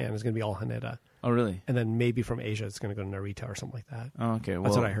to Japan is going to be all Haneda. Oh, really? And then maybe from Asia, it's going to go to Narita or something like that. Oh, okay. Well,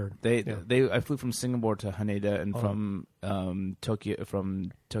 that's what I heard. I flew from Singapore to Haneda and from Tokyo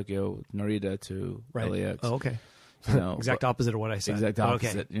Narita to LAX. Oh, okay. Exact opposite of what I said. Exact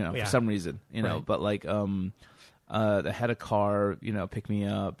opposite. Okay. For some reason, But like, I had a car, pick me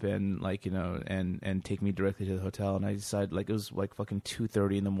up and like, and take me directly to the hotel. And I decided like it was like fucking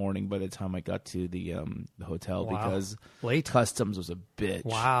 2:30 in the morning by the time I got to the hotel because late customs was a bitch.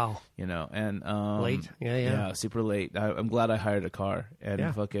 Wow. And late. Yeah, super late. I'm glad I hired a car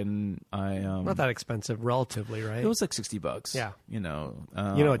and fucking not that expensive relatively, right? It was like $60. Yeah.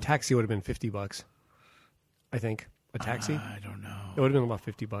 A taxi would have been $50. I think a taxi. I don't know. It would have been about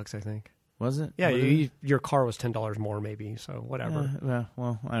 $50. I think. Was it? Yeah, your car was $10 more, maybe. So whatever.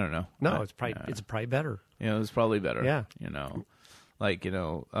 Well, I don't know. No, it's probably better. It was probably better. Yeah.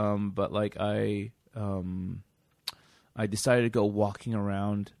 But like I decided to go walking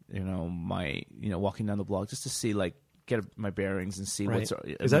around, walking down the block just to see like get my bearings and see what's.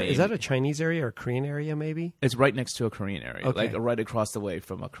 Is that a Chinese area or a Korean area? Maybe it's right next to a Korean area, okay. like right across the way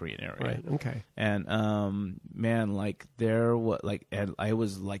from a Korean area. Right. Okay. And man, like and I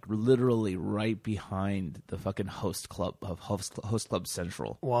was like literally right behind the fucking Host Club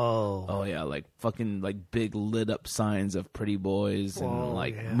Central. Whoa. Oh yeah, like fucking like big lit up signs of pretty boys and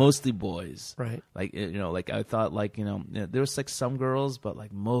yeah. mostly boys. Right. Like like I thought like there was like some girls, but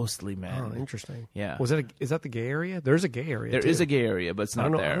like mostly men. Oh, interesting. Yeah. Is that the gay area? There's a gay area. There is a gay area, but it's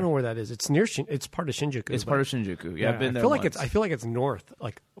not there. I don't know where that is. It's near. It's part of Shinjuku. It's part of Shinjuku. Yeah, I've been there. I feel like it's north.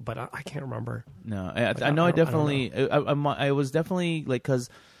 Like, but I can't remember. No, I know. I was definitely like because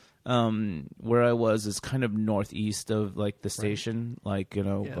where I was is kind of northeast of like the station, like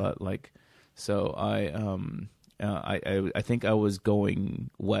but like so I think I was going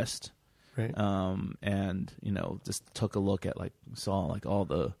west, right? And just took a look at saw all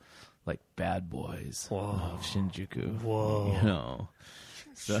the like bad boys of Shinjuku. Whoa.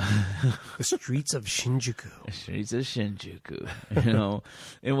 So the streets of Shinjuku.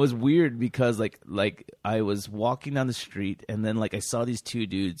 It was weird because like I was walking down the street and then like I saw these two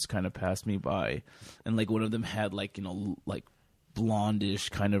dudes kind of pass me by, and like one of them had like blondish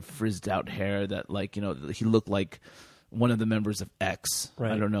kind of frizzed out hair that he looked like one of the members of X.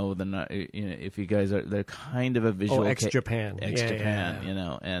 Right. I don't know if you guys they're kind of a visual X-Japan. X-Japan,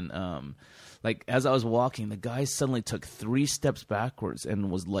 and like as I was walking, the guy suddenly took 3 steps backwards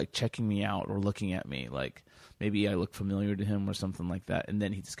and was like checking me out or looking at me like maybe I looked familiar to him or something like that, and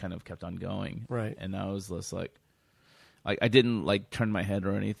then he just kind of kept on going. Right. And I was just like I didn't like turn my head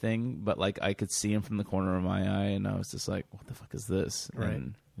or anything, but like I could see him from the corner of my eye, and I was just like, what the fuck is this? Right.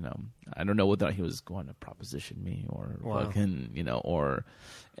 And I don't know whether he was going to proposition me or fucking, or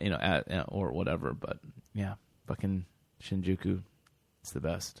or whatever. But yeah, fucking Shinjuku, it's the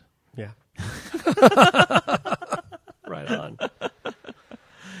best. Yeah. Right on.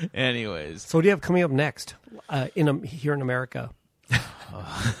 Anyways, so what do you have coming up next here in America?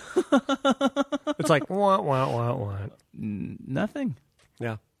 It's like wah. Nothing.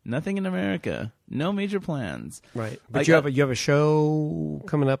 Yeah. Nothing in America. No major plans. Right. But you have a show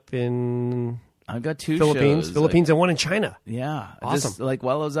coming up in I've got 2 Philippines, shows. Philippines, and one in China. Yeah. Awesome. Just,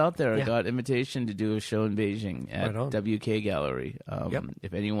 while I was out there, I got invitation to do a show in Beijing at WK Gallery.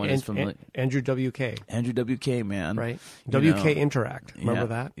 If anyone is familiar. Andrew WK. Andrew WK, man. Right. WK Interact. Remember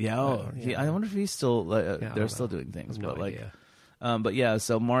that? Yeah. I wonder if he's still, they're still doing things. No idea. But yeah,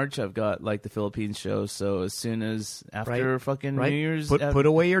 so March I've got the Philippines show. So as soon as after fucking New Year's, put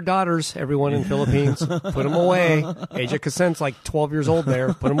away your daughters, everyone in Philippines. Put them away. Asia Consent's 12 years old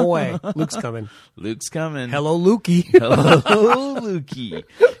there. Put them away. Luke's coming. Hello, Lukey. Hello, Lukey.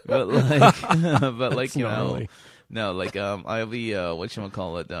 But I'll be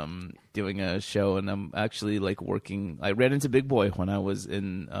doing a show, and I'm actually working. I ran into Big Boy when I was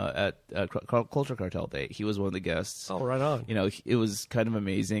in at Culture Cartel Day. He was one of the guests. Oh, right on. It was kind of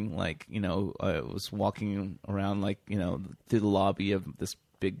amazing. I was walking around through the lobby of this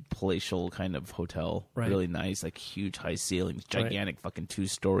big palatial kind of hotel, really nice, huge high ceilings, gigantic fucking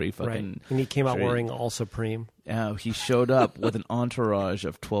 2-story fucking. And he came out wearing All Supreme. He showed up with an entourage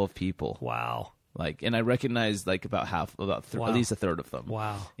of 12 people. Wow. And I recognized at least a third of them.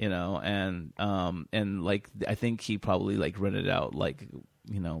 Wow. And I think he probably rented out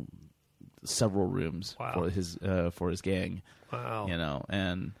several rooms for his gang. Wow.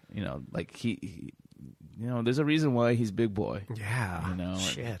 He there's a reason why he's Big Boy. Yeah.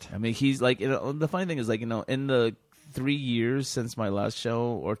 Shit. I mean, he's the funny thing is in the 3 years since my last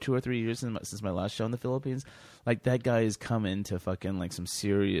show, or 2 or 3 years since my last show in the Philippines, that guy has come into fucking some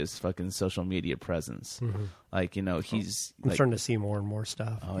serious fucking social media presence. Mm-hmm. He's I'm starting to see more and more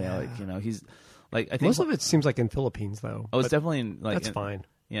stuff. Oh yeah, he's I think most of it seems like in Philippines though. Oh, it's definitely in, that's fine.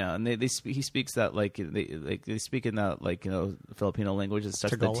 Yeah, and he speaks that they speak in that Filipino language. It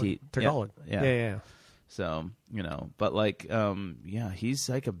starts Tagalog. with the T. Tagalog. Yeah. So but he's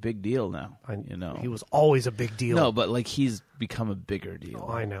a big deal now. He was always a big deal. No, but he's become a bigger deal.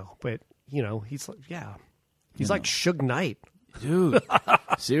 Oh, I know, but he's he's like Suge Knight, dude.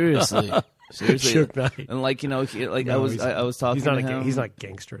 Seriously, Suge Knight. And I was talking. He's not to him. He's not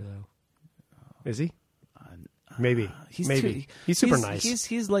gangster though, is he? Maybe. He's super nice.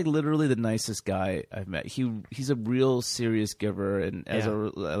 He's literally the nicest guy I've met. He's a real serious giver, and as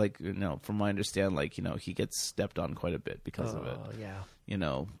from my understanding, he gets stepped on quite a bit because of it. Yeah.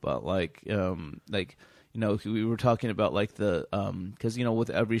 But we were talking about the because with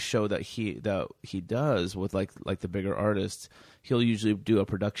every show that he does with the bigger artists, he'll usually do a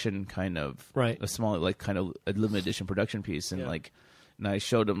production kind of a small kind of a limited edition production piece, and and I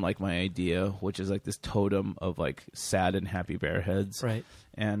showed him my idea, which is this totem of sad and happy bear heads. Right.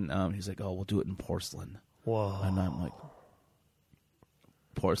 And he's like, "Oh, we'll do it in porcelain." Whoa. And I'm like,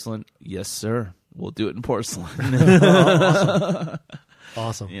 "Porcelain? Yes, sir. We'll do it in porcelain."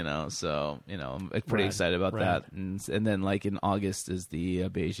 Awesome. So I'm pretty excited about that. And then in August is the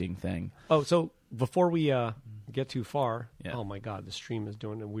Beijing thing. Oh, so before we get too far, oh my God, the stream is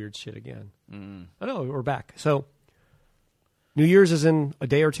doing a weird shit again. I know, we're back. So New Year's is in a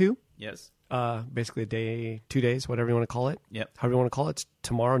day or two. Yes. Basically a day, 2 days, whatever you want to call it. Yep. However you want to call it. It's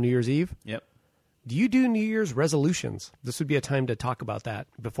tomorrow, New Year's Eve. Yep. Do you do New Year's resolutions? This would be a time to talk about that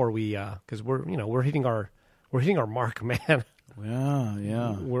before we, because we're hitting our mark, man.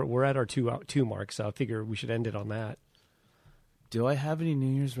 Yeah. We're at our two mark, so I figure we should end it on that. Do I have any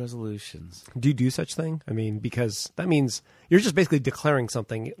New Year's resolutions? Do you do such thing? I mean, because that means you're just basically declaring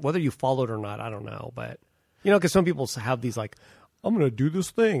something, whether you follow it or not. I don't know, but. Because some people have these I'm going to do this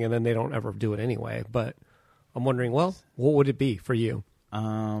thing, and then they don't ever do it anyway. But I'm wondering, what would it be for you?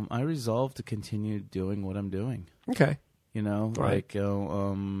 I resolve to continue doing what I'm doing. Okay. Right.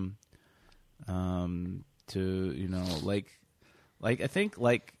 I think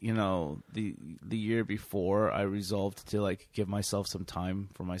the year before I resolved to give myself some time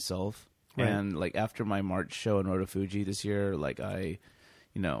for myself. Right. And after my March show in Rotofuji this year, I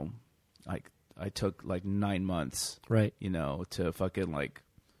took 9 months, right? To fucking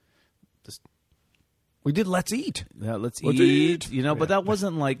just. We did Let's Eat. Yeah, let's eat. But that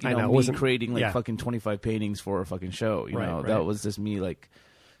wasn't me creating fucking 25 paintings for a fucking show. Right. That was just me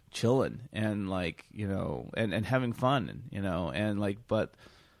chilling and and having fun. But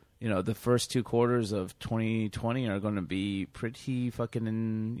the first 2 quarters of 2020 are going to be pretty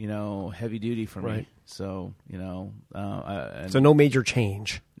fucking heavy duty for me. So so no major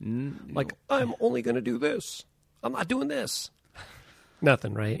change. I'm only going to do this. I'm not doing this.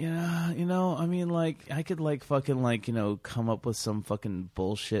 Nothing, right? Yeah, I mean, I could fucking come up with some fucking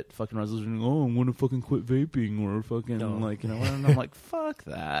bullshit fucking resolution. Oh, I'm gonna fucking quit vaping or fucking and I'm like, fuck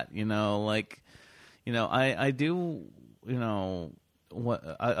that. I do what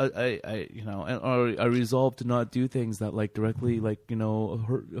I you know, or I resolve to not do things that like directly like, you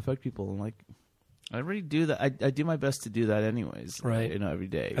know, affect people. And like I already do that. I do my best to do that anyways. Right. You know, every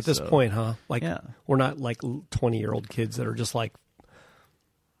day. At this point, huh? Like yeah. We're not like 20-year-old kids that are just like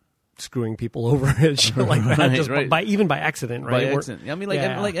screwing people over and shit like that, Right, just right. by accident, right? By accident. I mean, like,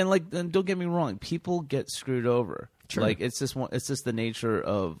 Yeah. and don't get me wrong. People get screwed over. Sure. Like, it's just the nature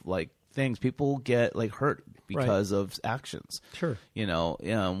of like things. People get like hurt because of actions. Sure. You know,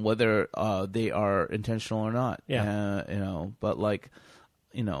 whether they are intentional or not. Yeah. You know, but like,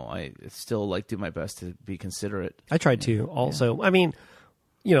 you know, I still like do my best to be considerate. I tried to also. Yeah. I mean,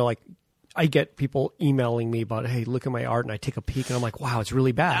 you know, like I get people emailing me about, hey, look at my art, and I take a peek, and I'm like, wow, it's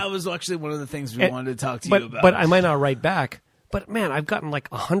really bad. That was actually one of the things we wanted to talk to you about. But I might not write back. But man, I've gotten like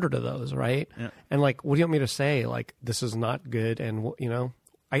 100 of those, right? Yeah. And like, what do you want me to say? Like, this is not good, and you know,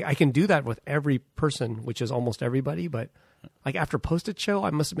 I can do that with every person, which is almost everybody. But like after Post-it Show,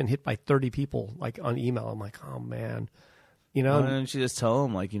 I must have been hit by 30 people like on email. I'm like, oh man, you know. Why don't you just tell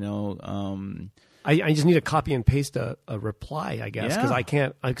them, like, you know. I just need to copy and paste a reply, I guess, because I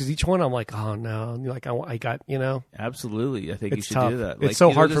can't. Because each one, I'm like, oh no, like I got, you know. Absolutely, I think you should tough. do that. It's like, so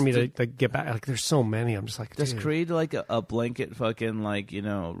you know, hard for me to get back. Like, there's so many. I'm just like, just dude. create like a blanket fucking like, you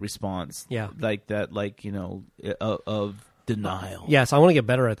know, response. Yeah, like that, like, you know, of denial. Yes, I want to get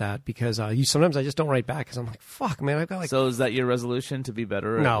better at that because sometimes I just don't write back because I'm like, fuck, man, I've got like. So is that your resolution to be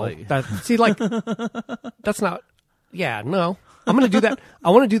better? No, at, like... see, like that's not. Yeah, no, I'm going to do that. I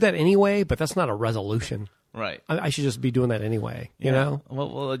want to do that anyway, but that's not a resolution. Right. I should just be doing that anyway. You know.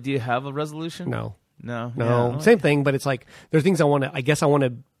 Well, do you have a resolution? No. No. Yeah. Same thing, but it's like there are things I want to. I guess I want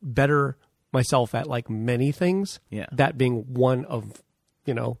to better myself at like many things. Yeah. That being one of,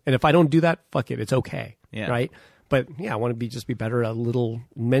 you know, and if I don't do that, fuck it, it's okay. Yeah. Right. But yeah, I want to just be better at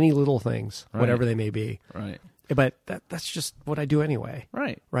many little things, whatever they may be. Right. But that's just what I do anyway.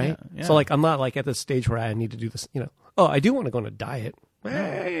 Right. Right. Yeah. So like I'm not like at the stage where I need to do this. You know. Oh, I do want to go on a diet.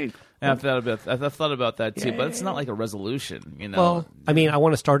 Hey. Yeah, I've thought about that too, but it's not like a resolution, you know. Well, I mean, I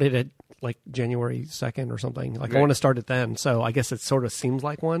want to start it at like January 2nd or something. Like, right. I want to start it then. So I guess it sort of seems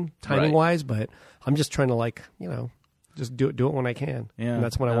like one timing wise, but I'm just trying to like, you know, just do it when I can. Yeah, and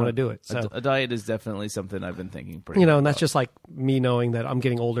that's when I want to do it. So a diet is definitely something I've been thinking pretty. You know, and that's just like me knowing that I'm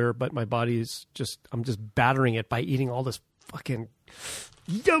getting older, but my body is I'm just battering it by eating all this fucking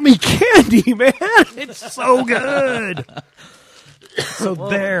yummy candy, man. It's so good. So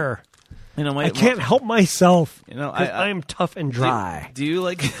there. You know, I can't help myself. You know, I'm tough and dry. Do you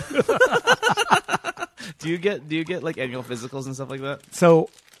like? do you get like annual physicals and stuff like that? So,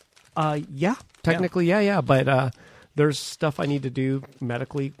 yeah, technically, yeah. But there's stuff I need to do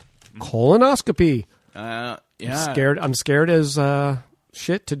medically. Colonoscopy. Yeah. I'm scared as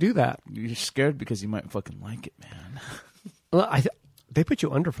shit to do that. You're scared because you might fucking like it, man. Well, they put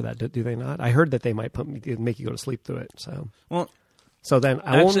you under for that, do they not? I heard that they might make you go to sleep through it. So then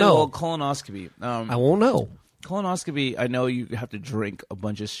I won't know. Colonoscopy. I won't know. Colonoscopy, I know you have to drink a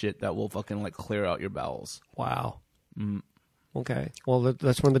bunch of shit that will fucking like clear out your bowels. Wow. Okay. Well,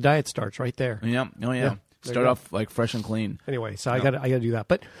 that's when the diet starts, right there. Yeah. Oh yeah. Start off like fresh and clean. Anyway, so I got to do that.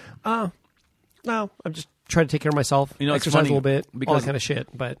 But no, I'm just trying to take care of myself. You know, exercise a little bit, all that kind of shit.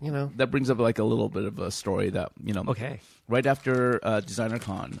 But you know, that brings up like a little bit of a story that you know. Okay. Right after Designer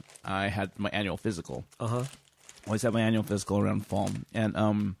Con, I had my annual physical. Always have my annual physical around fall,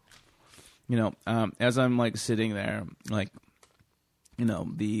 and you know, as I'm like sitting there, like, you know,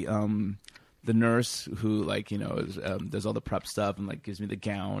 the nurse who like, you know, is, does all the prep stuff and like gives me the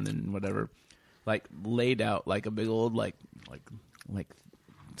gown and whatever, like laid out like a big old like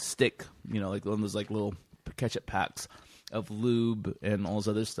stick, you know, like one of those like little ketchup packs of lube and all this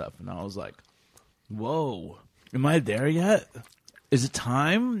other stuff, and I was like, whoa, am I there yet? Is it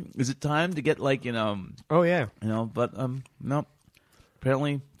time? Is it time to get like, you know? Oh yeah. You know, but no.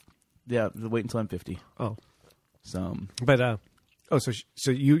 Apparently, yeah. Wait until I'm 50. Oh. So. But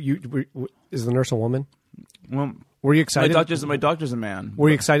so you is the nurse a woman? Well, were you excited? My doctor's a man. Were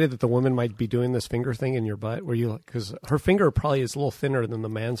you excited that the woman might be doing this finger thing in your butt? Were you, because her finger probably is a little thinner than the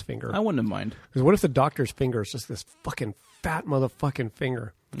man's finger. I wouldn't mind. Because what if the doctor's finger is just this fucking fat motherfucking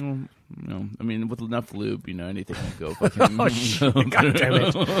finger? No, I mean, with enough lube, you know, anything can go fucking... Oh, shit. God damn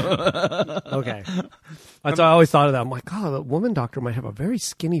it. Okay. That's why I always thought of that. I'm like, oh, the woman doctor might have a very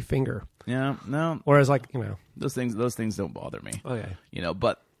skinny finger. Yeah, no. Whereas, like, you know... Those things don't bother me. Okay. You know,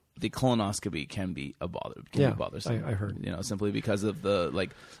 but the colonoscopy can be a bother. Be bothersome. I heard. You know, simply because of the, like,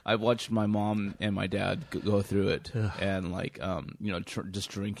 I've watched my mom and my dad go through it. Ugh. And, like, you know,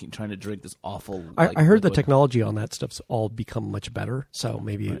 just trying to drink this awful... Like, I heard the technology on that stuff's all become much better, so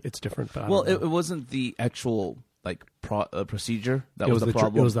maybe it's different. But it wasn't the actual procedure. That It was was the the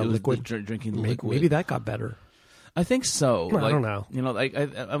problem. it was that the liquid. drinking the Maybe, liquid. maybe that got better. I think so. I don't know. You know, like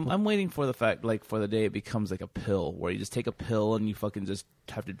I'm waiting for the fact, like for the day it becomes like a pill, where you just take a pill and you fucking just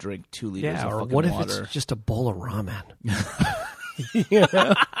have to drink 2 liters Yeah, of or fucking what if water. it's just a bowl of ramen?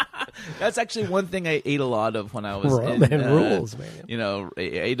 That's actually one thing I ate a lot of when I was Ramen in, rules, man. You know, I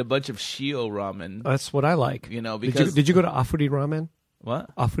ate a bunch of Shio ramen. That's what I like. You know, Did because you go to Afuri Ramen?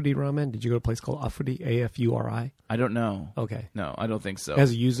 what? Afuri Ramen? Did you go to a place called Afuri? AFURI? I don't know. Okay. No, I don't think so. It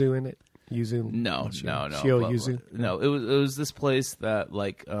has yuzu in it. Yuzu. No. Shio But- yuzu. No, it was this place that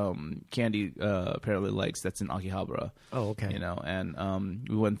like Candy apparently likes. That's in Akihabara. Oh, okay. You know, and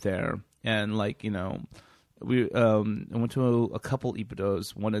we went there, and like, you know, we I went to a couple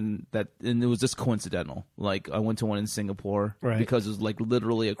Ippudos, and it was just coincidental. Like I went to one in Singapore, Right. because it was like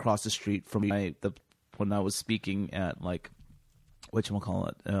literally across the street from when I was speaking at like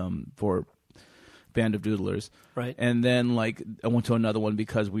whatchamacallit, for Band of Doodlers. Right. And then like I went to another one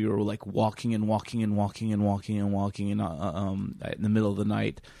because we were like walking in the middle of the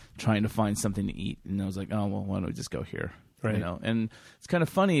night trying to find something to eat, and I was like, oh well, why don't we just go here? Right. You know, and it's kind of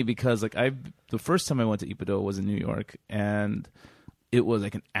funny because like the first time I went to Ippudo was in New York, and it was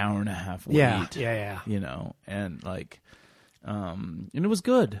like an hour and a half wait. Yeah. You know, and like, and it was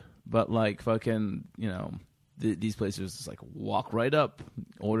good, but like fucking, you know, these places just like walk right up,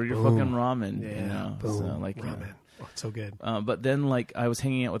 order your fucking ramen. Yeah. You know, Boom. so like Ramen. Oh, it's so good. but then, like, I was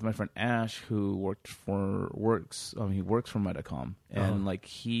hanging out with my friend Ash, who works for Medicom, and like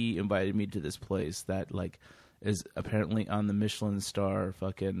he invited me to this place that like is apparently on the Michelin star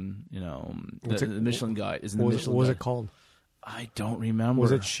fucking, you know, the Michelin guide. Is in the Michelin What was guide. it called? I don't remember.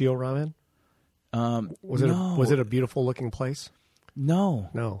 Was it Shio Ramen? Was it a beautiful looking place? No.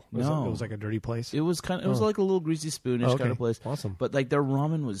 No. It was like a dirty place. It was it was like a little greasy spoonish kind of place. Awesome. But like their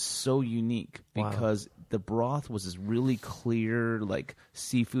ramen was so unique Wow. because the broth was this really clear, like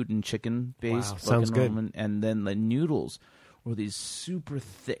seafood and chicken based Wow, sounds good. ramen, and then the noodles were these super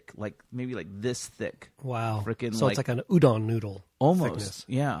thick, like maybe like this thick. Wow. Frickin' So like, it's like an udon noodle. almost, thickness.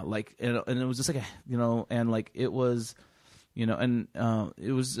 yeah. Like and it was just like a, you know, and like it was, you know, and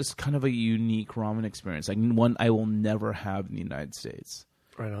it was just kind of a unique ramen experience, like one I will never have in the United States.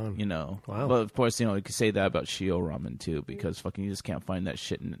 Right on. You know, Wow. But of course, you know, you could say that about Shio ramen too, because fucking you just can't find that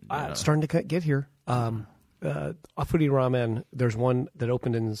shit. It's starting to get here. Afuri Ramen, there's one that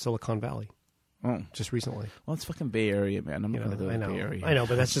opened in Silicon Valley just recently. Well, it's fucking Bay Area, man. I'm not gonna go to I the know, Bay Area. I know,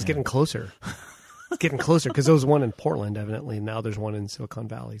 but that's just getting closer. It's getting closer because there was one in Portland, evidently. And now there's one in Silicon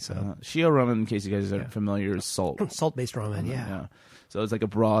Valley. So Shio ramen, in case you guys aren't familiar, is salt. salt-based ramen, yeah. So it's like a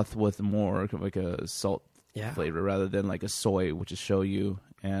broth with more like a salt Yeah. flavor rather than like a soy, which is shoyu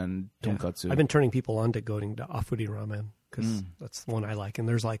and Yeah. tonkatsu. I've been turning people on to going to Afuri Ramen because that's the one I like. And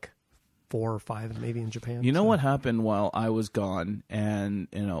there's like 4 or 5 maybe in Japan. You know what happened while I was gone, and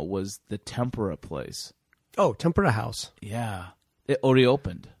you know, was the tempura place. Oh, Tempura House. Yeah, it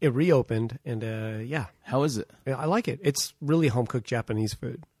reopened. It reopened, and yeah, How is it? I like it. It's really home-cooked Japanese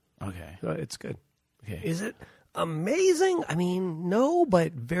food. Okay. It's good. Okay. Is it amazing? I mean, no,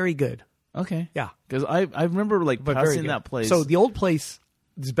 but very good. Okay. Yeah. Because I remember like But very passing good. that place. So the old place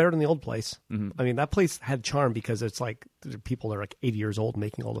is better than the old place. Mm-hmm. I mean, that place had charm because it's like there are people that are like 80 years old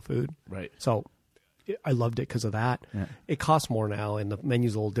making all the food. right. So I loved it because of that. Yeah. It costs more now, and the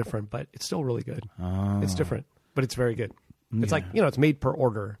menu's a little different, but it's still really good. Oh. It's different, but it's very good. It's like, you know, it's made per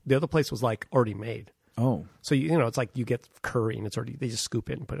order. The other place was like already made. Oh. So, you know, it's like you get curry and it's already, they just scoop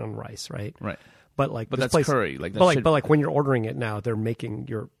it and put it on rice, right? Right. But like, But this that's place, curry. Like that but like, should- but like when you're ordering it now, they're making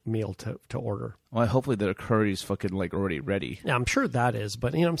your meal to order. Well, hopefully the curry's fucking like already ready. Yeah, I'm sure that is,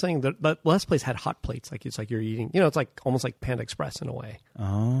 but you know what I'm saying? The last place had hot plates. Like it's like you're eating, you know, it's like almost like Panda Express in a way.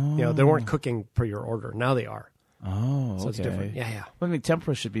 Oh. You know, they weren't cooking per your order. Now they are. Oh. So it's different. Yeah. Well, I mean,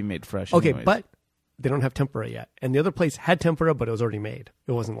 tempura should be made fresh. Okay, anyways. but they don't have tempura yet. And the other place had tempura, but it was already made.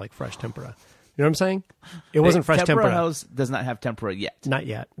 It wasn't like fresh tempura. You know what I'm saying? It wasn't fresh tempura. House does not have tempura yet. Not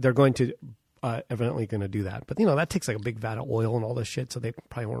yet. They're going to, evidently going to do that. But, you know, that takes like a big vat of oil and all this shit, so they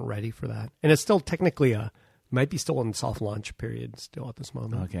probably weren't ready for that. And it's still technically might be still in soft launch period still at this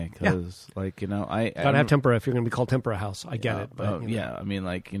moment. Okay, because like, you know, I Gotta have tempura if you're going to be called Tempura House. I get it. But, you know. yeah, I mean,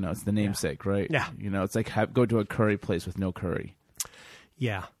 like, you know, it's the namesake, right? Yeah. You know, it's like go to a curry place with no curry.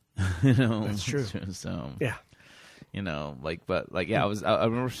 Yeah. You know, That's true. So Yeah. you know, like, but like, yeah, I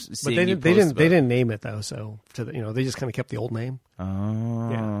remember seeing. But they didn't name it though, so you know, they just kind of kept the old name. Oh,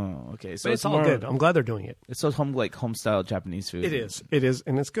 Yeah. okay. So But it's all good. I'm glad they're doing it. It's so home style Japanese food. It is,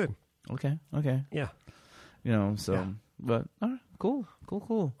 and it's good. Okay. Yeah. You know, so Yeah. but all right, cool.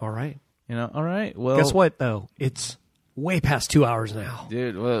 All right. You know, all right. Well, Guess what though? It's Way past 2 hours now.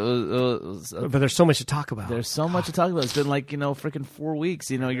 Dude. But there's so much to talk about. There's so much to talk about. It's been like, freaking 4 weeks.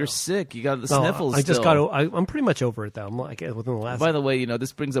 You're sick. You got the sniffles I just got I'm pretty much over it, though. I'm like, within the last... By the way,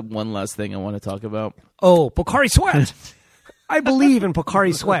 this brings up one last thing I want to talk about. Oh, Pocari Sweat. I believe in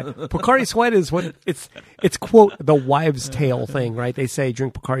Pocari Sweat. Pocari Sweat is what it's quote the wives' tale thing, right? They say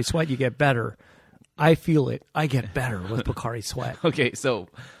drink Pocari Sweat, you get better. I feel it. I get better with Pocari Sweat. Okay, so